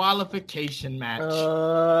disqualification match.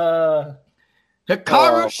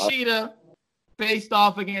 Hikaru Shida faced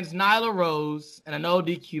off against Nyla Rose in a no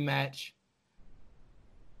DQ match.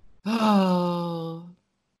 Oh,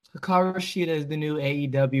 Hikaru Shida is the new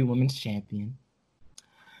AEW Women's Champion.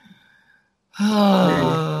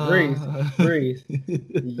 Breathe.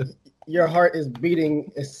 Your heart is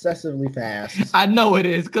beating excessively fast. I know it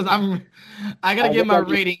is because I gotta get my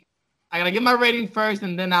rating. I gotta get my rating first,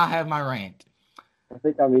 and then I'll have my rant. I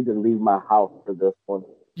think I need to leave my house for this one.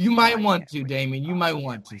 You might want to, Damien. You might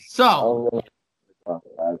want to. So, talk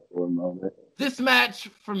about it for a moment. This match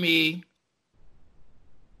for me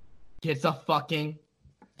gets a fucking.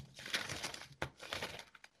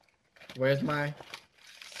 Where's my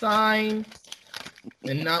sign?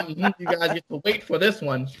 And now you guys get to wait for this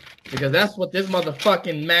one because that's what this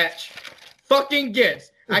motherfucking match fucking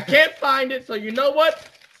gets. I can't find it, so you know what?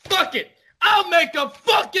 Fuck it. I'll make a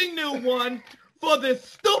fucking new one for this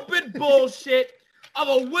stupid bullshit of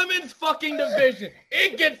a women's fucking division.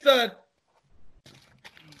 It gets a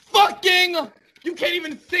fucking... You can't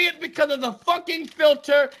even see it because of the fucking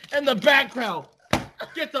filter and the background.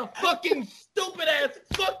 Gets a fucking stupid ass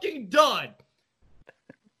fucking dud.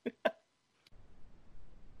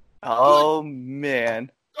 Oh,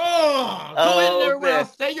 man. Oh, go in there,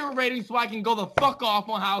 Ralph. Say your rating so I can go the fuck off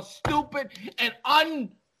on how stupid and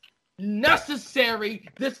unnecessary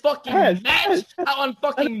this fucking match, how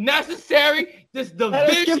unfucking necessary this division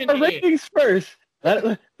Let us give our ratings first.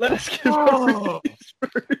 Let us give our ratings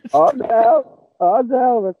first. Oh,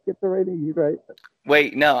 no. Let's get the ratings right.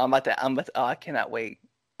 Wait, no, I'm about to, oh, I cannot wait.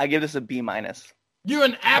 I give this a B-. You're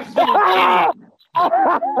an absolute idiot.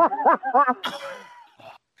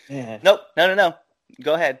 Man. Nope. No.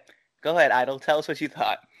 Go ahead, Idol. Tell us what you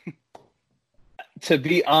thought. To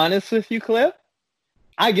be honest with you, Cliff,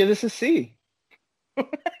 I give this a C. Go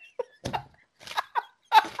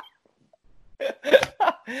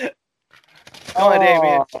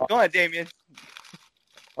on, Damien.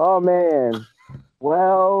 Oh, man.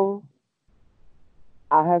 Well,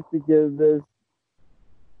 I have to give this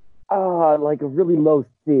like a really low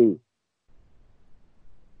C.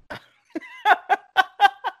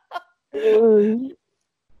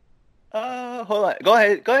 Hold on. Go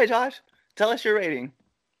ahead, Josh. Tell us your rating.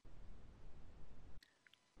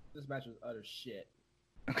 This match was utter shit.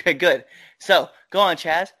 Okay, good. So, go on,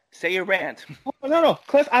 Chaz. Say your rant. Oh, no,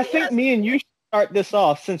 Cliff. I think me and you should start this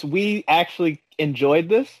off since we actually enjoyed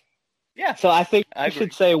this. Yeah. So I think I we agree.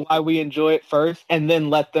 should say why we enjoy it first, and then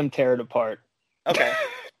let them tear it apart. Okay.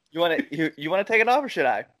 You want to take it off, or should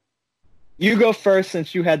I? You go first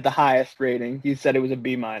since you had the highest rating. You said it was a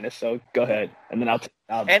B minus, so go ahead, and then I'll go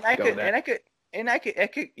there. I could,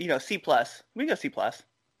 C plus. We can go C plus,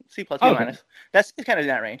 B Okay. minus. That's kind of in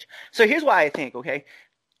that range. So here's why I think. Okay,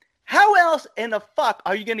 how else in the fuck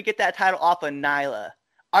are you gonna get that title off of Nyla?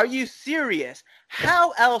 Are you serious?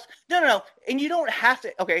 How else? No. And you don't have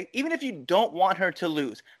to. Okay, even if you don't want her to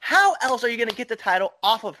lose, how else are you gonna get the title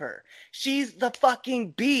off of her? She's the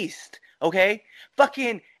fucking beast. Okay,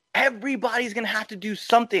 fucking. Everybody's gonna have to do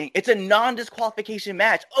something. It's a non-disqualification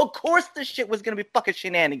match. Of course this shit was gonna be fucking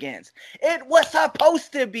shenanigans. It was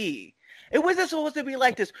supposed to be. It wasn't supposed to be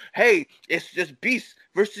like this. Hey, it's just Beast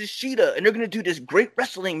versus Sheeta, and they're gonna do this great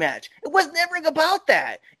wrestling match. It was never about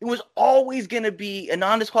that. It was always gonna be a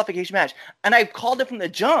non-disqualification match. And I called it from the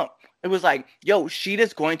jump. It was like, yo,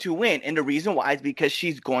 Sheeta's going to win. And the reason why is because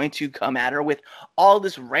she's going to come at her with all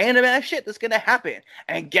this random ass shit that's going to happen.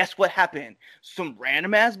 And guess what happened? Some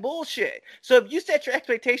random ass bullshit. So if you set your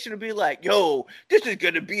expectation to be like, yo, this is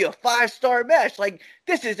going to be a 5-star match, like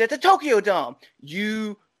this is at the Tokyo Dome,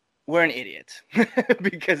 you were an idiot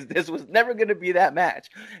because this was never going to be that match.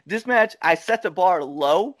 This match, I set the bar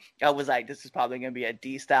low. I was like, this is probably going to be a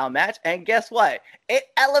D-style match. And guess what? It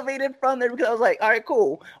elevated from there because I was like, all right,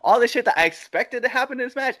 cool. All the shit that I expected to happen in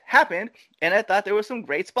this match happened. And I thought there were some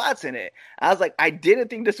great spots in it. I was like, I didn't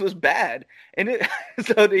think this was bad. And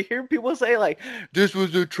so to hear people say like, this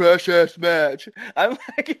was a trash ass match. I'm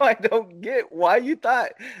like, I don't get why you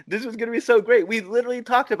thought this was going to be so great. We literally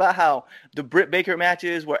talked about how the Britt Baker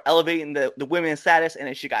matches were elevating the women's status, and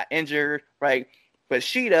then she got injured, right? But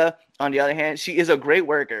Sheeta, on the other hand, she is a great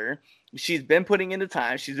worker. She's been putting in the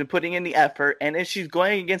time. She's been putting in the effort. And then she's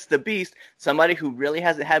going against the Beast, somebody who really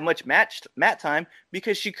hasn't had much mat time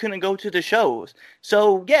because she couldn't go to the shows.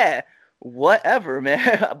 So, yeah, whatever,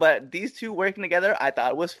 man. But these two working together, I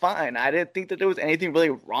thought was fine. I didn't think that there was anything really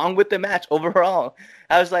wrong with the match overall.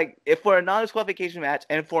 I was like, if for a non-disqualification match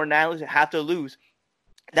and for Nyla to have to lose,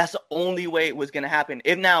 that's the only way it was going to happen.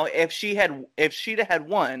 If Sheeta had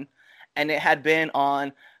won and it had been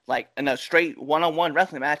on like in a straight one-on-one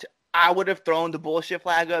wrestling match, I would have thrown the bullshit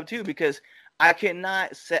flag up too, because I could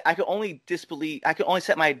only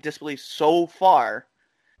set my disbelief so far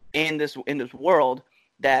in this world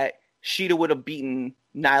that Sheeta would have beaten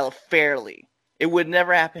Nyla fairly. It would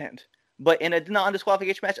never happened. But in a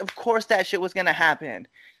non-disqualification match, of course that shit was going to happen,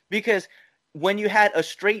 because when you had a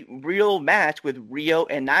straight real match with Rio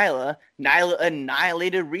and Nyla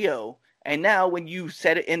annihilated Rio. And now when you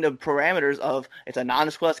set it in the parameters of it's a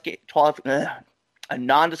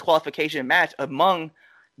non-disqualification match among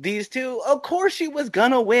these two, of course she was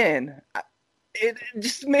going to win. It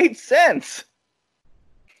just made sense.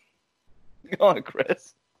 Go on,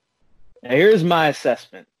 Chris. Now, here's my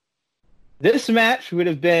assessment. This match would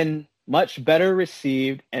have been much better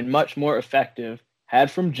received and much more effective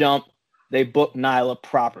had from jump they booked Nyla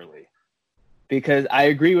properly. Because I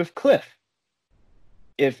agree with Cliff.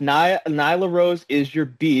 If Nyla Rose is your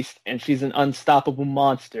beast and she's an unstoppable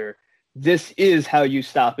monster, this is how you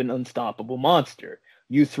stop an unstoppable monster.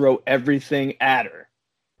 You throw everything at her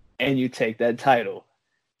and you take that title.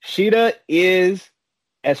 Sheeta is,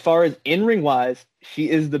 as far as in-ring wise, she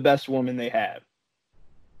is the best woman they have.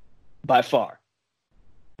 By far.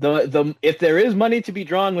 If there is money to be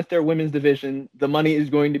drawn with their women's division, the money is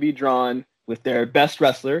going to be drawn with their best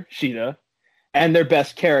wrestler, Sheeta, and their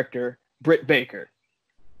best character, Britt Baker.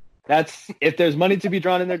 If there's money to be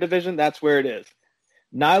drawn in their division, that's where it is.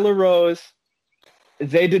 Nyla Rose,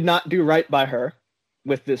 they did not do right by her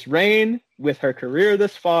with this reign, with her career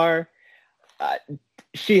this far.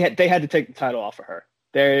 They had to take the title off of her.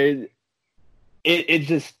 It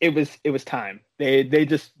was time. They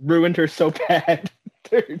just ruined her so bad.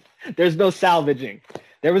 There's no salvaging.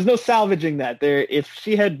 There was no salvaging that. If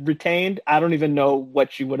she had retained, I don't even know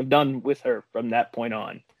what she would have done with her from that point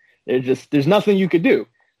on. There's nothing you could do.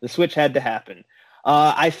 The switch had to happen.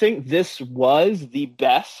 I think this was the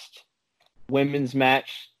best women's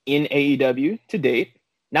match in AEW to date.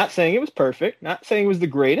 Not saying it was perfect, not saying it was the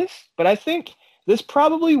greatest, but I think this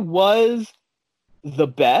probably was the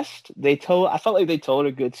best. I felt like they told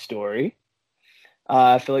a good story.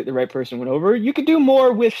 I feel like the right person went over. You could do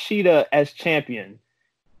more with Sheeta as champion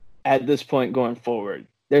at this point going forward.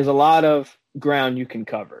 There's a lot of ground you can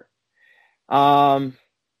cover.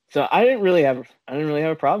 So I didn't really have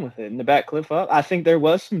a problem with it. In the back Cliff up, I think there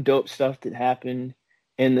was some dope stuff that happened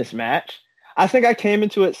in this match. I think I came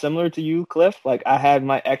into it similar to you, Cliff. Like I had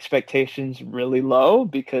my expectations really low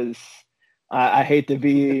because I hate to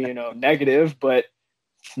be, negative, but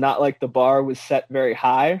it's not like the bar was set very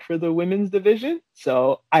high for the women's division,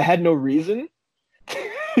 so I had no reason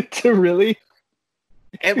to really.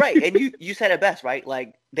 And right, and you said it best, right?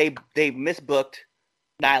 Like they misbooked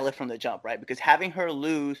Nyla from the jump, right? Because having her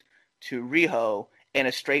lose to Riho in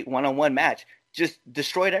a straight one-on-one match just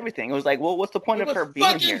destroyed everything. It was like, well, what's the point of her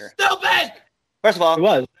being here? Stupid. First of all, It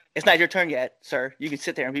was. It's not your turn yet, sir. You can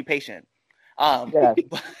sit there and be patient. Yeah,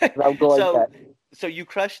 I'm going so, back. so you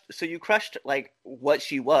crushed like what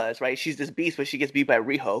she was, right? She's this beast, but she gets beat by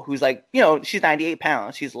Riho, who's like, she's 98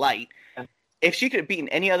 pounds, she's light. If she could have beaten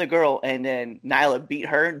any other girl and then Nyla beat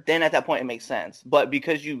her, then at that point it makes sense. But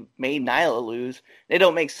because you made Nyla lose, it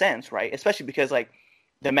don't make sense, right? Especially because like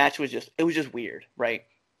the match was just weird, right?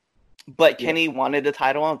 But Kenny wanted the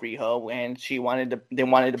title on Riho, and they wanted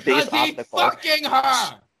the biggest obstacle. Fucking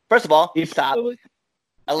her. First of all, stop.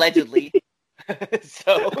 Allegedly.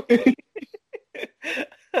 So,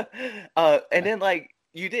 and then like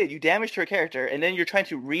you damaged her character, and then you're trying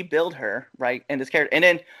to rebuild her, right? And this character, and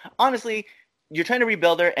then honestly, you're trying to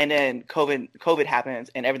rebuild her, and then COVID happens,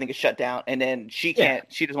 and everything is shut down, and then she can't.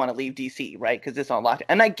 She just want to leave DC, right? Because it's on lockdown,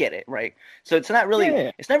 and I get it, right? So it's not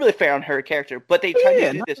really fair on her character, but they try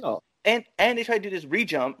to do this, and they try to do this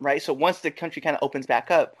re-jump, right? So once the country kind of opens back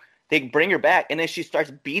up, they bring her back, and then she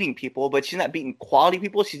starts beating people, but she's not beating quality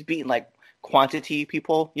people. She's beating like quantity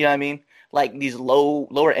people. You know what I mean? Like these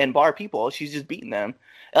lower end bar people. She's just beating them.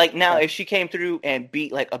 Like now, if she came through and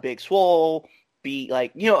beat like a Big Swole, beat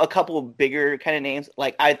like a couple of bigger kind of names,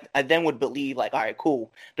 like I then would believe like, all right,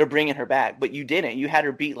 cool, they're bringing her back. But you didn't. You had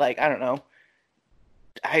her beat like, I don't know.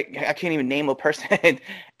 I can't even name a person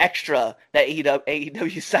extra that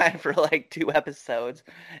AEW signed for like 2 episodes,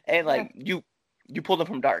 and like you pulled them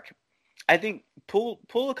from dark. I think pull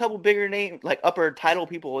a couple bigger name, like upper title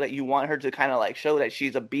people that you want her to kind of like show that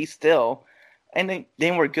she's a beast still, and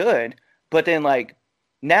then we're good. But then like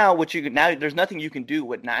now there's nothing you can do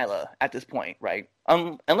with Nyla at this point, right?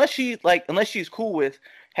 Unless she's cool with,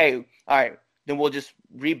 hey, all right, then we'll just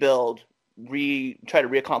rebuild, try to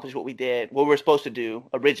reaccomplish what we're supposed to do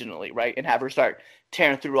originally, right? And have her start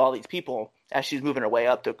tearing through all these people as she's moving her way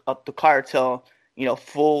up the card till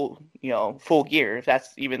full gear, if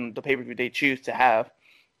that's even the pay-per-view they choose to have.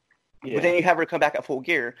 Yeah. But then you have her come back at full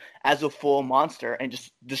gear as a full monster and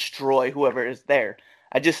just destroy whoever is there.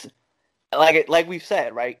 I just like we've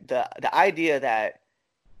said, right? The idea that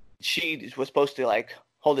she was supposed to like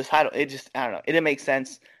hold this title, it just, I don't know, it didn't make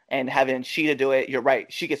sense. And having Sheeta do it, you're right,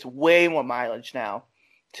 she gets way more mileage now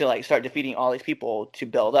to like start defeating all these people to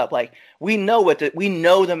build up. Like we know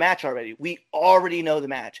the match already. We already know the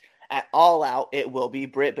match. At All Out, it will be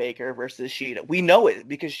Britt Baker versus Sheeta. We know it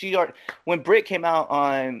because when Britt came out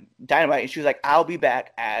on Dynamite and she was like, I'll be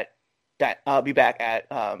back at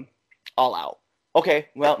All Out. Okay,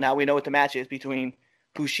 well now we know what the match is between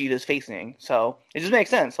who Sheeta's facing. So it just makes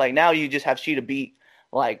sense. Like now you just have Sheeta beat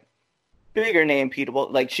like bigger name people.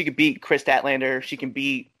 Like she could beat Chris Statlander, she can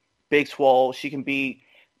beat Big Swole, she can beat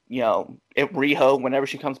Riho whenever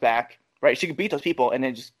she comes back. Right? She could beat those people and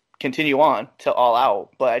then just continue on to All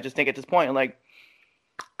Out. But I just think at this point, like,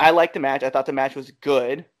 I liked the match. I thought the match was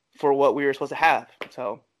good for what we were supposed to have.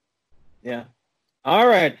 So, yeah. All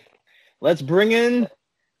right. Let's bring in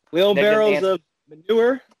wheelbarrows of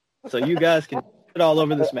manure so you guys can put all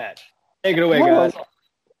over this match. Take it away, guys.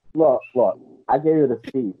 Look. I gave it a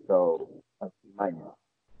C, so a C minus.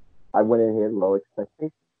 I went in here low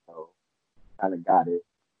expectations, so kind of got it.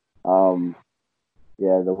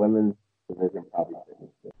 Yeah, the women's division probably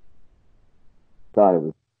didn't. Thought it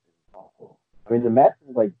was awful. I mean, the match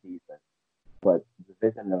was like decent, but the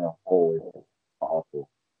division as a whole is just awful.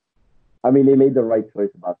 I mean, they made the right choice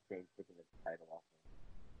about taking the title off.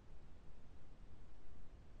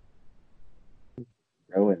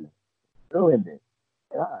 Ruined it.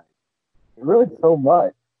 God, it ruined so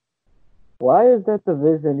much. Why is that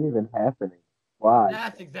division even happening? Why?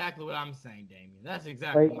 That's exactly what I'm saying, Damien. That's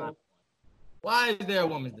exactly my point. Why is there a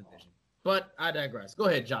women's division? But I digress. Go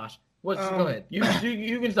ahead, Josh. Go ahead. You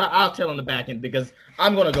can start. I'll tell on the back end because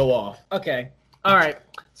I'm gonna go off. Okay. All right.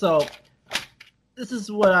 So this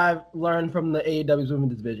is what I've learned from the AEW's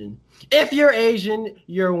women's division. If you're Asian,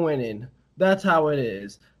 you're winning. That's how it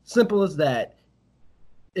is. Simple as that.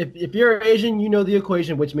 If you're Asian, you know the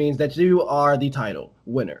equation, which means that you are the title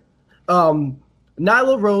winner.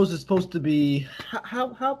 Nyla Rose is supposed to be how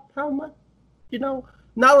much?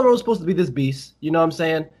 Nyla Rose is supposed to be this beast. You know what I'm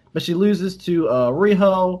saying? But she loses to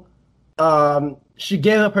Riho. She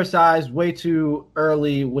gave up her size way too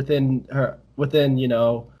early within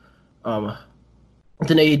AEW.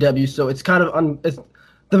 So it's kind of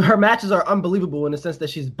her matches are unbelievable in the sense that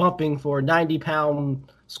she's bumping for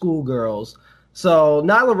 90-pound schoolgirls. So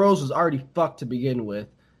Nyla Rose was already fucked to begin with.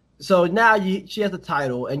 So now she has the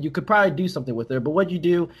title, and you could probably do something with her. But what you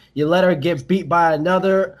do, you let her get beat by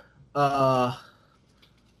another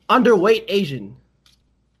underweight Asian.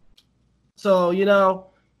 So,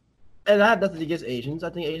 and I have nothing against Asians.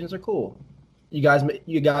 I think Asians are cool. You guys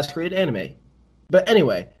created anime. But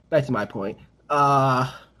anyway, back to my point.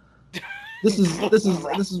 This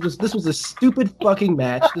was a stupid fucking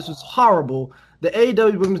match. This was horrible. The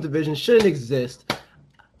AEW Women's Division shouldn't exist.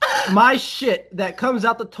 My shit that comes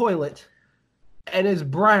out the toilet and is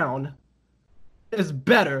brown is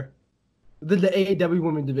better than the AEW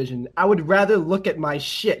Women's Division. I would rather look at my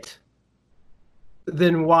shit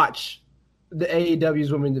than watch the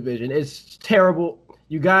AEW's Women's Division. It's terrible.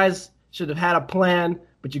 You guys should have had a plan,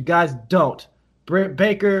 but you guys don't. Britt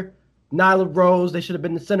Baker, Nyla Rose, they should have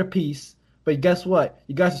been the centerpiece. But guess what?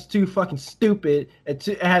 You guys are too fucking stupid and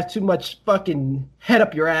it has too much fucking head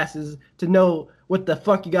up your asses to know what the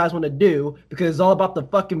fuck you guys want to do, because it's all about the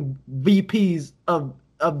fucking VPs of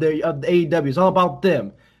the AEW. It's all about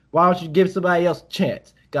them. Why don't you give somebody else a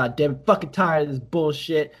chance? God damn, fucking tired of this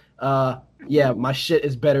bullshit. Yeah, my shit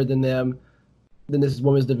is better than them, than this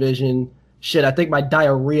women's division. Shit, I think my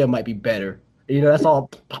diarrhea might be better. That's all.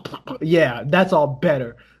 Yeah, that's all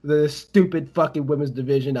better. The stupid fucking women's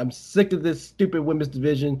division. I'm sick of this stupid women's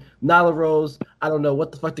division. Nyla Rose, I don't know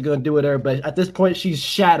what the fuck they're going to do with her, but at this point, she's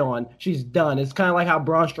shat on. She's done. It's kind of like how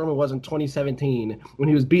Braun Strowman was in 2017 when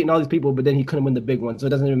he was beating all these people, but then he couldn't win the big one, so it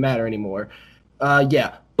doesn't even matter anymore.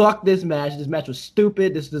 Yeah, fuck this match. This match was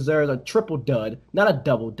stupid. This deserves a triple dud. Not a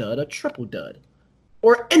double dud, a triple dud.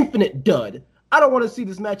 Or infinite dud. I don't want to see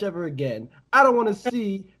this match ever again. I don't want to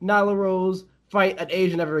see Nyla Rose fight an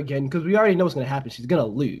Asian ever again, because we already know what's going to happen. She's going to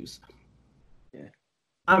lose. Yeah.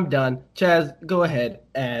 I'm done. Chaz, go ahead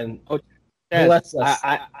and bless us.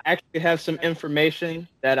 I actually have some information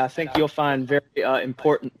that I think you'll find very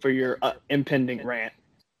important for your impending rant.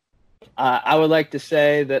 I would like to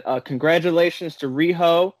say that congratulations to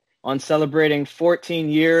Riho on celebrating 14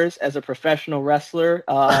 years as a professional wrestler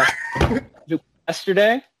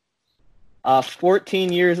yesterday.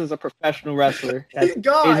 14 years as a professional wrestler. That's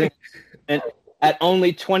amazing. And at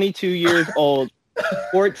only 22 years old,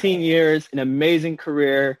 14 years, an amazing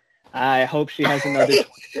career. I hope she has another.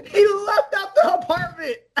 He left out the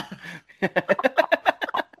apartment.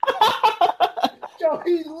 Yo,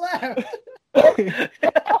 he left.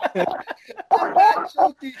 I'm not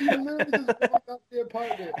joking. He literally just walked out the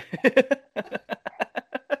apartment.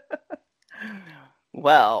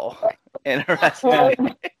 Well,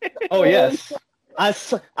 interesting. Oh, yes. I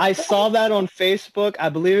saw that on Facebook. I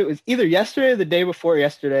believe it was either yesterday or the day before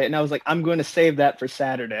yesterday, and I was like, I'm going to save that for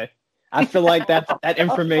Saturday. I feel like that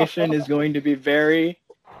information is going to be very,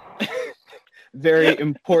 very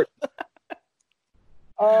important.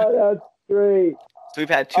 Oh, that's great. So we've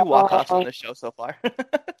had 2 walk-offs on the show so far.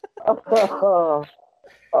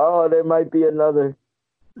 Oh, there might be another.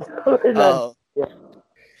 Oh. Yeah.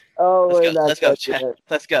 Oh, let's go, Chaz.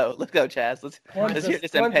 Let's go, Chaz. Let's hear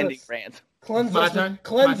this impending rant. Cleanse us with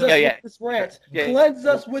this rant. Cleanse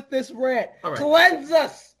us with this rant. Right. Cleanse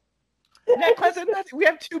us. Yeah, we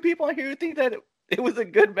have 2 people on here who think that it was a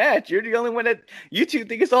good match. You're the only one that you 2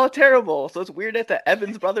 think it's all terrible. So it's weird that the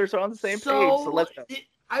Evans brothers are on the same page. So let's go.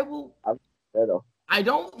 I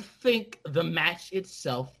don't think the match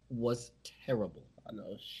itself was terrible. I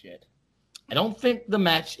know, shit. I don't think the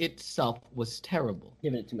match itself was terrible.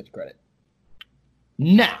 Giving it too much credit.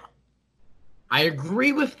 Now, I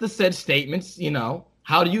agree with the said statements.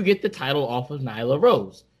 How do you get the title off of Nyla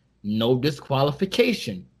Rose? No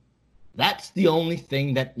disqualification. That's the only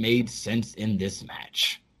thing that made sense in this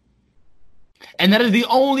match. And that is the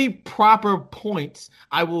only proper points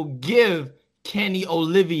I will give Kenny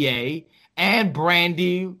Olivier and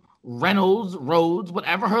Brandy Reynolds, Rhodes,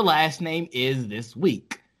 whatever her last name is this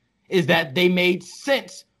week, is that they made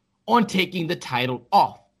sense on taking the title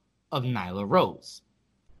off of Nyla Rose.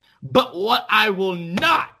 But what I will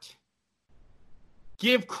not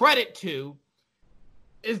give credit to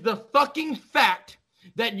is the fucking fact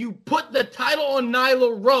that you put the title on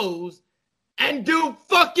Nyla Rose and do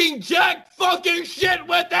fucking jack fucking shit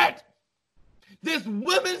with it. This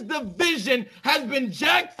women's division has been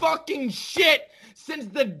jack fucking shit since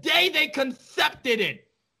the day they concepted it.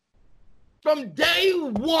 From day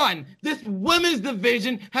one, this women's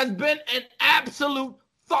division has been an absolute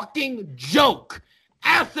fucking joke.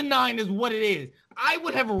 Asinine is what it is. I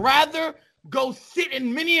would have rather go sit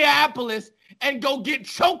in Minneapolis and go get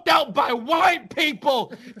choked out by white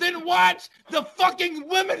people than watch the fucking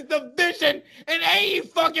women's division in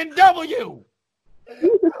AEW.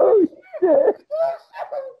 Oh, shit.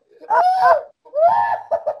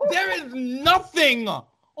 There is nothing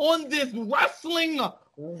on this wrestling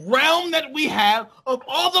realm that we have of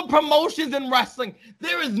all the promotions in wrestling.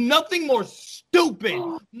 There is nothing more stupid,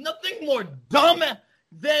 nothing more dumb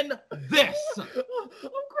than this. I'm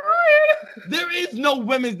crying. There is no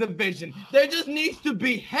women's division. There just needs to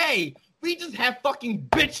be, hey, we just have fucking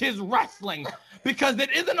bitches wrestling because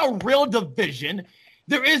it isn't a real division.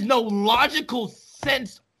 There is no logical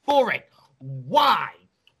sense for it. Why?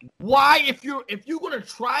 Why, if you're gonna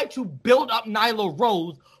try to build up Nyla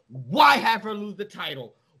Rose, why have her lose the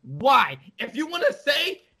title? Why? If you want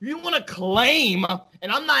to claim,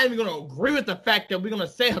 and I'm not even going to agree with the fact that we're going to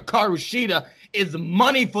say Hikaru Shida is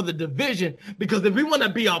money for the division, because if we want to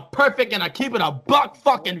be a perfect and I keep it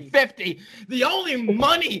 $150, the only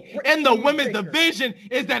money in the women's division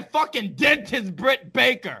is that fucking dentist Britt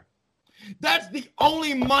Baker. That's the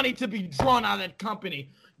only money to be drawn out of that company.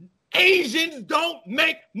 Asians don't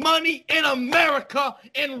make money in America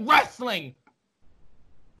in wrestling.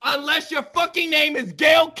 Unless your fucking name is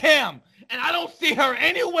Gail Kim. And I don't see her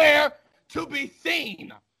anywhere to be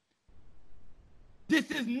seen. This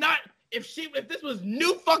is not, if this was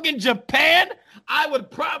new fucking Japan, I would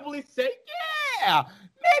probably say, yeah,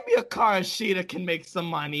 maybe Hikaru Shida can make some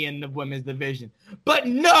money in the women's division. But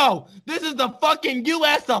no, this is the fucking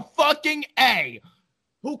US of fucking A.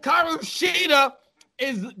 Hikaru Shida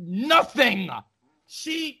is nothing.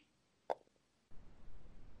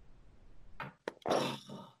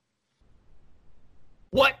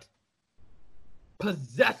 What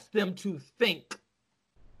possessed them to think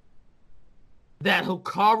that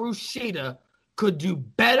Hikaru Shida could do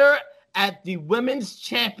better at the women's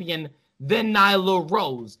champion than Nyla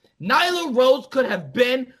Rose? Nyla Rose could have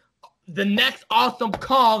been the next Awesome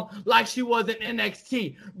Kong like she was in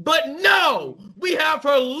NXT. But no, we have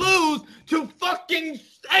her lose to fucking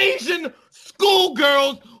Asian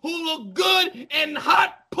schoolgirls who look good in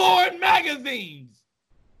hot porn magazines.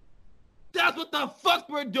 That's what the fuck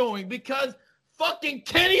we're doing, because fucking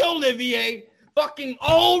Kenny Olivier, fucking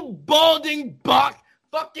old balding buck,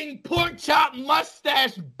 fucking pork chop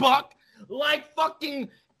mustache buck, like fucking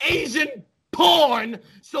Asian porn.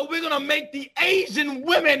 So we're gonna make the Asian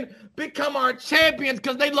women become our champions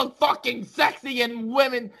because they look fucking sexy in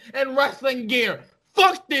women and wrestling gear.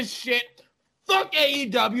 Fuck this shit. Fuck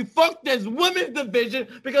AEW. Fuck this women's division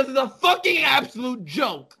because it's a fucking absolute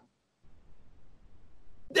joke.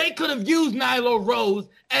 They could have used Nyla Rose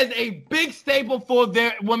as a big staple for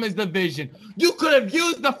their women's division. You could have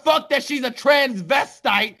used the fuck that she's a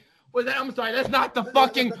transvestite. I'm sorry, that's not the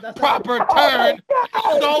fucking proper term.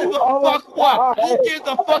 So the fuck what? Who gives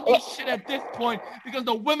a fucking shit at this point? Because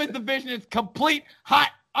the women's division is complete,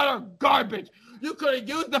 hot, utter garbage. You could have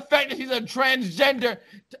used the fact that she's a transgender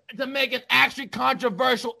to make an actually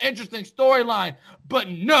controversial, interesting storyline. But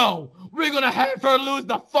no, we're going to have her lose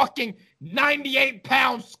the fucking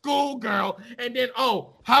 98-pound schoolgirl, and then,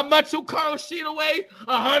 how much Hikaru Shida weighs?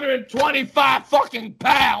 125 fucking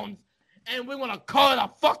pounds, and we want to call it a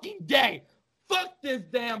fucking day. Fuck this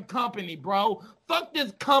damn company, bro. Fuck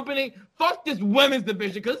this company. Fuck this women's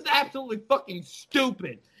division, because it's absolutely fucking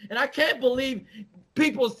stupid. And I can't believe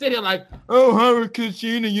people sit here like, oh, Hikaru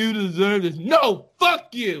Shida, you deserve this. No, fuck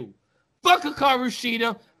you. Fuck Hikaru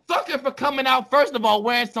Shida. Fuck her for coming out, first of all,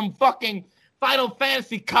 wearing some fucking Final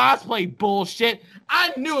Fantasy cosplay bullshit.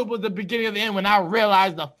 I knew it was the beginning of the end when I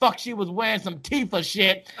realized the fuck she was wearing some Tifa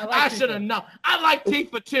shit. I should have known. I like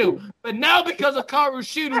Tifa too. But now because Hikaru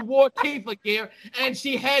Shida wore Tifa gear and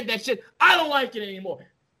she had that shit, I don't like it anymore.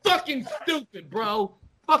 Fucking stupid, bro.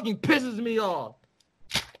 Fucking pisses me off.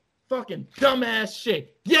 Fucking dumbass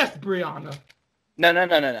shit. Yes, Brianna.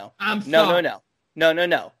 No. I'm sorry.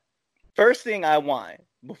 No. First thing I want,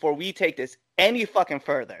 before we take this any fucking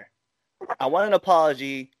further, I want an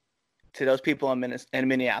apology to those people in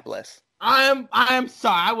Minneapolis. I am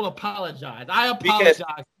sorry. I will apologize. I apologize.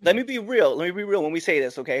 Because, let me be real when we say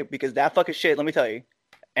this, okay? Because that fucking shit, let me tell you,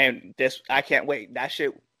 and this, I can't wait. That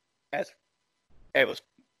shit, it was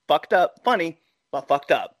fucked up, funny, but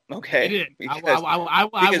fucked up, okay? It is.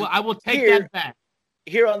 I will take that back.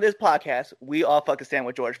 Here on this podcast, we all fucking stand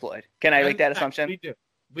with George Floyd. Can I make that assumption? We do.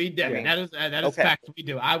 We do. Yeah. That is fact. We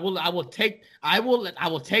do. I will take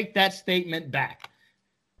that statement back.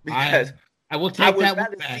 Because I will take that one back. I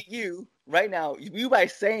would rather see you right now. You by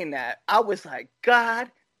saying that, I was like, God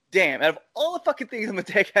damn! Out of all the fucking things I'm gonna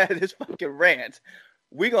take out of this fucking rant,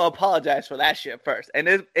 we gonna apologize for that shit first. And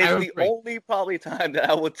it's the only probably time that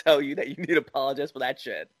I will tell you that you need to apologize for that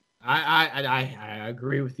shit. I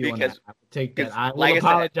agree with you on that. I will take that. I will like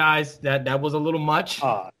apologize. That was a little much.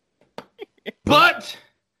 But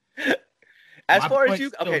as far as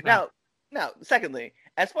you, okay, now, secondly,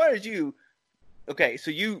 as far as you Okay,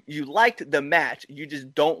 so you liked the match, you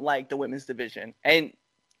just don't like the women's division, and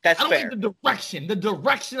that's I don't fair. like the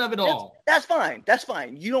direction of it all. That's fine. That's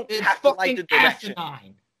fine. You don't It's have to like the fucking direction.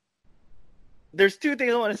 asinine. There's two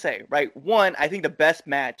things I want to say, right? One, I think the best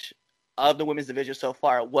match of the women's division so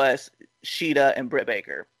far was Sheeta and Britt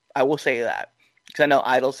Baker. I will say that because I know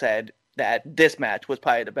Idol said that this match was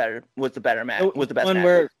probably the better match, was the best one match.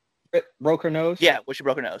 where Britt broke her nose. Yeah, where she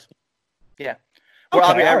broke her nose. Yeah. Okay,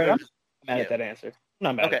 Aubrey all right. Edwards- I'm not mad at that answer. I'm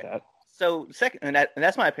not mad at that. So second, and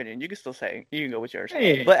that's my opinion. You can still say, you can go with yours.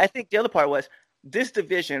 Hey. But I think the other part was this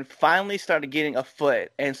division finally started getting a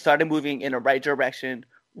foot and started moving in the right direction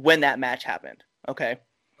when that match happened. Okay.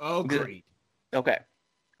 Agreed. Okay.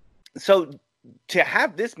 So to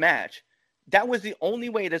have this match, that was the only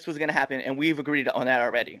way this was going to happen, and we've agreed on that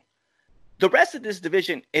already. The rest of this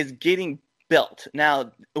division is getting built.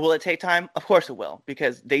 Now, will it take time? Of course it will,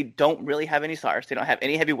 because they don't really have any stars. They don't have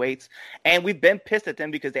any heavyweights, and we've been pissed at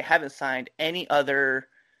them because they haven't signed any other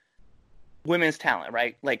women's talent,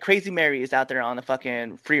 right? Like Crazy Mary is out there on the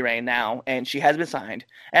fucking free reign now, and she has been signed.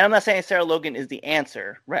 And I'm not saying Sarah Logan is the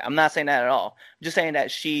answer, right? I'm not saying that at all. I'm just saying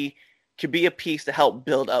that she could be a piece to help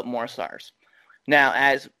build up more stars. Now,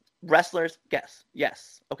 as wrestlers,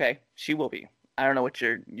 yes, okay, she will be. I don't know what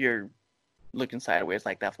you're looking sideways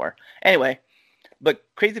like that for. Anyway, but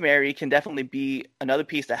Crazy Mary can definitely be another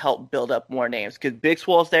piece to help build up more names because Big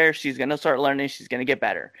Swole's there. She's gonna start learning. She's gonna get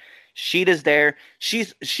better. Sheeta's there.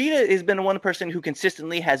 Sheeta has been one person who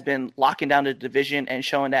consistently has been locking down the division and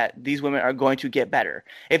showing that these women are going to get better.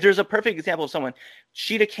 If there's a perfect example of someone,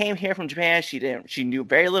 Sheeta came here from Japan. She knew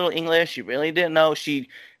very little English. She really didn't know. She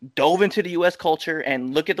dove into the U.S. culture,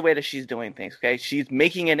 and look at the way that she's doing things. Okay, she's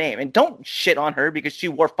making a name, and don't shit on her because she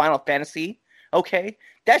wore Final Fantasy. Okay,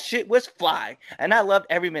 that shit was fly, and I loved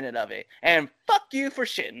every minute of it. And fuck you for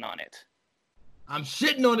shitting on it. I'm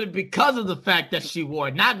shitting on it because of the fact that she wore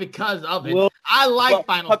it, not because of it. Well, I like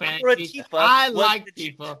Final Fantasy. I like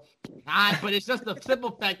Tifa. Tifa. But it's just the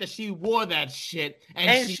simple fact that she wore that shit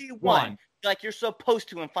and she won. Like you're supposed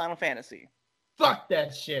to in Final Fantasy. Fuck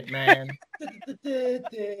that shit, man. I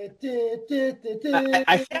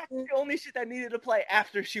That's the only shit that needed to play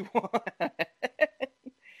after she won.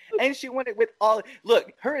 And she won it with all.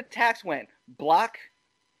 Look, her attacks went block,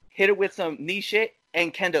 hit it with some knee shit,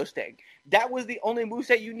 and kendo stick. That was the only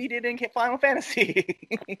moveset you needed in Final Fantasy.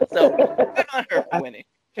 So, good on her for winning.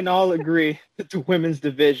 can all agree that the women's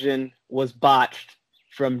division was botched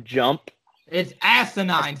from jump. It's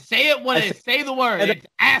asinine. Say it what it is. Say the word. It's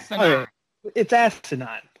asinine. Okay. It's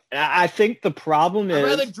asinine. I think the problem is. I'd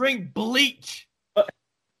rather drink bleach.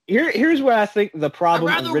 Here's where I think the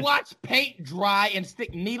problem. I'd rather watch paint dry and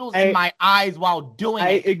stick needles in my eyes while doing it.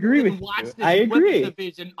 I agree with watch you. this I agree.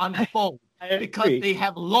 Division unfold because agree. they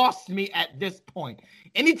have lost me at this point.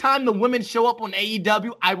 Anytime the women show up on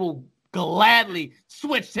AEW, I will gladly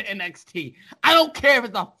switch to NXT. I don't care if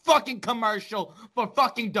it's a fucking commercial for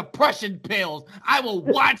fucking depression pills. I will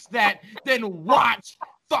watch that, then watch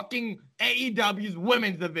fucking AEW's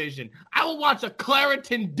women's division. I will watch a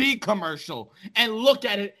Claritin D commercial and look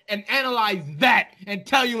at it and analyze that and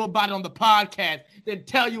tell you about it on the podcast, then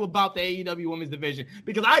tell you about the AEW women's division,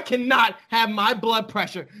 because I cannot have my blood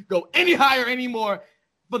pressure go any higher anymore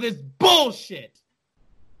for this bullshit.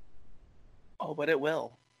 Oh, but it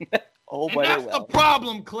will. That's the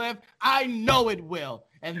problem, Cliff. I know it will.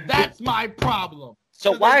 And that's my problem.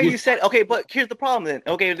 So why are you saying, okay, but here's the problem then.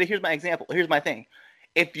 Okay, here's my example. Here's my thing.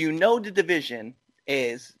 If you know the division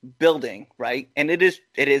is building, right, and it is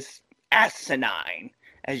asinine,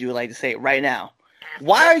 as you would like to say it right now,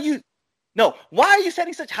 why are you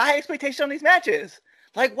setting such high expectations on these matches?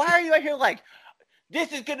 Like, why are you out here like,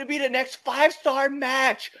 this is going to be the next 5-star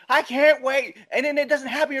match. I can't wait. And then it doesn't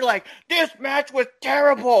happen. You're like, this match was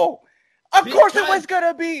terrible. Of course it was going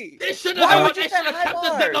to be. They should have kept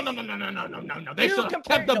No. They should have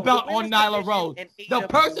kept the belt on Nyla Rose. The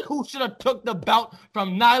person who should have took the belt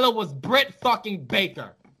from Nyla was Britt fucking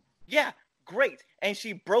Baker. Yeah, great. And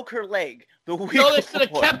she broke her leg the week No, they before. should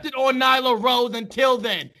have kept it on Nyla Rose until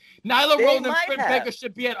then. Nyla Rose and Britt Baker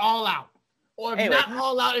should be at All Out. Or if not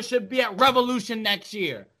All Out, it should be at Revolution next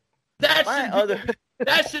year.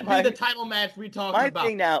 That should be the title match we're talking about. My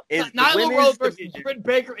thing now is Nyla Rose versus Britt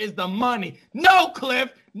Baker is the money. No,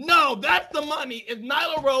 Cliff. No, that's the money. It's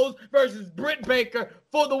Nyla Rose versus Britt Baker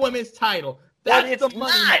for the women's title. That's the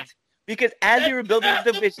money match. Because as you were building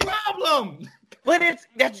the division. That's the problem. But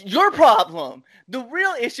that's your problem. The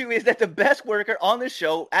real issue is that the best worker on the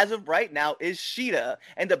show as of right now is Sheeta,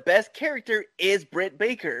 and the best character is Britt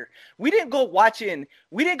Baker. We didn't go watching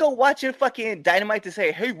We didn't go watching fucking Dynamite to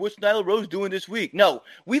say, hey, what's Nyla Rose doing this week? No,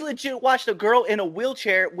 we legit watched a girl in a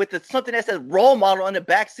wheelchair with something that says role model on the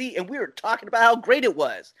back seat, and we were talking about how great it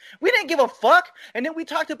was. We didn't give a fuck. And then we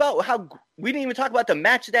talked about how we didn't even talk about the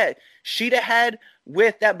match that Sheeta had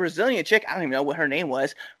with that Brazilian chick. I don't even know what her name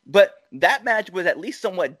was, but that match was at least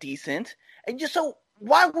somewhat decent. And just so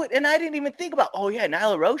why would, and I didn't even think about, oh yeah,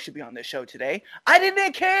 Nyla Rose should be on this show today. I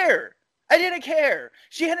didn't care. I didn't care.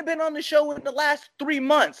 She hadn't been on the show in the last 3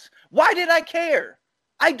 months. Why did I care?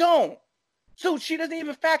 I don't. So she doesn't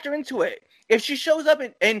even factor into it. If she shows up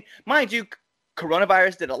and mind you,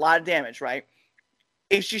 coronavirus did a lot of damage, right?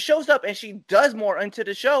 If she shows up and she does more into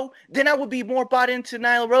the show, then I would be more bought into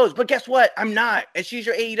Nyla Rose. But guess what? I'm not. And she's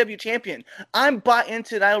your AEW champion. I'm bought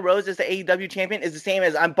into Nyla Rose as the AEW champion is the same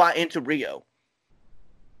as I'm bought into Rio.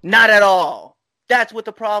 Not at all. That's what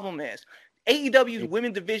the problem is. AEW's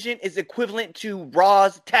women's division is equivalent to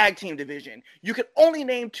Raw's tag team division. You can only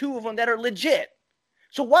name 2 of them that are legit.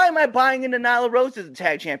 So why am I buying into Nyla Rose as a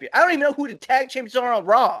tag champion? I don't even know who the tag champions are on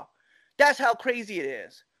Raw. That's how crazy it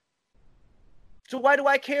is. So why do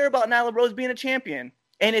I care about Nyla Rose being a champion?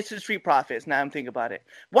 And it's the Street Profits. Now I'm thinking about it.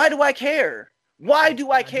 Why do I care? Why do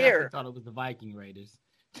I care? I thought it was the Viking Raiders.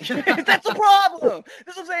 That's the problem.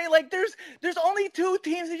 That's what I'm saying. Like, there's only 2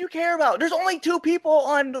 teams that you care about. There's only 2 people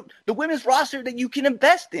on the women's roster that you can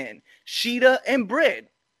invest in, Sheeta and Britt.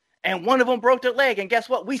 And one of them broke their leg. And guess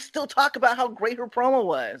what? We still talk about how great her promo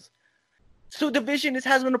was. So division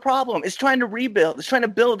has been a problem. It's trying to rebuild. It's trying to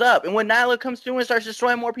build up. And when Nyla comes through and starts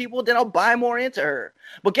destroying more people, then I'll buy more into her.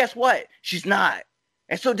 But guess what? She's not.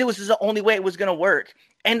 And so this is the only way it was going to work.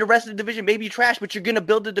 And the rest of the division may be trash, but you're going to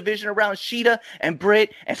build the division around Sheeta and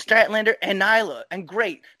Britt and Statlander and Nyla. And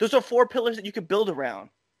great. Those are 4 pillars that you can build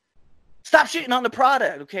around. Stop shitting on the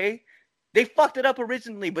product, okay? They fucked it up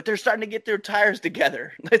originally, but they're starting to get their tires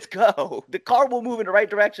together. Let's go. The car will move in the right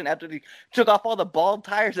direction after they took off all the bald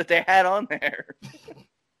tires that they had on there.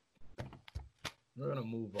 We're going to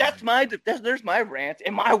move on. There's my rant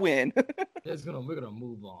and my win. We're going to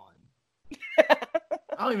move on.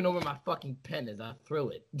 I don't even know where my fucking pen is. I threw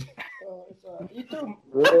it. You threw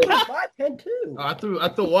my pen too. Oh, I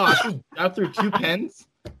threw 2 pens.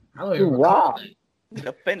 I don't even Wow.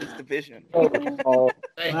 The Fenders division.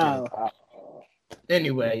 Thank you.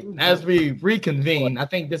 Anyway, as we reconvene, I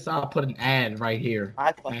think I'll put an ad right here.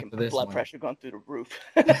 My fucking blood pressure going through the roof.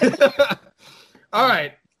 All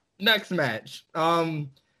right, next match.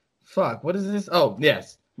 What is this? Oh,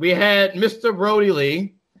 yes. We had Mr. Brody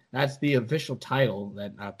Lee. That's the official title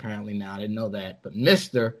that apparently now I didn't know that, but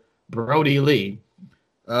Mr. Brody Lee,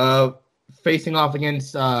 facing off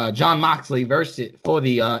against Jon Moxley for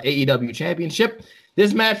the AEW Championship.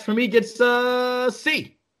 This match for me gets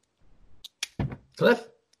C. Cliff?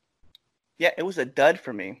 Yeah, it was a dud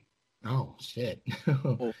for me. Oh shit!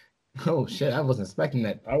 Oh shit! I wasn't expecting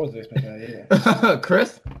that. I wasn't expecting that either.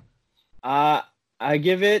 Chris? I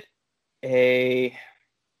give it a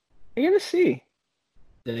C.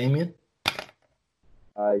 Damien?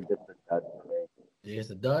 I just a dud for me.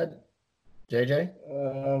 It's a dud. JJ?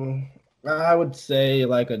 I would say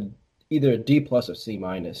like either a D plus or C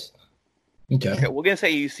minus. Okay. We're gonna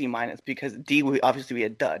say you C minus because D would obviously be a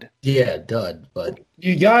dud. Yeah, dud. But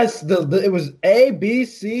you guys, it was A, B,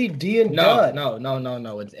 C, D, and dud.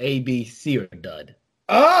 No. It's A, B, C, or dud.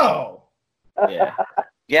 Oh. Yeah.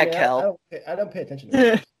 Yeah, Kel. I don't pay attention to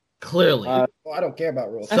that. Clearly. I don't care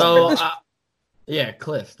about rules. So, yeah,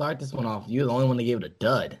 Cliff, start this one off. You're the only one that gave it a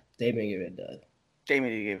dud. Damien gave it a dud.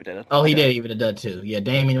 Damien gave it a dud. Oh, he did give it a dud too. Yeah,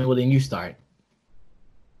 Damien, well then you start.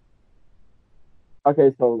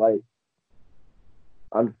 Okay, so like,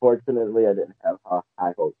 unfortunately, I didn't have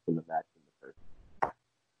high hopes in the match in the first.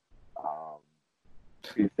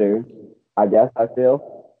 Too soon, I guess. I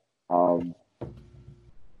feel.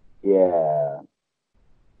 Yeah.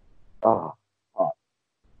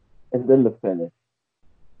 And then the finish.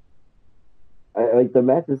 Like the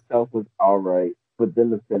match itself was alright, but then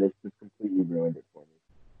the finish just completely ruined it for me.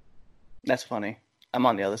 That's funny. I'm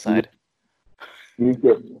on the other side. You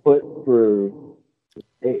get put through the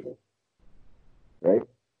stage, right?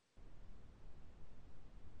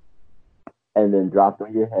 And then drop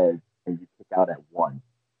on your head and you kick out at 1.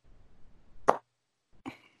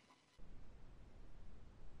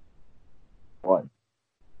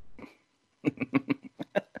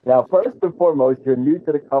 Now, first and foremost, you're new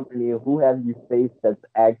to the company. Who have you faced that's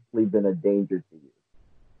actually been a danger to you?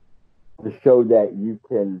 To show that you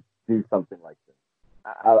can do something like this.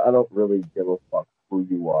 I don't really give a fuck who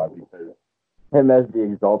you are because him as the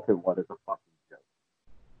exalted one is a fucking joke.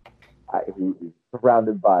 He's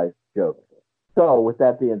surrounded by jokes. So, with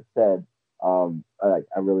that being said, I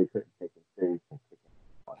really couldn't take him seriously.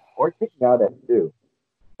 or kicking out at 2,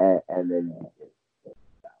 and then you get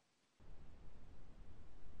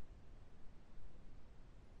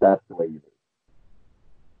that's the way you do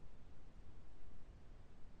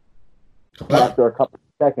it. After a couple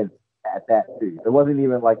of seconds at that too. It wasn't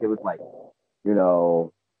even like it was like, I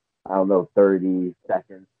don't know, 30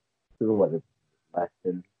 seconds. It was less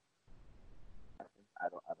than I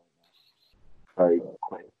don't know. Very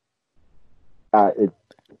quick.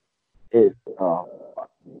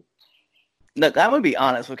 Look, I'm gonna be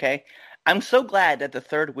honest, okay? I'm so glad that the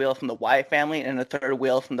third wheel from the Wyatt family and the third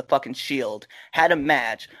wheel from the fucking Shield had a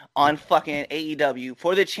match on fucking AEW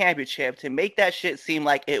for the championship to make that shit seem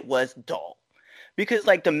like it was dull. Because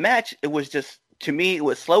like the match, it was just, to me, it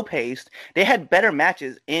was slow paced. They had better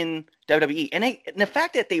matches in WWE, and the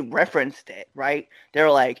fact that they referenced it, right? They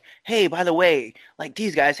were like, "Hey, by the way, like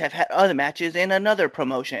these guys have had other matches in another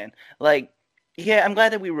promotion." Like, yeah, I'm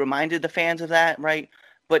glad that we reminded the fans of that, right?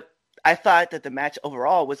 But I thought that the match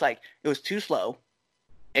overall was like, it was too slow.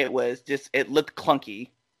 It was just, it looked clunky,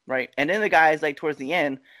 right? And then the guys, like towards the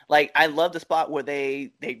end, like I love the spot where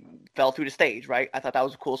they fell through the stage, right? I thought that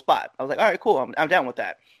was a cool spot. I was like, all right, cool, I'm down with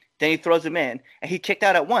that. Then he throws him in, and he kicked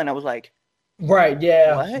out at 1. I was like, Right?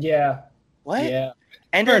 Yeah. what? Yeah. What? Yeah.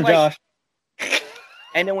 And then Turn, like, Josh.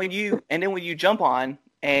 and then when you jump on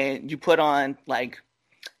and you put on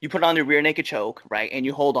the rear naked choke, right? And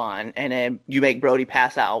you hold on, and then you make Brody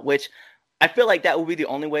pass out, which I feel like that would be the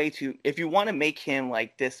only way to, if you want to make him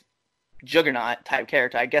like this juggernaut type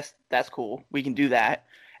character, I guess that's cool. We can do that.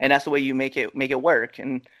 And that's the way you make it work.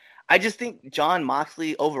 And I just think Jon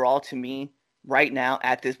Moxley overall, to me right now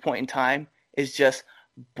at this point in time, is just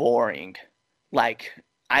boring. Like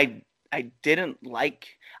I didn't like,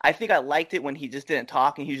 I think I liked it when he just didn't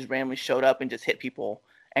talk and he just randomly showed up and just hit people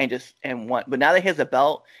and won. But now that he has a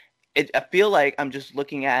belt, I feel like I'm just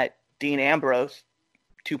looking at Dean Ambrose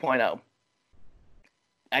 2.0.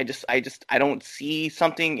 I don't see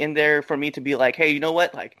something in there for me to be like, hey, you know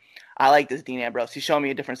what? Like, I like this Dean Ambrose. He's showing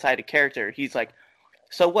me a different side of character. He's like,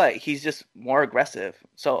 so what? He's just more aggressive.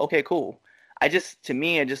 So, okay, cool. To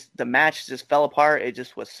me, the match just fell apart. It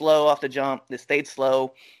just was slow off the jump. It stayed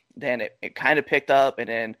slow. Then it kind of picked up,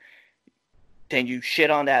 and then you shit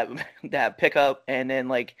on that pickup, and then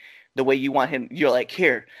like the way you want him, you're like,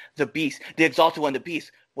 here, the beast, the exalted one, the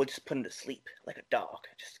beast. We'll just put him to sleep like a dog.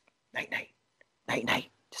 Just night.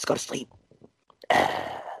 Just go to sleep.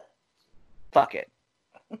 Fuck it.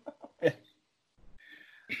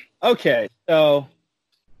 Okay, so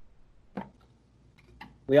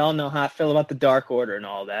we all know how I feel about the Dark Order and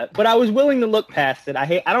all that, but I was willing to look past it.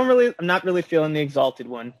 I'm not really feeling the Exalted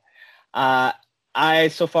one. I've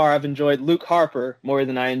enjoyed Luke Harper more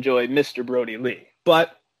than I enjoyed Mr. Brody Lee.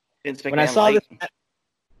 But when I saw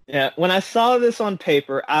this on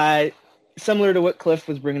paper, similar to what Cliff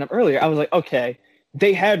was bringing up earlier, I was like, okay,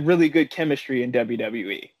 they had really good chemistry in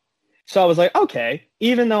WWE. So I was like, okay,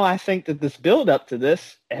 even though I think that this build up to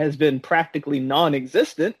this has been practically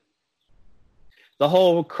non-existent, the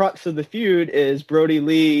whole crux of the feud is Brody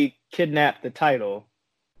Lee kidnapped the title.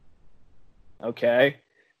 Okay,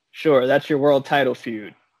 sure, that's your world title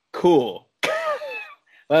feud. Cool.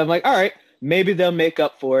 But I'm like, all right, maybe they'll make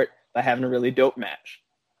up for it by having a really dope match.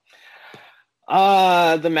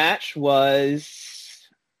 The match was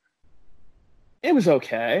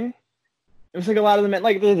okay. It was like a lot of them,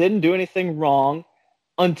 like they didn't do anything wrong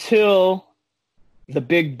until the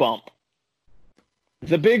big bump.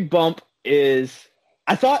 The big bump is,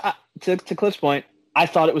 I thought, to Cliff's point, I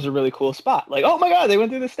thought it was a really cool spot. Like, oh my God, they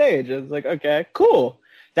went through the stage. I was like, okay, cool.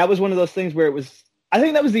 That was one of those things where I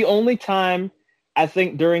think that was the only time, I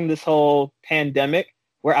think during this whole pandemic,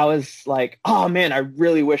 where I was like, oh man, I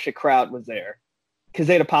really wish a crowd was there. Because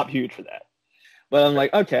they'd have popped huge for that. But I'm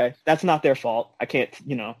like, okay, that's not their fault. I can't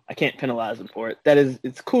penalize them for it.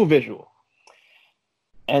 It's a cool visual.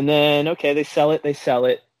 And then, okay, they sell it.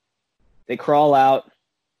 They crawl out.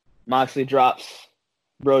 Moxley drops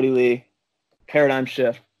Brody Lee. Paradigm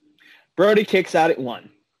shift. Brody kicks out at 1.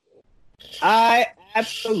 I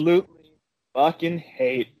absolutely fucking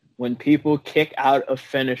hate when people kick out of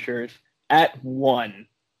finishers at 1.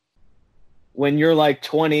 When you're like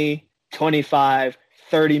 20, 25,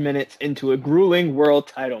 30 minutes into a grueling world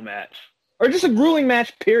title match. Or just a grueling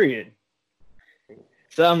match, period.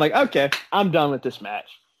 So I'm like, okay, I'm done with this match.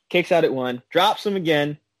 Kicks out at 1, drops him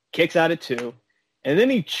again, kicks out at 2, and then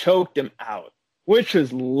he choked him out, which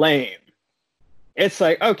was lame. It's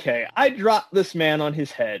like, okay, I dropped this man on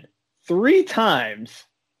his head 3 times.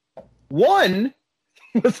 1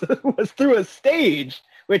 was through a stage,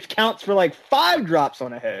 which counts for like 5 drops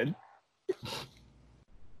on a head,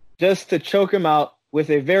 just to choke him out with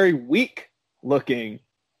a very weak-looking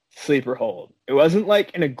sleeper hold. It wasn't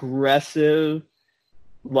like an aggressive,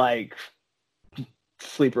 like,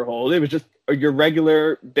 sleeper hold. It was just your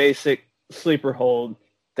regular, basic sleeper hold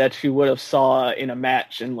that you would have saw in a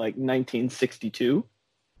match in, like, 1962.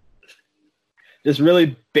 Just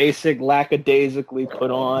really basic, lackadaisically put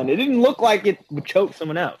on. It didn't look like it would choke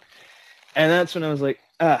someone out. And that's when I was like,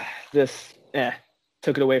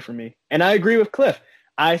 took it away from me. And I agree with Cliff.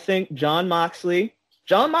 I think Jon Moxley,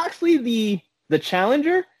 the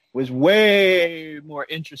challenger, was way more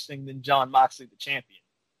interesting than Jon Moxley, the champion.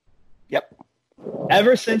 Yep.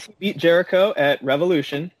 Ever since he beat Jericho at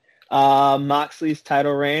Revolution, Moxley's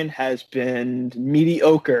title reign has been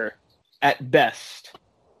mediocre at best.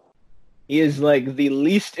 He is like the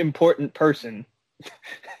least important person,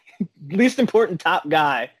 least important top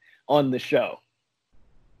guy on the show.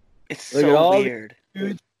 It's Look at so all weird.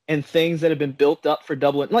 And things that have been built up for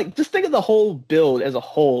Double or like just think of the whole build as a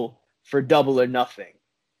whole for Double or Nothing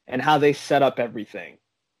and how they set up everything.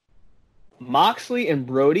 Moxley and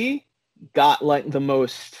Brody got like the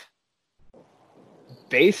most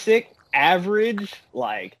basic, average,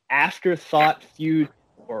 like afterthought feud in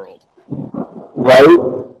the world. Right?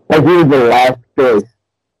 Like he was the last choice.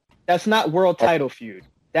 That's not world title feud.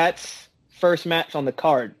 That's first match on the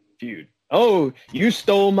card feud. Oh, you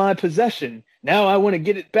stole my possession. Now I want to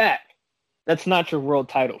get it back. That's not your world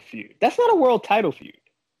title feud. That's not a world title feud.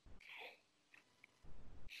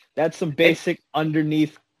 That's some basic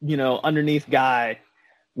underneath guy.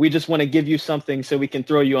 We just want to give you something so we can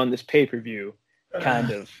throw you on this pay-per-view,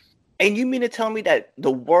 kind of. And you mean to tell me that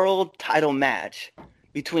the world title match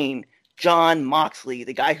between Jon Moxley,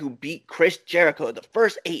 the guy who beat Chris Jericho, the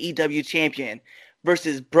first AEW champion,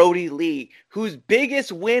 versus Brody Lee, whose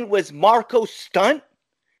biggest win was Marco Stunt?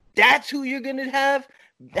 That's who you're going to have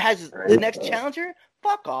as the next challenger?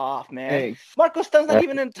 Fuck off, man. Hey. Marco Stunt's not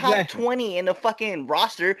even in the top 20 in the fucking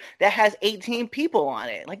roster that has 18 people on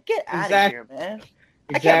it. Like, get out of here, man.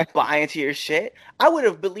 I can't buy into your shit. I would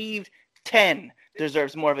have believed 10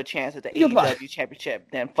 deserves more of a chance at the AEW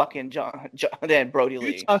championship than fucking than Brody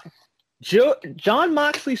Lee. Jon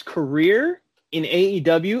Moxley's career in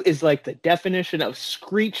AEW is like the definition of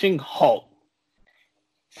screeching halt.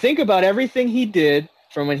 Think about everything he did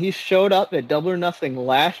from when he showed up at Double or Nothing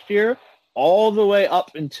last year all the way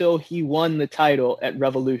up until he won the title at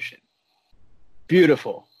Revolution.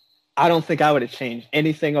 Beautiful. I don't think I would have changed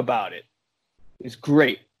anything about it. It was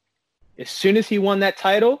great. As soon as he won that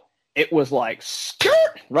title, it was like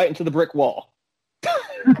skirt right into the brick wall.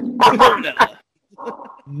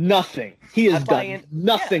 Nothing. He has done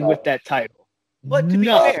nothing with that title. But to be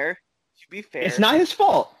fair, it's not his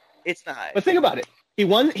fault. It's not. But think about it. He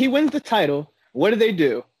wins the title. What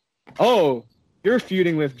do? Oh, you're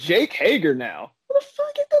feuding with Jake Hager now. Who the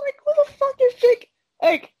fuck is Jake?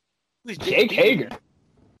 Like, who's Jake Hager?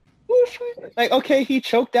 Like, okay, he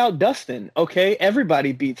choked out Dustin. Okay,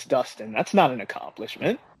 everybody beats Dustin. That's not an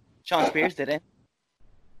accomplishment. Shawn Spears didn't.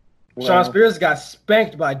 Well, Shawn Spears got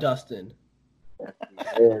spanked by Dustin.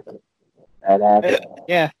 That happened.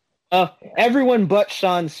 Yeah. Everyone but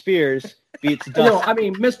Shawn Spears beats Dustin. No, I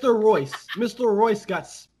mean Mr. Royce. Mr. Royce got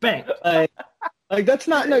spanked. Like that's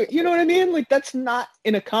not no. You know what I mean? Like that's not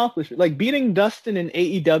an accomplishment. Like beating Dustin in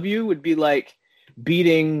AEW would be like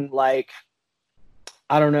beating like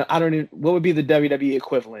I don't know. What would be the WWE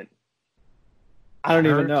equivalent? I don't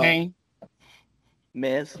even know.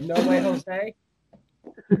 Miz. No way, Jose.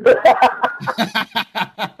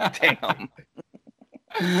 Damn.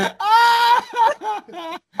 He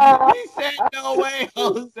said no way,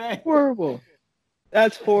 Jose. Horrible.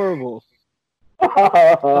 That's horrible.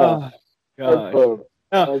 Oh, God.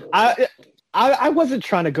 No, I wasn't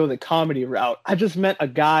trying to go the comedy route. I just meant a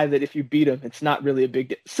guy that if you beat him, it's not really a big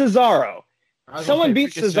deal. Cesaro. Someone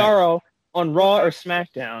beats Cesaro on Raw or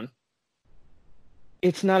SmackDown.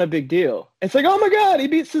 It's not a big deal. It's like, oh my God, he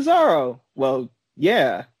beat Cesaro. Well,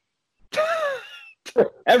 yeah.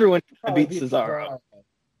 Everyone beats Cesaro.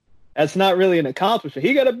 That's not really an accomplishment.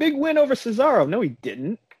 He got a big win over Cesaro. No, he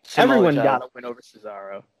didn't. Everyone got a win over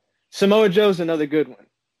Cesaro. Samoa Joe's another good one.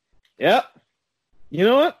 Yep. You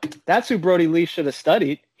know what? That's who Brody Lee should have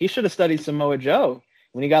studied. He should have studied Samoa Joe.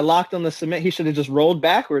 When he got locked on the cement, he should have just rolled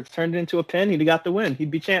backwards, turned it into a pin. He'd have got the win. He'd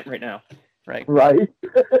be champ right now. Right. Right.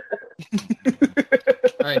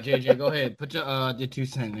 All right, JJ, go ahead. Put your 2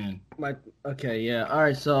 cents in. Okay, yeah. All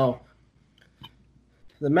right, so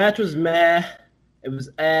the match was meh. It was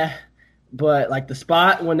but like the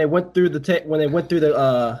spot when they went through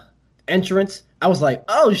the entrance, I was like,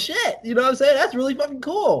 oh shit, you know what I'm saying? That's really fucking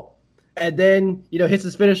cool. And then hits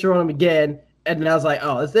his finisher on him again, and then I was like,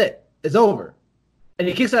 oh, that's it, it's over. And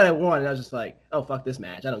he kicks out at 1, and I was just like, oh fuck this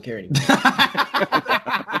match, I don't care anymore.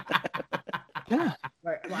 Yeah.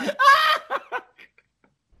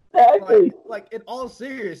 Like in all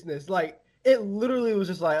seriousness, like it literally was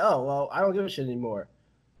just like, oh well, I don't give a shit anymore,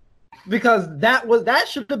 because that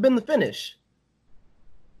should have been the finish.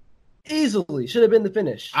 Easily should have been the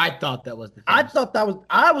finish. I thought that was the finish.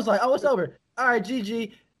 I was like, oh, it's over. All right,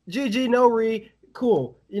 GG, no re,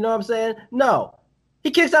 cool. You know what I'm saying? No,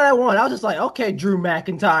 he kicks out at 1. I was just like, okay, Drew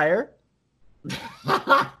McIntyre. Drew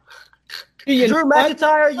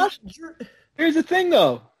McIntyre. Here's the thing,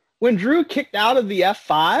 though. When Drew kicked out of the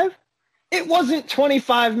F5, it wasn't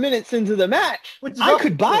 25 minutes into the match. I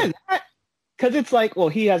could buy that because it's like, well,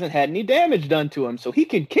 he hasn't had any damage done to him, so he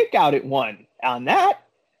can kick out at 1. On that,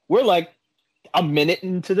 we're like a minute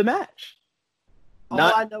into the match. All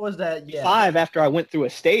I know is that 5 after I went through a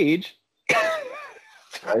stage.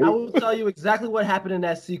 I will tell you exactly what happened in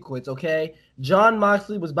that sequence, okay? John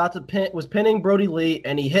Moxley was pinning Brody Lee,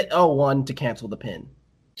 and he hit L1 to cancel the pin.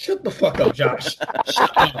 Shut the fuck up, Josh.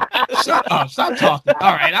 Shut up. Stop talking.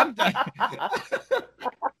 All right, I'm done.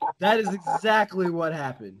 That is exactly what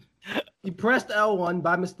happened. He pressed L1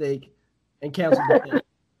 by mistake and canceled the pin.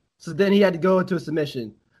 So then he had to go into a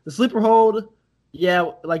submission. The sleeper hold, yeah,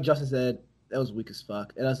 like Justin said, that was weak as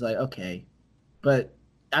fuck. And I was like, okay. But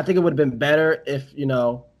I think it would have been better if,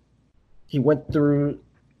 he went through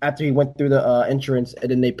the entrance and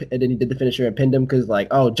then he did the finisher and pinned him, because like,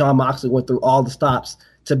 oh, John Moxley went through all the stops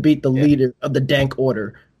to beat the leader of the Dank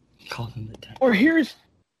Order. Call him the Dank. Or here's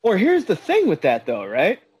the thing with that though,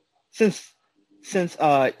 right? Since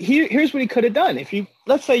here's what he could have done. If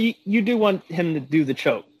let's say you do want him to do the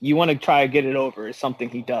choke, you want to try to get it over, is something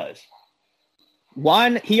he does.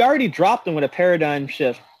 One, he already dropped him with a paradigm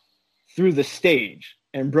shift through the stage,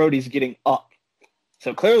 and Brody's getting up.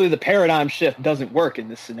 So clearly the paradigm shift doesn't work in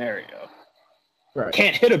this scenario. Right.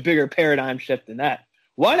 Can't hit a bigger paradigm shift than that.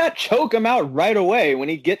 Why not choke him out right away when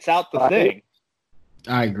he gets out the thing?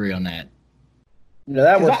 I agree on that.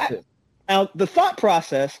 That works too. Now, the thought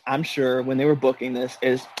process, I'm sure, when they were booking this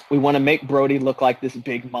is we want to make Brody look like this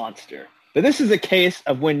big monster. But this is a case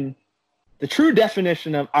of when the true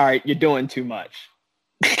definition of, all right, you're doing too much.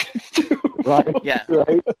 Right. Yeah.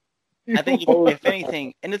 Right. I think if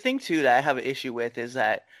anything, and the thing too that I have an issue with is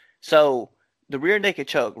that, so the rear naked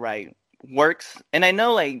choke, right, works. And I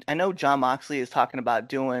know John Moxley is talking about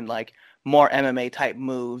doing like more MMA type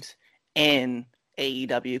moves in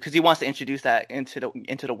AEW because he wants to introduce that into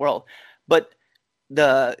the world. But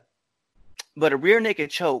a rear naked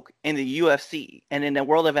choke in the UFC and in the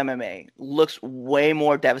world of MMA looks way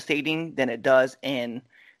more devastating than it does in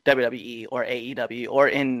WWE or AEW or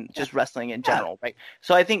in just wrestling in general, right?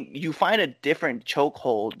 So I think you find a different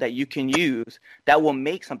chokehold that you can use that will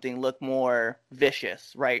make something look more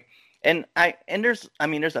vicious, right? And there's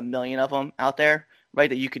a million of them out there, right,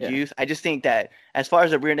 that you could use. I just think that as far as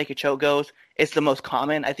the rear naked choke goes, it's the most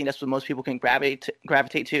common. I think that's what most people can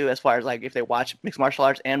gravitate to as far as like if they watch mixed martial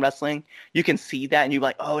arts and wrestling, you can see that and you're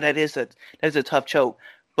like, oh, that is a tough choke.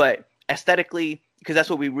 But aesthetically, because that's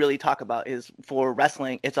what we really talk about, is for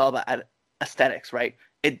wrestling, it's all about aesthetics, right?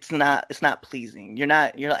 It's not pleasing. You're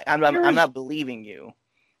like, I'm not believing you.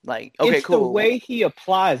 Like, okay, it's cool. The way he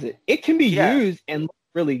applies it. It can be used and look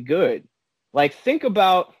really good. Like think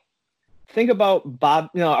about Bob,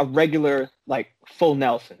 a regular like full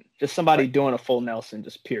Nelson, just somebody doing a full Nelson,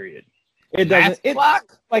 just period. It doesn't. It's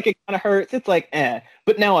like it kind of hurts. It's like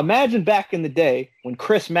But now imagine back in the day when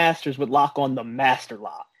Chris Masters would lock on the Master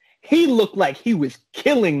Lock. He looked like he was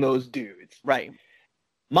killing those dudes. Right.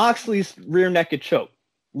 Moxley's rear naked choke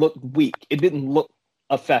looked weak. It didn't look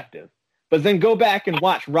effective. But then go back and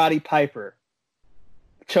watch Roddy Piper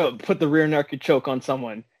put the rear naked choke on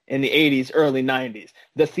someone in the 80s, early 90s.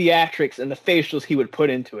 The theatrics and the facials he would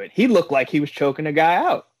put into it. He looked like he was choking a guy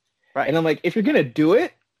out. Right. And I'm like, if you're going to do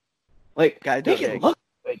it, like, make it look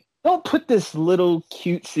good. Don't put this little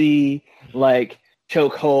cutesy, like,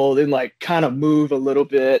 chokehold and like kind of move a little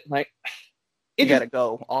bit. Like you gotta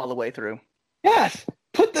go all the way through. Yes,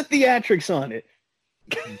 put the theatrics on it.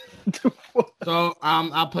 So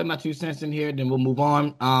I'll put my 2 cents in here, then we'll move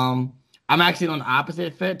on. I'm actually on the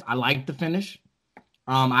opposite fence. I like the finish.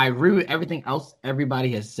 I agree with everything else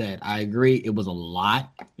everybody has said. I agree it was a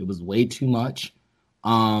lot. It was way too much.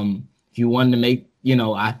 If you wanted to make,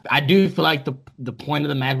 I do feel like the point of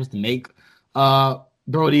the match was to make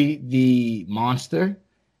Brody the monster,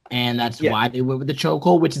 and that's why they went with the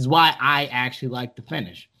chokehold, which is why I actually like the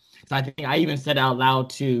finish. So I think I even said out loud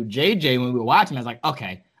to JJ when we were watching, I was like,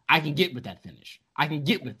 okay, I can get with that finish. I can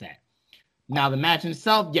get with that. Now the match in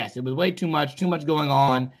itself, yes, it was way too much going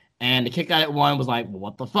on, and the kick out at 1 was like, well,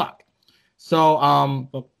 what the fuck? So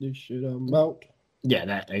fuck this shit, I'm out. Yeah,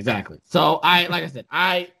 that exactly. So like I said,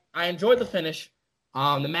 I enjoyed the finish.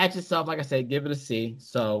 The match itself, like I said, give it a C.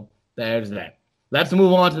 So there's that. Let's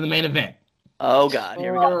move on to the main event. Oh God,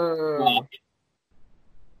 here we go.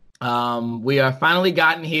 We are finally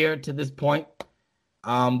gotten here to this point.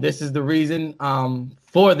 This is the reason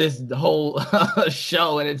for this whole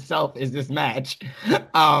show in itself is this match.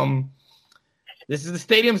 This is the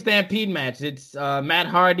Stadium Stampede match. It's Matt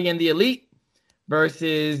Hardy and the Elite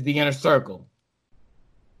versus the Inner Circle.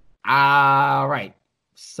 All right.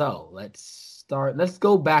 So let's start. Let's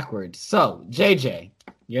go backwards. So JJ,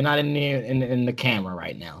 you're not in the camera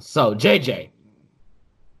right now. So JJ,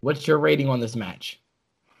 what's your rating on this match?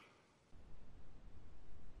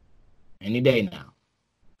 Any day now.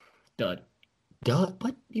 Dud.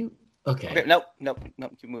 But you okay? Nope.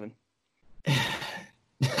 Keep moving.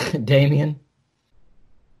 Damien.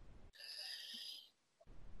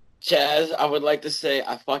 Chaz, I would like to say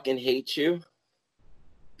I fucking hate you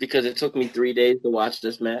because it took me 3 days to watch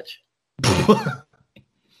this match.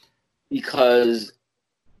 Because,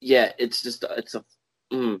 yeah, it's a.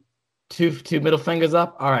 Two middle fingers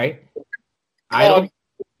up. All right. Idol.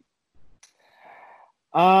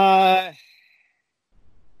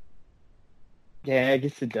 Yeah, I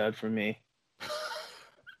guess a dud for me.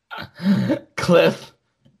 Cliff.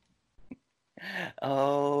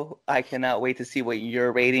 Oh, I cannot wait to see what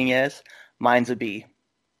your rating is. Mine's a B.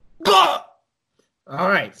 All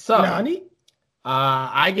right, so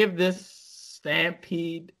I give this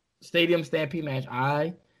Stadium Stampede match.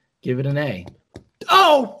 I give it an A.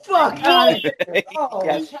 Oh fuck!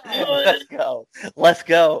 Yes. Let's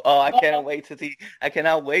go. Oh, I cannot wait to see. I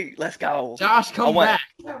cannot wait. Let's go. Josh, come back.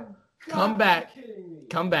 Come back.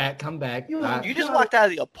 You just walked out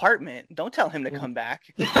of the apartment. Don't tell him to come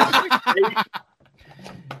back.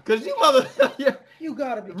 Because you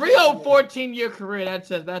gotta be Rio 14-year career.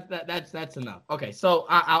 That's enough. Okay, so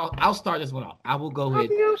I'll start this one off. I will go ahead.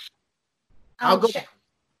 I'll go.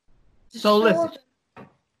 So listen,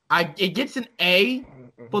 it gets an A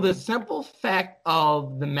for the simple fact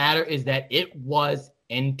of the matter is that it was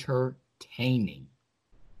entertaining.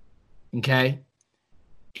 Okay,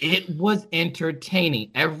 it was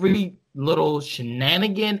entertaining. Every little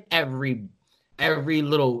shenanigan, every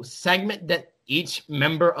little segment that each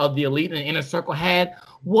member of the Elite and Inner Circle had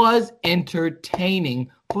was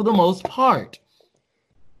entertaining for the most part.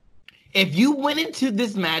 If you went into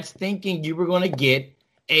this match thinking you were going to get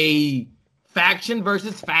a faction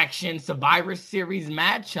versus faction Survivor Series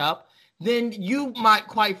matchup, then you might,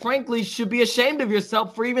 quite frankly, should be ashamed of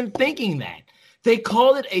yourself for even thinking that. They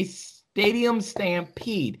call it a Stadium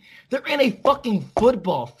Stampede. They're in a fucking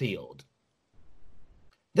football field.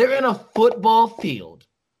 They're in a football field.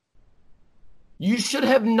 You should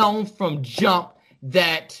have known from jump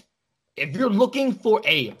that if you're looking for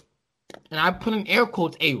and I put in air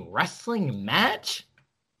quotes, a wrestling match,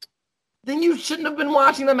 then you shouldn't have been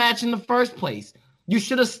watching the match in the first place. You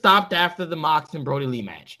should have stopped after the Mox and Brody Lee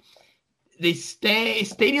match. The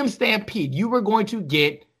Stadium Stampede, you were going to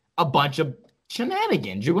get a bunch of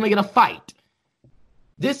shenanigans. You're going to get a fight.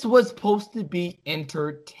 This was supposed to be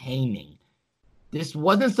entertaining. This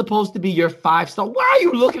wasn't supposed to be your 5-star. Why are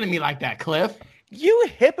you looking at me like that, Cliff? You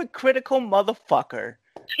hypocritical motherfucker.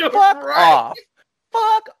 You're Fuck right. off.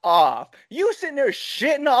 Fuck off. You sitting there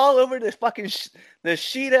shitting all over this fucking the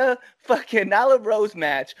Sheeta fucking Nyla Rose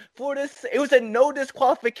match for this. It was a no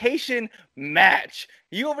disqualification match.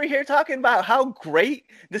 You over here talking about how great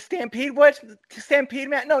the Stampede was? Stampede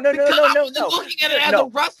match? No. I wasn't looking at it as a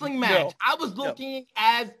wrestling match. No. I was looking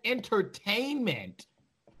as entertainment.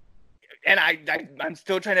 And I'm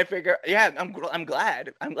still trying to figure. Yeah, I'm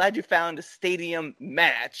glad you found the stadium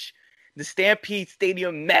match, the Stampede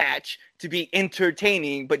Stadium match to be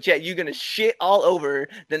entertaining. But yet you're gonna shit all over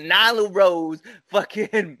the Nyla Rose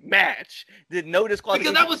fucking match. The no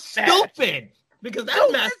disqualification. Because that was stupid. Because that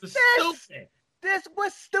match was stupid. This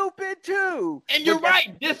was stupid too. And you're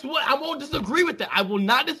right. I won't disagree with that. I will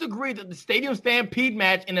not disagree that the Stadium Stampede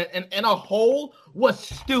match in a whole was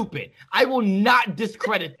stupid. I will not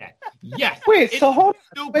discredit that. Yes. Wait, so hold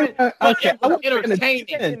on. Stupid. Okay, It was entertaining.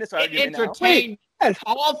 It entertained.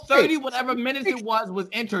 All 30 whatever minutes it was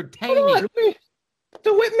entertaining.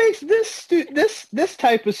 So what makes this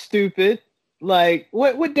type of stupid? Like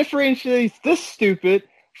what differentiates this stupid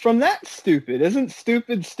from that stupid? Isn't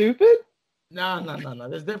stupid stupid? No.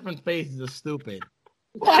 There's different phases of stupid.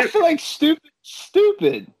 Well, I feel like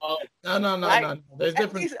stupid. No. There's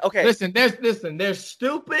different. Okay. Listen. There's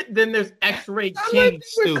stupid. Then there's X-ray King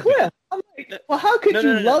stupid. Cliff. I'm like, well, how could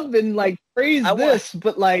you love and like praise this,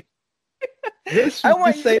 but like this? I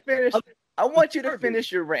want you to finish. I want you to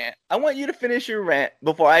finish your rant. I want you to finish your rant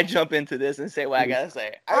before I jump into this and say what I gotta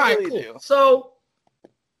say. I really do. So,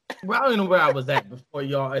 I don't know where I was at before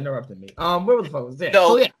y'all interrupted me. Where the fuck was that? No,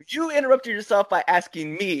 so, yeah. You interrupted yourself by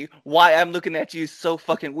asking me why I'm looking at you so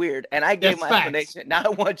fucking weird, and I gave my explanation. Now I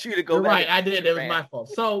want you to go You're back. Right, I did. It was my fault.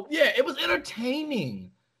 So yeah, it was entertaining.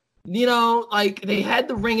 You know, like they had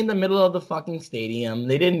the ring in the middle of the fucking stadium.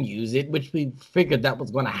 They didn't use it, which we figured that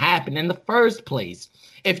was going to happen in the first place.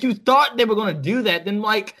 If you thought they were going to do that, then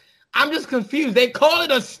like I'm just confused. They call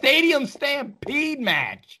it a stadium stampede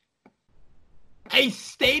match. A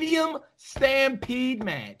stadium stampede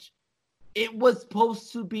match. It was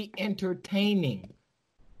supposed to be entertaining.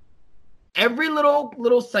 Every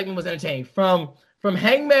little segment was entertaining. From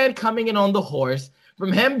Hangman coming in on the horse,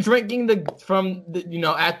 from him drinking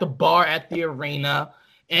at the bar at the arena,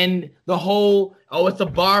 and the whole it's a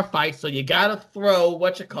bar fight, so you gotta throw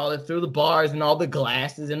through the bars and all the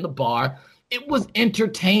glasses in the bar. It was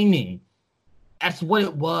entertaining. That's what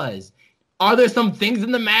it was. Are there some things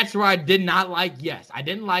in the match where I did not like? Yes, I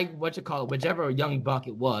didn't like whichever young buck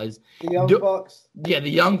it was. The young bucks. Yeah, the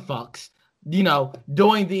young fucks.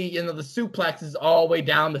 Doing the suplexes all the way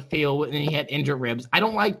down the field, and he had injured ribs. I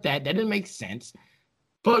don't like that. That didn't make sense.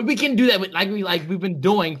 But we can do that with we've been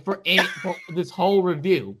doing for this whole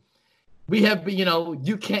review. We have,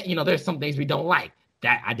 you can't, there's some things we don't like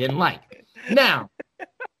that I didn't like. Now,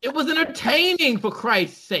 it was entertaining, for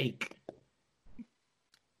Christ's sake.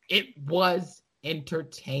 It was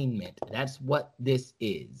entertainment. That's what this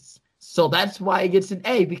is. So that's why it gets an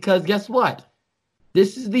A, because guess what?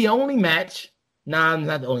 This is the only match. Nah,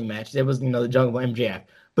 not the only match. There was, the Jungle MJF.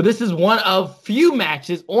 But this is one of few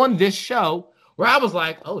matches on this show where I was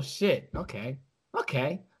like, oh, shit. Okay,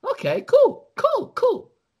 cool.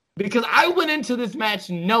 Because I went into this match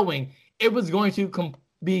knowing it was going to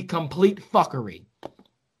be complete fuckery.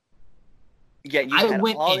 Yeah, you had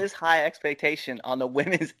all this high expectation on the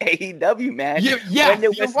women's AEW match. Yeah,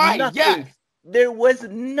 you're right. Nothing. Yes. There was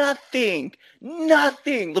nothing. Let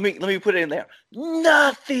me put it in there.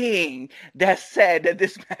 Nothing that said that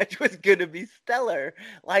this match was gonna be stellar.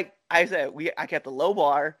 Like I said, I kept a low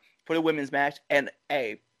bar for the women's match, and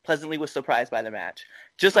pleasantly was surprised by the match.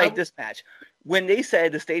 Just like this match. When they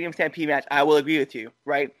said the Stadium Stampede match, I will agree with you,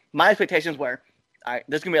 right? My expectations were, all right,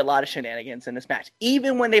 there's going to be a lot of shenanigans in this match.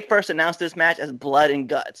 Even when they first announced this match as Blood and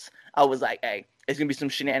Guts, I was like, hey, it's going to be some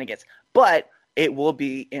shenanigans. But it will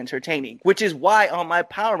be entertaining, which is why on my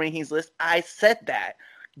Power Rankings list, I said that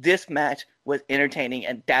this match was entertaining,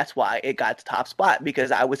 and that's why it got the top spot,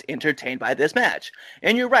 because I was entertained by this match.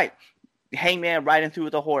 And you're right. Hangman riding through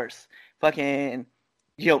with the horse. Fucking,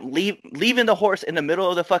 leaving the horse in the middle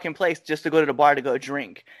of the fucking place just to go to the bar to go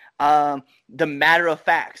drink. The matter of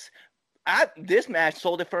facts. This match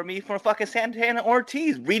sold it for me from fucking Santana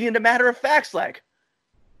Ortiz reading the matter of facts like,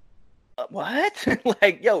 what?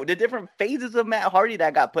 The different phases of Matt Hardy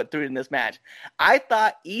that got put through in this match. I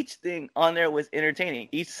thought each thing on there was entertaining.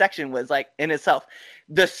 Each section was in itself.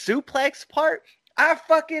 The suplex part, I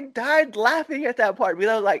fucking died laughing at that part.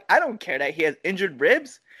 Because I was like, I don't care that he has injured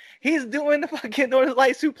ribs. He's doing the fucking Northern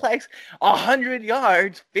Light suplex 100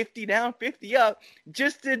 yards, 50 down, 50 up,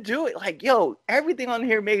 just to do it. Everything on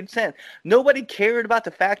here made sense. Nobody cared about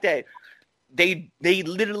the fact that they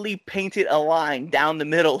literally painted a line down the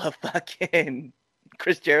middle of fucking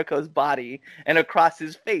Chris Jericho's body and across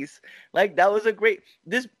his face. That was a great.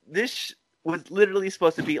 This was literally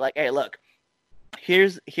supposed to be hey, look,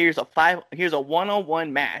 here's a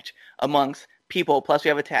one-on-one match amongst people, plus we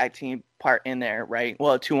have a tag team part in there, right?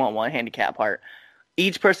 Well, a 2-on-1 handicap part.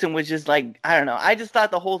 Each person was just I don't know. I just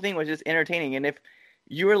thought the whole thing was just entertaining. And if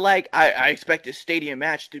you were I expect this stadium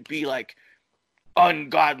match to be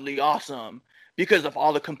ungodly awesome because of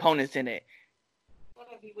all the components in it.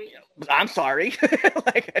 I'm sorry.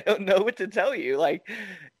 I don't know what to tell you.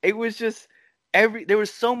 It was just there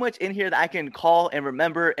was so much in here that I can call and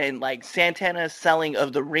remember, and Santana's selling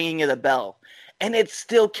of the ringing of the bell. And it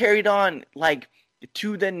still carried on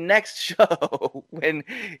to the next show when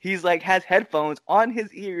he's has headphones on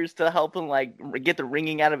his ears to help him get the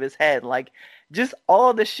ringing out of his head. Just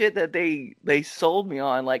all the shit that they sold me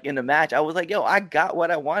on in the match. I was yo, I got what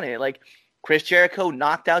I wanted. Chris Jericho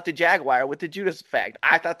knocked out the Jaguar with the Judas effect.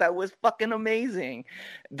 I thought that was fucking amazing.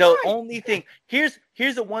 The only thing here's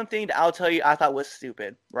the one thing that I'll tell you I thought was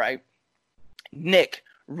stupid, right? Nick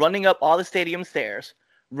running up all the stadium stairs,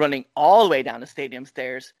 running all the way down the stadium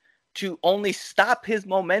stairs to only stop his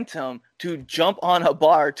momentum to jump on a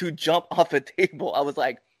bar, to jump off a table. I was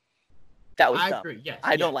That was I dumb. agree. Yes,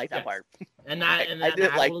 I don't yes, like that yes. part. And I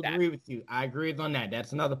didn't like will that. agree with you. I agree on that.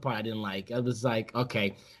 That's another part I didn't like. I was like,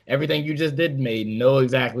 okay, everything you just did made no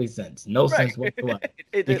exactly sense. No Right. sense whatsoever.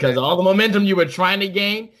 It Because didn't. all the momentum you were trying to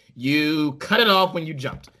gain, you cut it off when you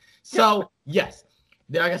jumped. So yes.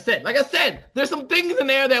 Like I said, there's some things in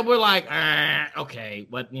there that were like, okay,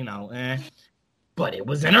 but but it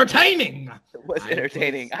was entertaining. It was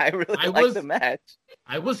entertaining. I really liked the match.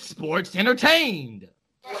 I was sports entertained.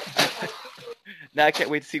 Now I can't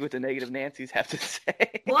wait to see what the negative Nancy's have to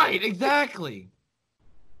say. Right, exactly.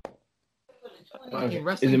 Okay.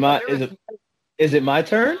 Is it my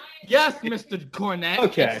turn? Yes, Mr. Cornette.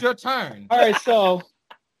 Okay. It's your turn. All right, so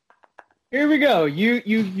here we go.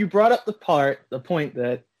 You brought up the point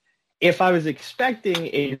that if I was expecting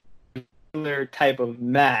a similar type of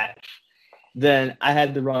match, then I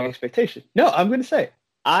had the wrong expectation. No, I'm going to say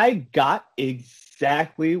I got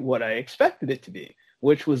exactly what I expected it to be,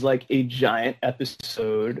 which was like a giant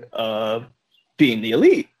episode of Being the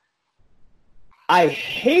Elite. I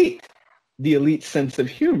hate the Elite sense of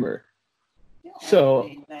humor.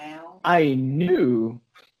 So I knew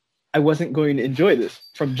I wasn't going to enjoy this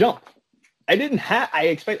from jump. I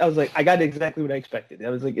was like, I got exactly what I expected. I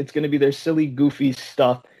was like, it's going to be their silly, goofy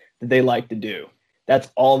stuff that they like to do. That's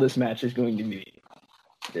all this match is going to be.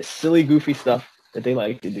 This silly, goofy stuff that they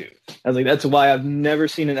like to do. I was like, that's why I've never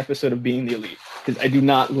seen an episode of Being the Elite, because I do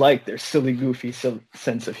not like their silly, goofy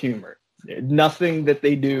sense of humor. Nothing that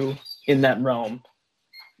they do in that realm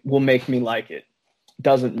will make me like it.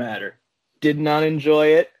 Doesn't matter. Did not enjoy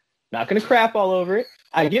it. Not going to crap all over it.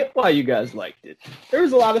 I get why you guys liked it. There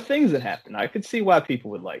was a lot of things that happened. I could see why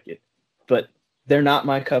people would like it. But they're not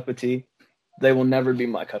my cup of tea. They will never be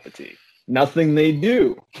my cup of tea. Nothing they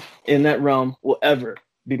do in that realm will ever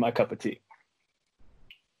be my cup of tea.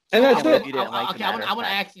 And that's it. I want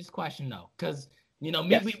to ask this question, though, because,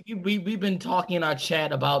 Yes. we've been talking in our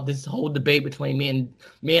chat about this whole debate between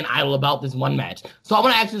me and Idol about this one match. So I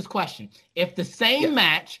want to ask you this question. If the same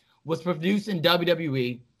match was produced in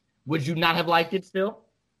WWE, would you not have liked it still?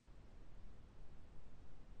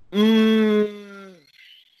 I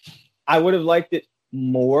would have liked it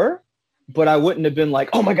more, but I wouldn't have been like,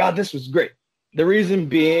 oh my God, this was great. The reason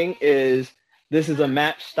being is this is a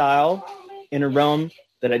match style in a realm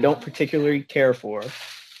that I don't particularly care for,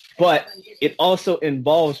 but it also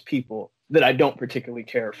involves people that I don't particularly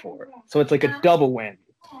care for. So it's like a double whammy.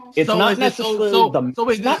 It's not necessarily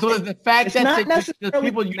the fact that the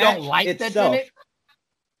people you don't like that's in it?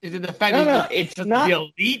 Is it the fact that it's not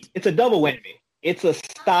the Elite? It's a double whammy. It's a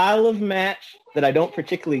style of match that I don't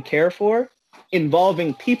particularly care for,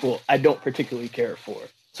 involving people I don't particularly care for.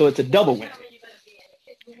 So it's a double whammy.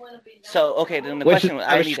 So, okay, then the question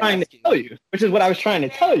I was trying to tell you, which is what I was trying to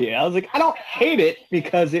tell you. I was like, I don't hate it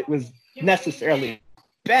because it was necessarily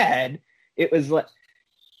bad. It was like,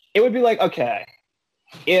 it would be like, okay,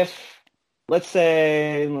 if let's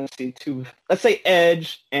say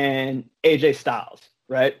Edge and AJ Styles,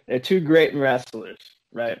 right? They're two great wrestlers,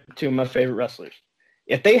 right? Two of my favorite wrestlers.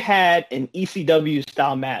 If they had an ECW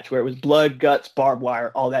style match where it was blood, guts, barbed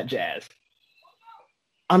wire, all that jazz,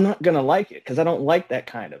 I'm not going to like it because I don't like that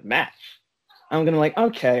kind of match. I'm going to like,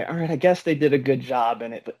 okay, all right, I guess they did a good job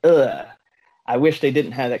in it, but I wish they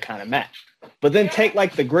didn't have that kind of match. But then take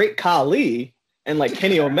like the Great Khali and like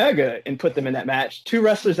Kenny Omega and put them in that match, two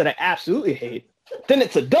wrestlers that I absolutely hate, then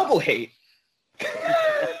it's a double hate.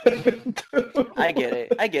 I get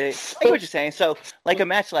it. I get what you're saying. So, like a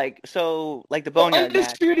match like the Boneyard match.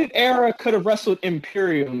 Undisputed Era could have wrestled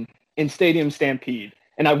Imperium in Stadium Stampede,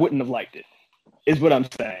 and I wouldn't have liked it. Is what I'm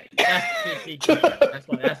saying.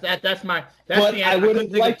 That's my. I would have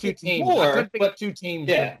liked it more. I couldn't think of two teams.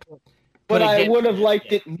 Yeah, but I would have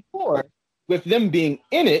liked it more with them being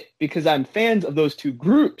in it because I'm fans of those two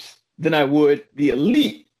groups than I would the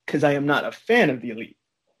Elite because I am not a fan of the Elite.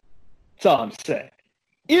 That's all I'm saying.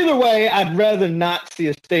 Either way, I'd rather not see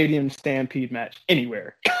a Stadium Stampede match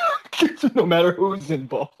anywhere, no matter who's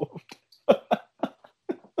involved.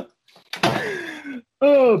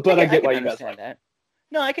 But I get why you guys like that.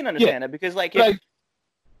 No, I can understand that because, like, I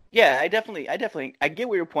get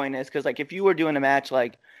where your point is because, like, if you were doing a match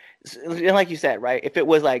like you said, right? If it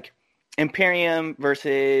was like Imperium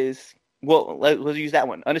versus, well, let's use that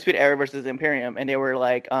one, Undisputed Era versus Imperium, and they were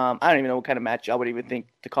like, I don't even know what kind of match I would even think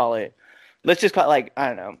to call it. Let's just call it like, I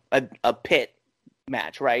don't know, a pit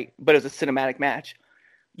match, right? But it was a cinematic match.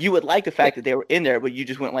 You would like the fact that they were in there, but you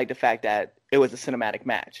just wouldn't like the fact that it was a cinematic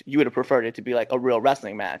match. You would have preferred it to be like a real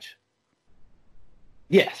wrestling match.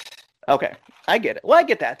 Yes. Okay. I get it. Well, I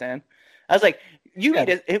get that then. I was like,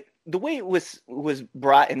 the way it was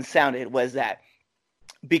brought and sounded was that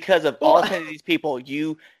because of all 10 of these people,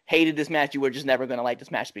 you hated this match, you were just never going to like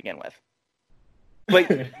this match to begin with.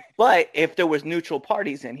 But if there was neutral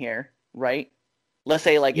parties in here, right? Let's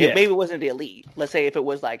say like maybe it wasn't the Elite. Let's say if it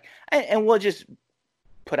was like, and we'll just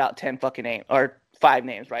put out 10 fucking names or 5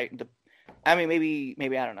 names, right? Maybe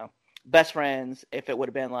I don't know. Best Friends. If it would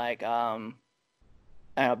have been like I don't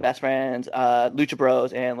know, Best Friends, Lucha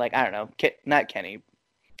Bros, and like I don't know, not Kenny.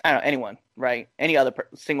 I don't know, anyone, right? Any other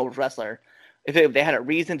single wrestler. If they had a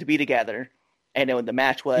reason to be together, and then the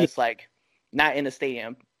match was like not in a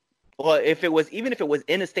stadium, or even if it was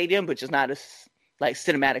in a stadium, but just not a like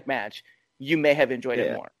cinematic match, you may have enjoyed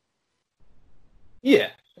it more. Yeah,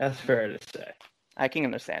 that's fair to say. I can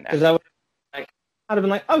understand that. Because I'd have been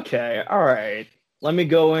like, okay, all right, let me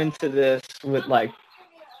go into this with like,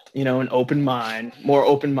 an open mind, more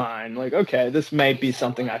open mind. Like, okay, this may be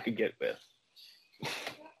something I could get with.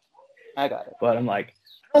 I got it. But I'm like,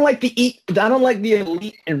 I don't like the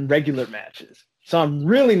Elite in regular matches. So I'm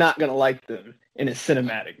really not gonna like them in a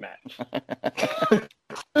cinematic match.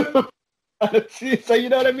 So you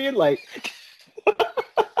know what I mean? Like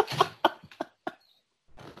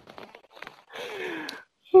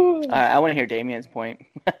all right, I want to hear Damien's point.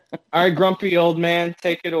 All right, grumpy old man,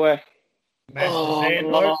 take it away.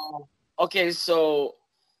 Okay, so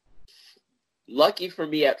lucky for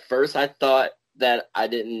me at first, I thought that I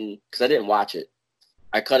didn't watch it.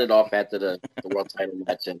 I cut it off after the world title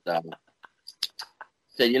match and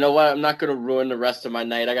said, you know what, I'm not going to ruin the rest of my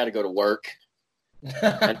night. I got to go to work.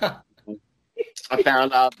 I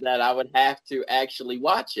found out that I would have to actually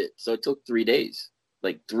watch it. So it took 3 days,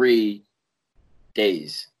 like 3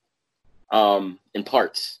 days in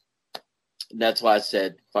parts. That's why I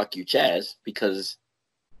said, fuck you, Chaz, because,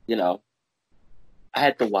 I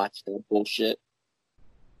had to watch that bullshit.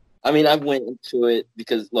 I mean, I went into it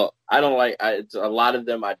because, look, I don't like a lot of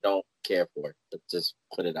them I don't care for. Let's just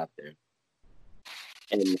put it out there.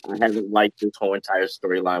 And I haven't liked this whole entire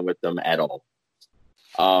storyline with them at all.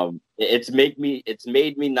 It's made me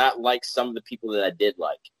not like some of the people that I did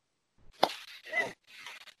like.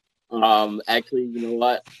 Actually, you know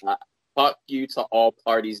what? Fuck you to all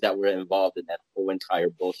parties that were involved in that whole entire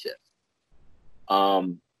bullshit.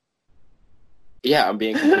 Yeah, I'm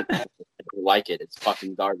being completely honest. I don't like it. It's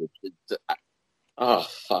fucking garbage. Oh,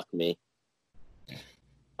 fuck me.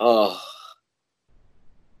 Oh.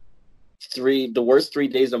 The worst 3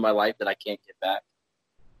 days of my life that I can't get back.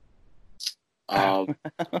 I've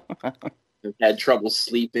had trouble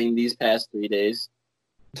sleeping these past 3 days.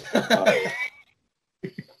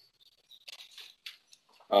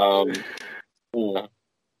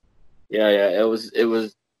 Yeah, it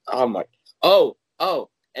was, oh my,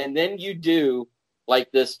 and then you do like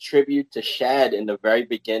this tribute to Shad in the very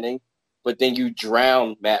beginning, but then you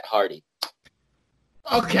drown Matt Hardy.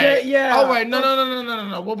 Okay. Yeah. All right.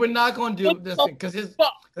 No. What we're not going to do this thing because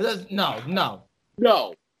no.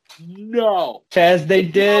 Chaz, they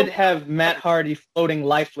did have Matt Hardy floating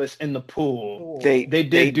lifeless in the pool. They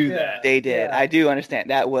did do that. They did. Yeah. I do understand.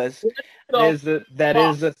 That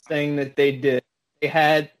is a thing that they did. They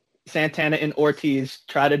had Santana and Ortiz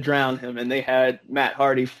try to drown him, and they had Matt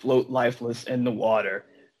Hardy float lifeless in the water.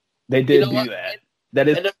 They did do that. And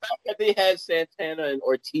the fact that they had Santana and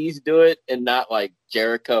Ortiz do it, and not like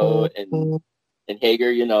Jericho and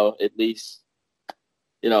Hager, at least,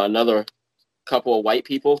 another couple of white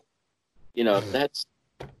people, that's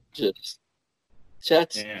just. So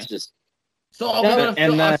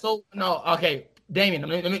okay, Damien,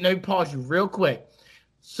 let me pause you real quick.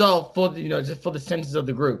 So for just for the senses of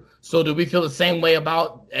the group, so do we feel the same way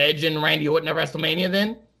about Edge and Randy Orton at WrestleMania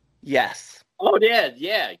then? Yes. Oh yeah.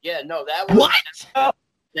 No, that was what?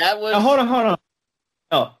 That was. Hold on.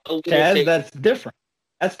 Oh, Chaz,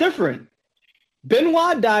 that's different.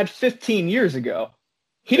 Benoit died 15 years ago.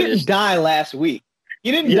 He didn't die last week.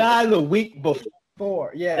 He didn't die the week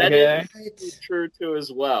before. Yeah, that is true too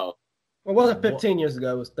as well. Well, it wasn't 15 years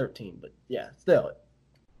ago. It was 13, but yeah, still.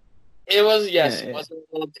 It was, yes. It wasn't a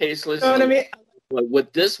little tasteless. You know what I mean? But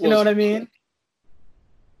what this was. You know what I mean?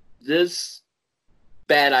 This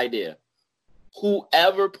bad idea.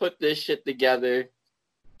 Whoever put this shit together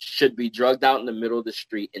should be drugged out in the middle of the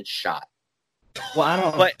street and shot. Well, I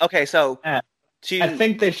don't. But okay, so I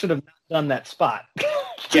think they should have not done that spot.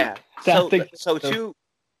 Yeah. So to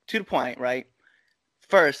the point, right?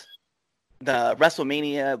 First, the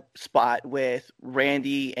WrestleMania spot with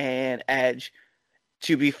Randy and Edge.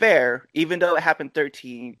 To be fair, even though it happened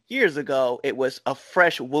 13 years ago, it was a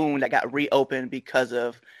fresh wound that got reopened because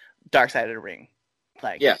of Dark Side of the Ring.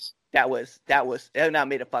 Like, yes, that not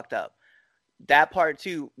made it fucked up. That part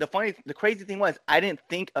too. The crazy thing was, I didn't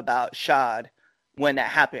think about Shad when that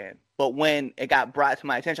happened, But when it got brought to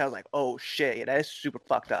my attention, I was like, oh shit, yeah, that is super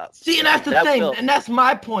fucked up. See, and that's the That thing, will- and that's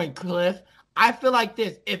my point, Cliff. I feel like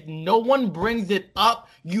this. If no one brings it up,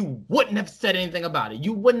 you wouldn't have said anything about it.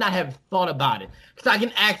 You would not have thought about it. Because I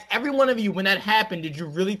can ask every one of you, when that happened, did you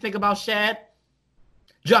really think about Shad?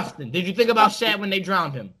 Justin, did you think about Shad when they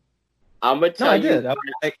drowned him? I'm gonna No, tell I you. did. I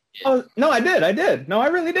was like, oh, no, I did. No, I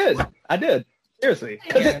really did. I did. Seriously.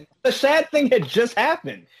 Because the sad thing had just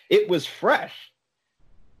happened. It was fresh.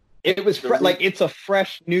 It was like it's a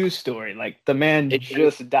fresh news story. Like the man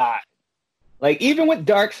just died. Like even with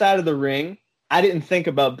Dark Side of the Ring, I didn't think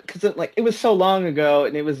about because it was so long ago,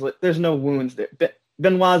 and it was like there's no wounds there.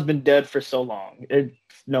 Benoit's been dead for so long. There's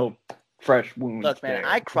no fresh wounds. Look, man, there.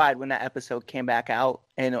 I cried when that episode came back out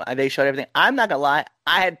and they showed everything. I'm not gonna lie,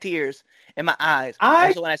 I had tears in my eyes.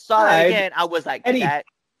 And so when I saw that again, I was like, that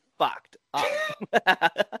fucked up.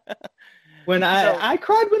 When I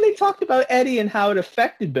cried when they talked about Eddie and how it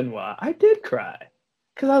affected Benoit. I did cry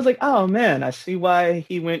because I was like, oh man, I see why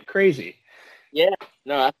he went crazy. Yeah,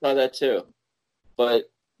 no, I saw that too. But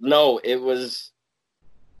no, it was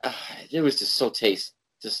just so just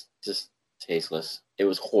tasteless. It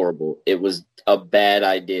was horrible. It was a bad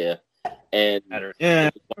idea. And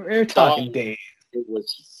we're talking days. It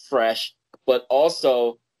was fresh, but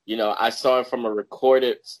also, I saw it from a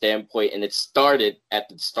recorded standpoint, and it started at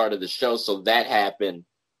the start of the show, so that happened.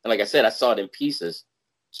 And like I said, I saw it in pieces.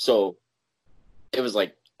 So it was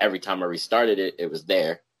like every time I restarted it, it was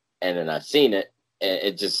there. And then I've seen it, and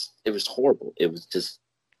it was horrible. It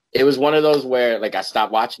was one of those where, like, I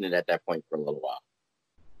stopped watching it at that point for a little while.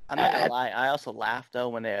 I'm not gonna lie, I also laughed though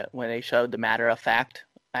when they showed the matter of fact,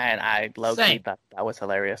 and I low-key thought that was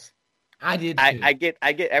hilarious. I did too. I get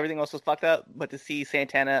everything else was fucked up, but to see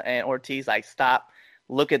Santana and Ortiz like stop,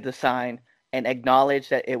 look at the sign, and acknowledge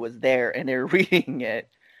that it was there and they're reading it,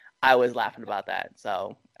 I was laughing about that.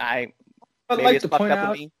 So I'd like to point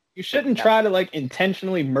out, you shouldn't try to like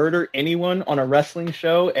intentionally murder anyone on a wrestling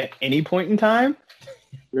show at any point in time.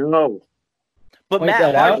 No. But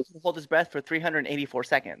Matt Hardy can hold his breath for 384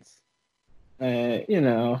 seconds.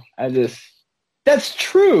 That's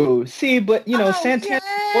true. See, but Santana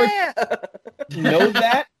knows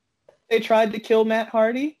that they tried to kill Matt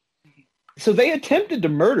Hardy, so they attempted to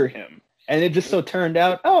murder him, and it just so turned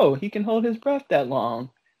out, he can hold his breath that long.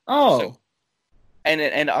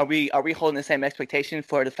 And are we holding the same expectation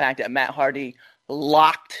for the fact that Matt Hardy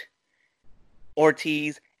locked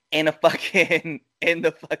Ortiz in the fucking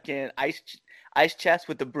ice chest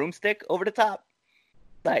with the broomstick over the top?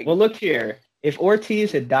 Like, well, look here. If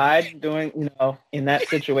Ortiz had died in that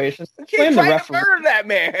situation, blame the referee. To murder that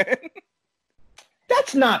man.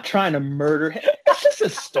 That's not trying to murder him. That's just a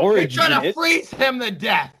storage unit. Trying to freeze him to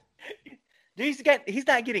death. He's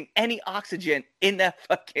not getting any oxygen in that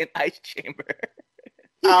fucking ice chamber.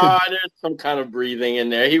 There's some kind of breathing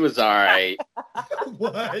in there. He was all right.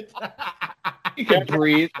 What? He could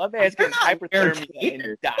breathe. My man's getting hyperthermia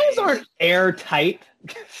and dying. Those aren't airtight.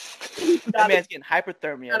 That man's getting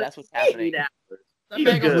hyperthermia. That's what's happening. He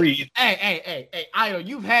could breathe. Hey, Idol,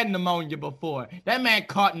 you've had pneumonia before. That man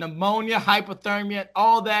caught pneumonia, hypothermia,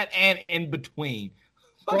 all that, and in between.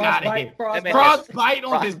 Fuck out of here. Frostbite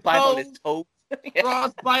on his toes.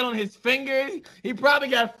 Frostbite on his fingers. He probably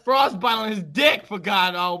got frostbite on his dick, for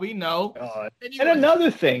God all we know. And another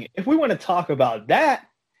thing, if we want to talk about that,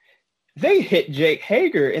 they hit Jake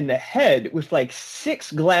Hager in the head with like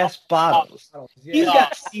 6 glass bottles. He's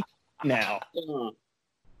got CP now.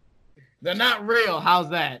 They're not real. How's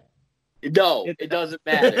that? No, it doesn't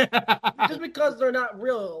matter. Just because they're not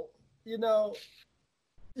real, you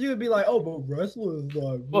would be like, but wrestlers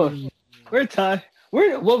like.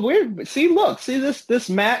 This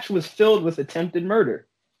match was filled with attempted murder,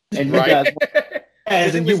 and you right.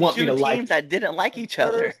 guys, and you want me to like teams that didn't like each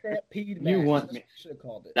other. You want me? Should have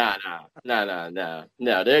called it. No.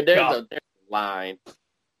 There's a line.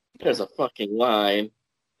 There's a fucking line. You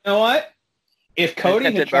know what? If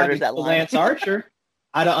Cody had tried to kill Lance Archer,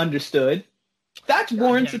 I'd have understood. That's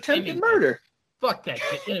warrants attempted murder. Fuck that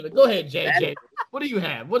shit. Anyway, go ahead, JJ. What do you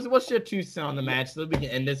have? What's your 2 cents on the match so we can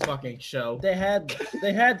end this fucking show? They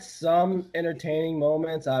had some entertaining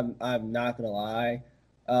moments. I'm not gonna lie.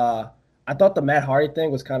 I thought the Matt Hardy thing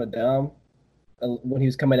was kind of dumb when he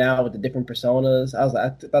was coming out with the different personas. I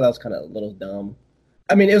thought that was kind of a little dumb.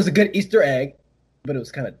 I mean, it was a good Easter egg, but it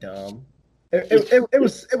was kind of dumb. It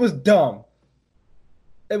was dumb.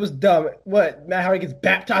 It was dumb. What? Matt Hardy gets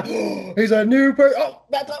baptized. He's a new person. Oh,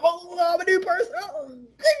 baptized. Oh, I'm a new person. Oh,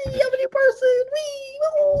 hey, I'm a new person.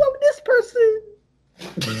 I'm this person.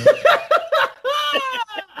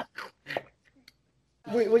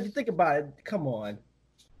 When you think about it, come on.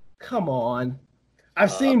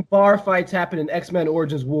 I've seen bar fights happen in X-Men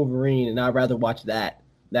Origins Wolverine, and I'd rather watch that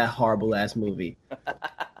horrible ass movie.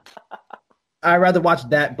 I'd rather watch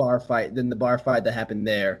that bar fight than the bar fight that happened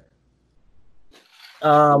there.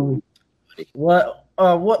 What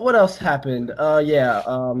else happened?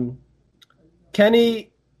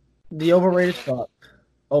 Kenny, the overrated fuck,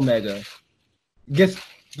 Omega, gets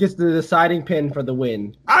the deciding pin for the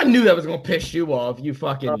win. I knew that was gonna piss you off. You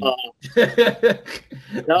fucking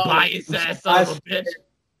bias ass son of a bitch.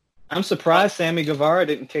 I'm surprised Sammy Guevara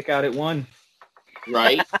didn't kick out at 1.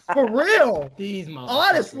 Right? For real, These motherfuckers.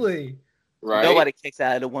 honestly. Right? Nobody kicks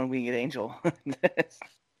out of the 1-winged angel.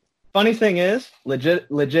 Funny thing is, legit,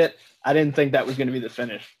 I didn't think that was going to be the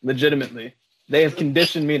finish. Legitimately. They have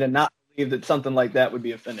conditioned me to not believe that something like that would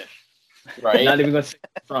be a finish. Right? Not even going to say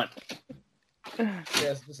front.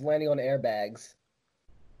 Yes, just landing on airbags.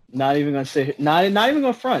 Not even going to say, not even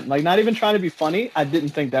going to front. Like, not even trying to be funny. I didn't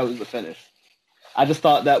think that was the finish. I just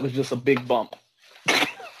thought that was just a big bump.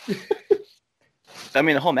 I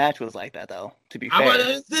mean, the whole match was like that, though, to be fair.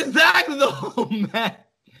 It's exactly the whole match.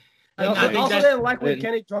 I also didn't like when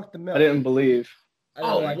Kenny drunk the milk. I didn't believe.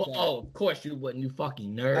 Of course you wouldn't, you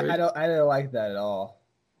fucking nerd. I didn't like that at all.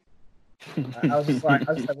 I was just like,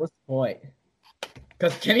 what's the point?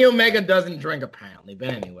 Because Kenny Omega doesn't drink apparently, but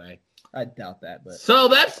anyway. I doubt that, but so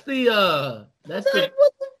that's the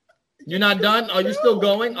You're not done? Are you still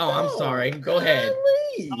going? Oh, I'm sorry. Go ahead.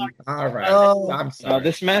 All right. I'm sorry.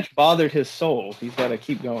 This match bothered his soul. He's got to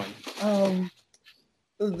keep going.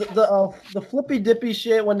 The flippy dippy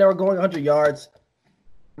shit when they were going 100 yards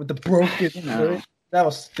with the broken foot, that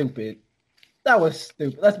was stupid. Let's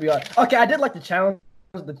be honest. Okay, I did like the challenge.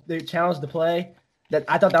 The challenge to play. That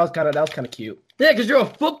I thought that was kind of cute. Yeah, because you're a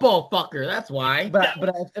football fucker. That's why. But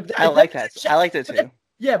I like that. I like that too.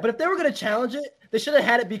 Yeah, but if they were gonna challenge it, they should have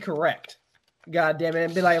had it be correct. God damn it,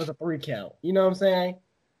 and be like it was a 3 count. You know what I'm saying?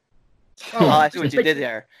 Oh, I see what you did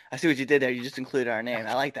there. You just included our name.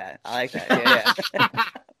 I like that. Yeah.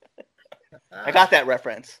 I got that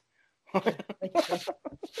reference. But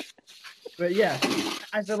yeah,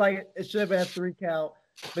 I feel like it should have been a 3 count.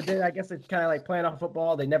 But then I guess it's kind of like playing off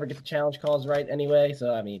football. They never get the challenge calls right anyway.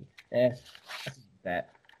 So I mean, that.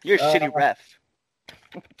 You're a shitty ref.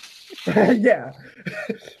 Yeah.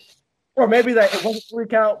 Or maybe that it wasn't 3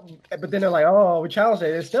 count, but then they're like, "Oh, we challenged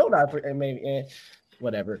it. It's still not 3." And maybe,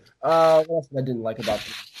 whatever. What else I didn't like about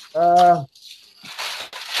this?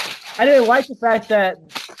 I didn't like the fact that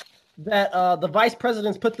the vice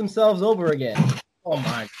presidents put themselves over again. Oh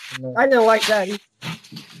my! I didn't like that.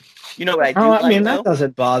 You know what I do? I mean, that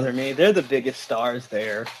doesn't bother me. They're the biggest stars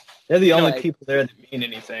there. They're the only people there that mean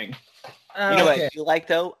anything. You know what I do like,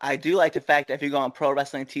 though? I do like the fact that if you go on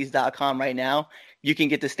ProWrestlingTees.com right now, you can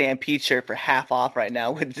get the Stampede shirt for half off right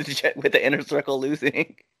now with the Inner Circle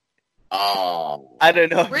losing. Oh, I don't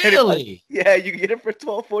know. Really? Yeah, you can get it for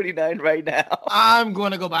 $12.49 right now. I'm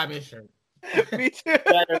going to go buy me a shirt. Me too.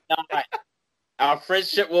 better not. Our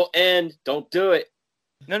friendship will end. Don't do it.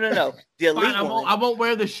 No. The elite one. I won't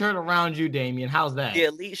wear the shirt around you, Damien. How's that? The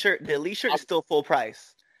elite shirt is still full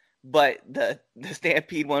price, but the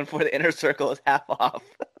Stampede one for the Inner Circle is half off.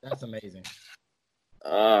 That's amazing.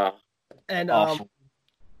 And awesome.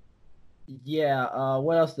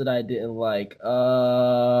 what else did I didn't like? I'm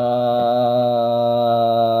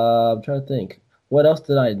trying to think. What else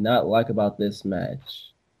did I not like about this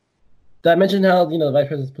match? Did I mention how the vice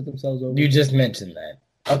presidents put themselves over? You just mentioned that.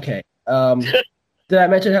 Okay. Did I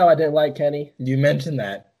mention how I didn't like Kenny? You mentioned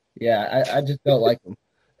that. Yeah, I just don't like him.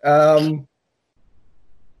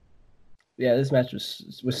 Yeah, this match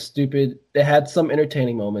was stupid. It had some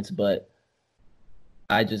entertaining moments, but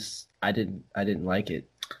I didn't like it.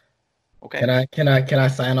 Okay. Can I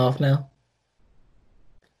sign off now?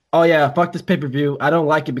 Oh yeah, fuck this pay-per-view. I don't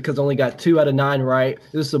like it because I only got 2 out of 9 right.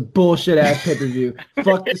 This is a bullshit ass pay-per-view.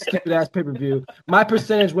 Fuck this stupid ass pay-per-view. My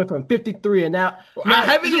percentage went from 53 and now this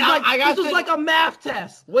was like a math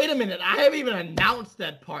test. Wait a minute. I haven't even announced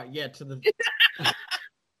that part yet to the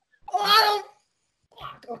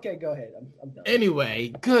Okay, go ahead. I'm done.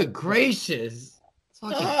 Anyway, good gracious. It's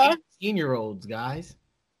fucking 18-year-olds, guys.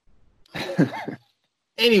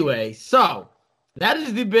 Anyway, so that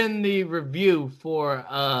has been the review for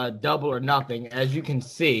Double or Nothing. As you can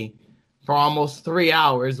see, for almost 3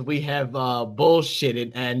 hours, we have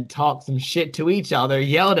bullshitted and talked some shit to each other,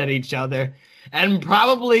 yelled at each other, and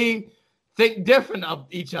probably think different of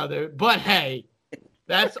each other. But hey,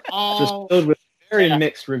 that's all. Just filled with very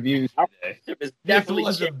mixed reviews today. This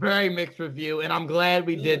was a very mixed review, and I'm glad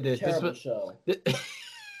we did this. This was show.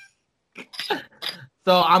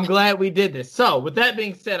 So I'm glad we did this. So with that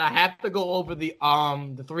being said, I have to go over the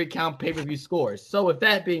 3 count pay-per-view scores. So with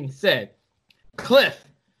that being said, Cliff,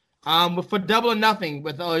 for Double or Nothing,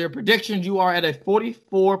 with all your predictions, you are at a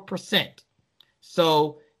 44%.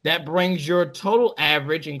 So that brings your total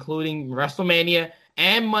average, including WrestleMania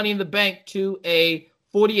and Money in the Bank, to a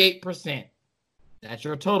 48%. That's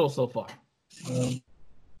your total so far.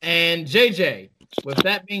 And JJ, with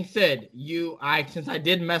that being said, since I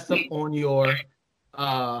did mess up on your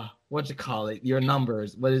your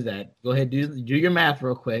numbers. What is that? Go ahead, do your math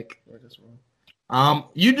real quick.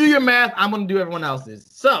 You do your math. I'm gonna do everyone else's.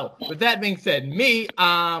 So with that being said,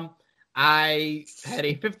 I had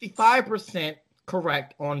a 55%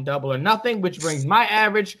 correct on Double or Nothing, which brings my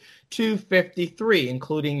average to 53,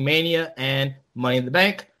 including Mania and Money in the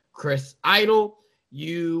Bank. Chris Idol,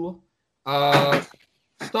 you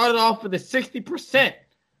started off with a 60%,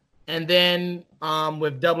 and then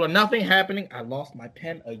with Double or Nothing happening, I lost my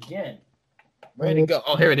pen again. Where'd it go?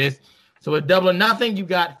 Oh, here it is. So with Double or Nothing, you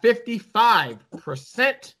got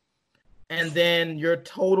 55%, and then your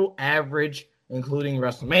total average, including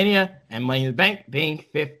WrestleMania and Money in the Bank, being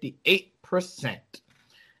 58%.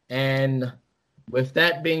 And with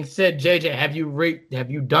that being said, JJ, have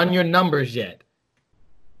you done your numbers yet?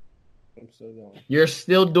 I'm still going. You're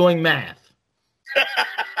still doing math.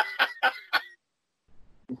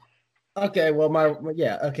 Okay, well,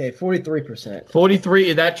 43%. 43,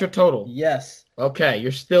 is that your total? Yes. Okay,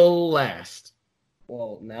 you're still last.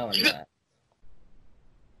 Well, now I'm not.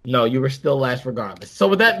 No, you were still last regardless. So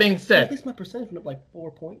with that being said, at least my percentage went up like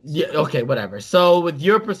 4 points. Yeah, okay, whatever. So with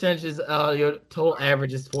your percentages, your total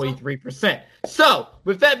average is 43%. So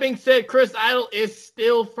with that being said, Chris Idol is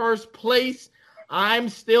still first place. I'm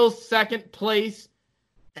still second place.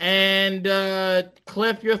 And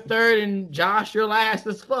Cliff, you're third, and Josh, you're last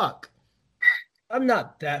as fuck. I'm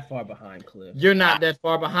not that far behind, Cliff. You're not that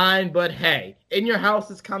far behind, but hey, In Your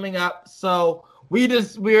House is coming up, so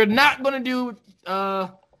we're not gonna do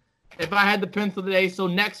If I Had the Pencil today. So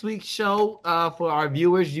next week's show, for our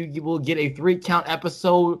viewers, you will get a 3-count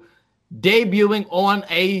episode debuting on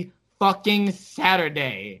a fucking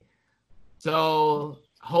Saturday. So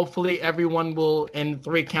hopefully everyone will, in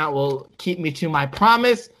 3-count, will keep me to my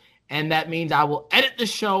promise. And that means I will edit the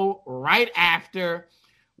show right after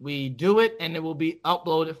we do it, and it will be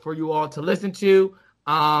uploaded for you all to listen to.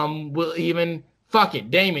 We'll even, fuck it,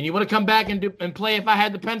 Damon, you want to come back and play If I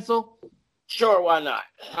Had the Pencil? Sure, why not?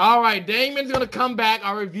 All right, Damon's going to come back.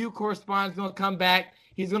 Our review correspondent is going to come back.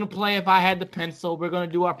 He's going to play If I Had the Pencil. We're going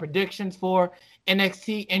to do our predictions for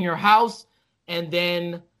NXT In Your House, and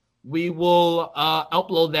then we will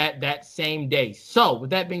upload that same day. So, with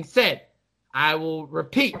that being said, I will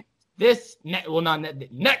repeat. Next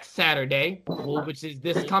Saturday, which is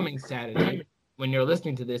this coming Saturday, when you're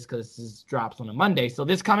listening to this, because this drops on a Monday. So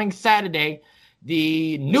this coming Saturday,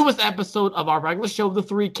 the newest episode of our regular show, The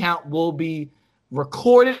 3-Count, will be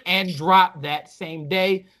recorded and dropped that same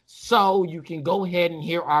day. So you can go ahead and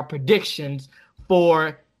hear our predictions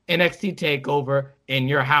for NXT TakeOver In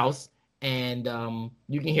Your House. And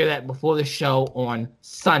you can hear that before the show on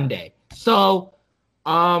Sunday. So,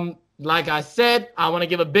 like I said, I want to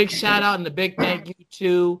give a big shout out and a big thank you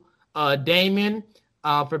to Damon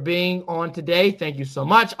for being on today. Thank you so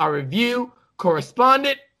much. Our review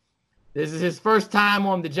correspondent. This is his first time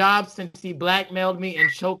on the job since he blackmailed me and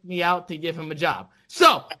choked me out to give him a job.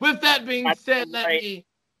 So, with that being said,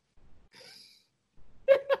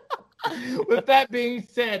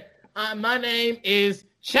 my name is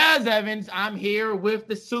Chaz Evans. I'm here with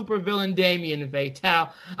the supervillain Damian Vital.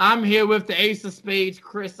 I'm here with the Ace of Spades,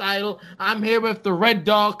 Chris Idol. I'm here with the Red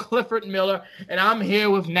Dog, Clifford Miller. And I'm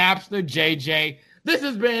here with Napster, JJ. This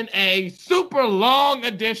has been a super long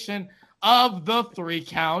edition of the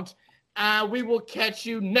 3-Count. We will catch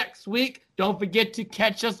you next week. Don't forget to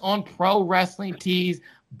catch us on Pro Wrestling Tees.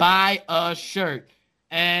 Buy a shirt.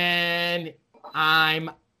 And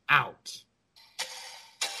I'm out.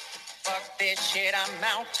 Fuck this shit, I'm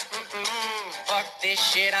out. Fuck this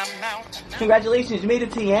shit, I'm out. Congratulations, you made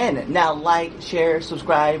it to the end. Now like, share,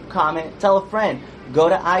 subscribe, comment, tell a friend. Go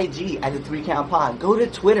to IG at the 3-Count Pod. Go to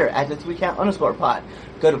Twitter at the 3-Count_pod.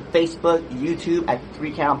 Go to Facebook, YouTube at the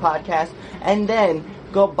 3-Count Podcast. And then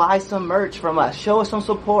go buy some merch from us. Show us some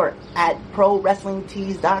support at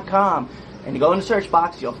ProWrestlingTees.com. And you go in the search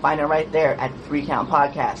box, you'll find it right there at the 3-Count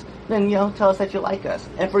Podcast. Then, tell us that you like us.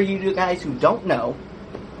 And for you guys who don't know,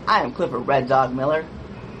 I am Clifford Red Dog Miller,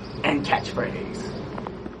 and catchphrase.